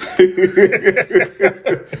consequences.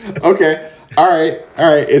 Okay. All right.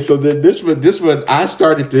 And so then this one, I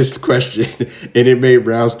started this question, and it made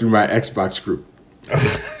rounds through my Xbox group.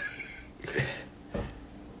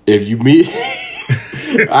 If you meet,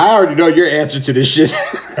 I already know your answer to this shit.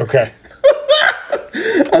 Okay.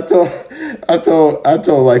 I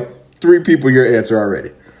told like 3 people your answer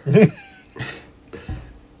already.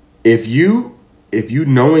 If you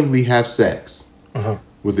knowingly have sex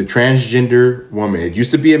with a transgender woman, it used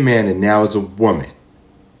to be a man and now it's a woman,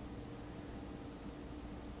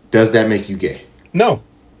 does that make you gay? No.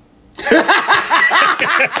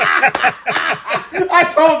 I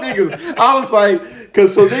told niggas, I was like,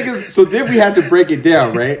 so then we have to break it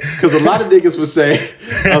down, right? Because a lot of niggas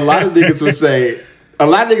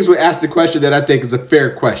would ask the question that I think is a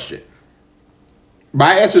fair question.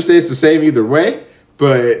 My answer stays the same either way,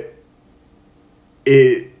 but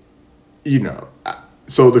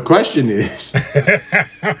so the question is,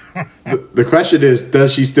 the question is,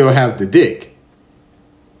 does she still have the dick?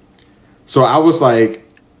 So I was like,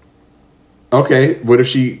 okay, what if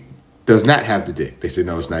she does not have the dick? They said,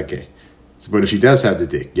 no, it's not gay. So, but if she does have the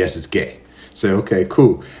dick, yes, it's gay. So, okay,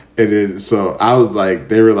 cool. And then, so I was like,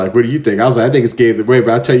 they were like, what do you think? I was like, I think it's gay either way, but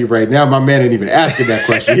I'll tell you right now, my man ain't even asking that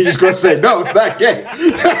question. He's just going to say, no, it's not gay.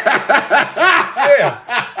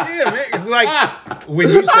 Yeah, man. It's like when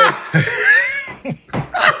you said...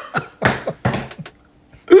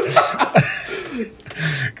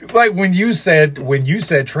 It's like when you said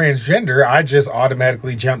transgender, I just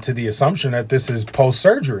automatically jumped to the assumption that this is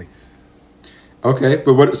post-surgery. Okay,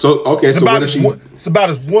 but what? So okay, it's so what if she? It's about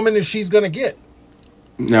as woman as she's gonna get.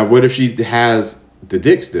 Now, what if she has the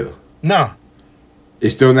dick still? No,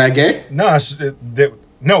 it's still not gay. No,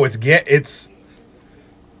 no, it's gay. It's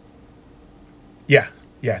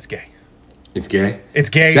it's gay. It's gay. It's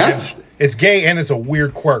gay. It's gay, and it's a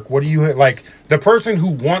weird quirk. What do you like? The person who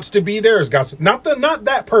wants to be there has got not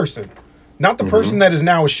that person, not the person that is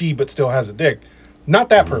now a she but still has a dick, not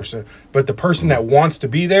that person, but the person that wants to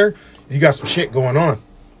be there. You got some shit going on.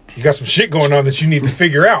 You got some shit going on that you need to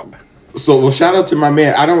figure out. So, well, shout out to my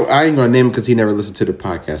man. I ain't gonna name him because he never listened to the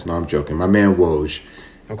podcast. No, I'm joking. My man Woj.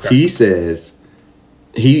 Okay. He says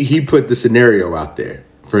he put the scenario out there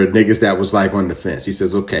for niggas that was like on the fence. He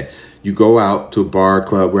says, okay, you go out to a bar,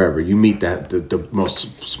 club, wherever. You meet the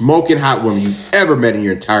most smoking hot woman you've ever met in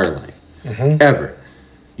your entire life. Ever.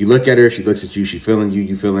 You look at her, she looks at you, she feeling you,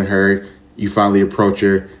 you feeling her. You finally approach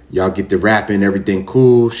her. Y'all get the rapping, everything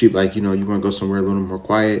cool. She like, you want to go somewhere a little more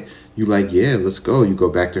quiet. You like, yeah, let's go. You go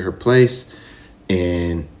back to her place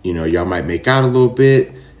and, y'all might make out a little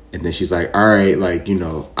bit. And then she's like, all right, like,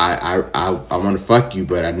 I want to fuck you,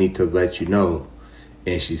 but I need to let you know.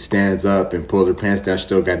 And she stands up and pulls her pants down. She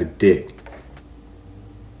still got a dick.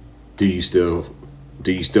 Do you still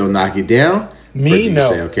knock it down? Me, or do you no.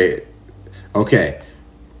 Say, okay.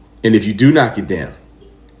 And if you do knock it down,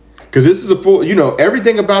 because this is a full,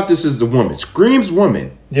 everything about this is the woman. Screams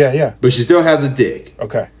woman. Yeah. But she still has a dick.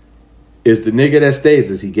 Okay. Is the nigga that stays,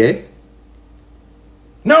 is he gay?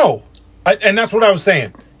 No. And that's what I was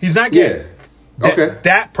saying. He's not gay. Yeah. Okay.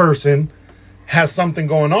 That person has something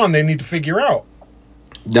going on they need to figure out.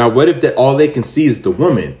 Now, what if all they can see is the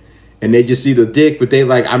woman and they just see the dick, but they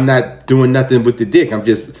like, I'm not doing nothing with the dick. I'm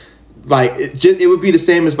just like, it would be the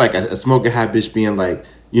same as like a smoking hot bitch being like,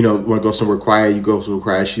 want to go somewhere quiet, you go somewhere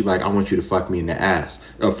quiet, she like, I want you to fuck me in the ass.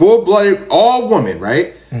 A full-blooded, all woman,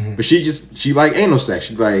 right? Mm-hmm. But she like anal sex.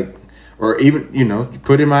 She like, or even, you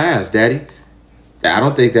put in my ass, daddy. I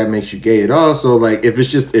don't think that makes you gay at all. So like, if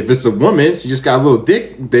it's a woman, she just got a little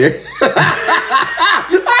dick there.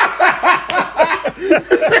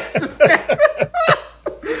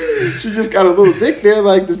 She just got a little dick there.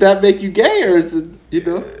 Like, does that make you gay, or is it,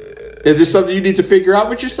 is it something you need to figure out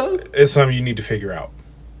with yourself? It's something you need to figure out.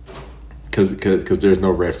 Because there's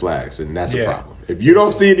no red flags, and that's a problem. If you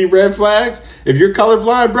don't see any red flags, if you're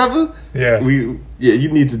colorblind, brother, you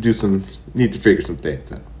need to figure some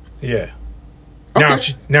things out. Yeah.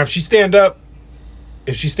 Okay. Now if she stand up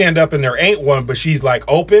and there ain't one, but she's like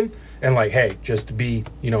open and like, hey, just to be,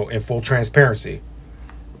 in full transparency,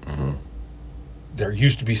 there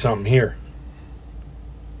used to be something here.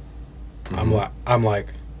 I'm like,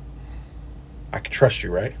 I can trust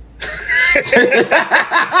you, right?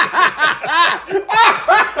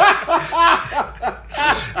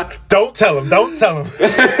 Don't tell him.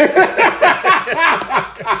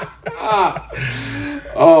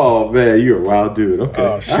 Oh man, you're a wild dude. Okay.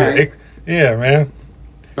 Oh shit. Right. Yeah, man.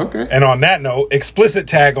 Okay. And on that note, explicit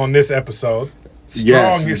tag on this episode.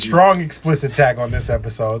 Strong explicit tag on this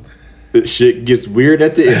episode. Shit gets weird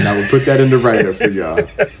at the end. I will put that in the write-up for y'all.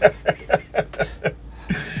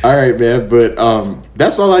 All right, man. But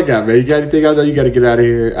that's all I got, man. You got anything else? You got to get out of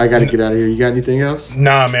here. I got to get out of here. You got anything else?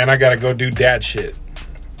 Nah, man. I got to go do dad shit.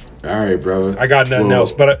 All right, brother. I got nothing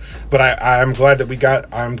else. But I'm glad that we got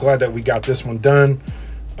this one done.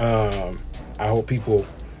 I hope people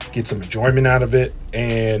get some enjoyment out of it,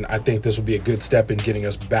 and I think this will be a good step in getting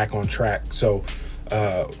us back on track. So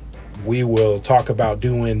we will talk about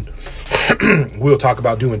doing dope.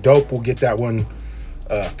 We'll get that one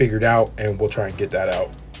figured out, and we'll try and get that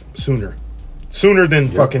out sooner than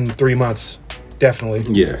fucking 3 months. Definitely.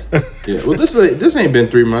 Yeah. Well, this ain't been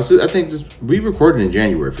 3 months. I think we recorded in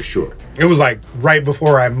January for sure. It was like right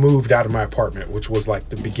before I moved out of my apartment, which was like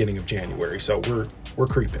the beginning of January. So we're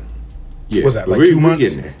creeping. Yeah. Was that like 2 months? We're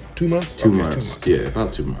getting there. 2 months? 2 months. Yeah,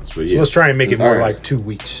 about 2 months. But yeah. So let's try and make it more like 2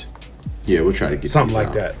 weeks. Yeah, we'll try to get something like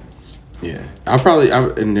out. that. Yeah,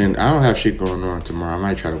 and then I don't have shit going on tomorrow. I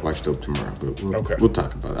might try to watch Dope tomorrow, but we'll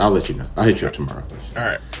talk about it. I'll let you know. I'll hit you up tomorrow. All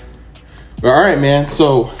right. All right, man.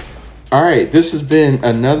 So, all right, this has been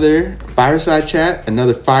another Fireside Chat,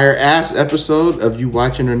 another fire-ass episode of You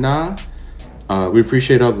Watching or Nah. We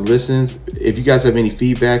appreciate all the listens. If you guys have any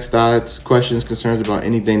feedbacks, thoughts, questions, concerns about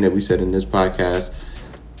anything that we said in this podcast,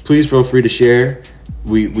 please feel free to share.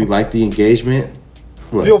 We like the engagement.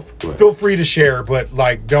 Feel free to share, but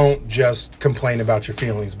like, don't just complain about your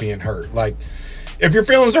feelings being hurt. Like, if your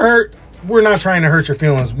feelings are hurt, we're not trying to hurt your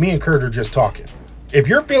feelings. Me and Kurt are just talking. If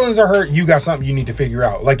your feelings are hurt, you got something you need to figure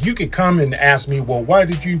out. Like, you could come and ask me, well, why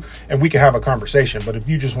did you? And we could have a conversation. But if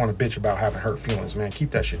you just want to bitch about having hurt feelings, man,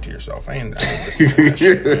 keep that shit to yourself. I ain't listening to that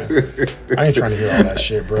shit, man. I ain't trying to hear all that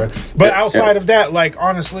shit, bro. But outside of that, like,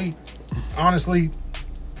 honestly,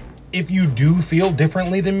 if you do feel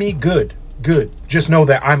differently than me, good. Just know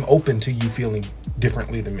that I'm open to you feeling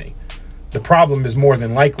differently than me. The problem is more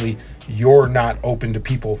than likely you're not open to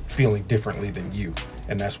people feeling differently than you,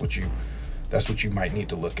 and that's what you might need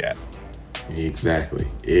to look at. Exactly.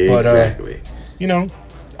 But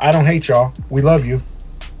I don't hate y'all. We love you.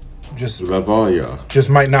 Just love all y'all. Just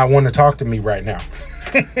might not want to talk to me right now.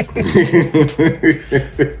 But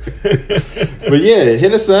yeah,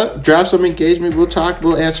 hit us up, drop some engagement. We'll talk,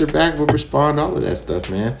 we'll answer back, we'll respond, all of that stuff,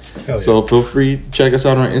 man. So feel free to check us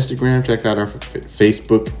out on Instagram, check out our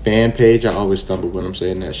Facebook fan page. I always stumble when I'm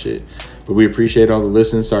saying that shit, but we appreciate all the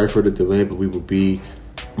listens. Sorry for the delay, but we will be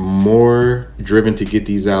more driven to get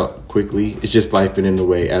these out quickly. It's just life been in the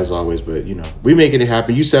way as always, but we making it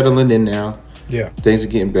happen. You settling in now. Yeah, things are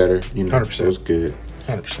getting better. 100%. So it's good.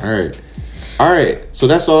 100%. All right. So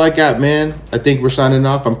that's all I got, man. I think we're signing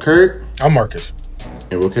off. I'm Kurt. I'm Marcus.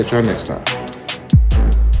 And we'll catch y'all next time.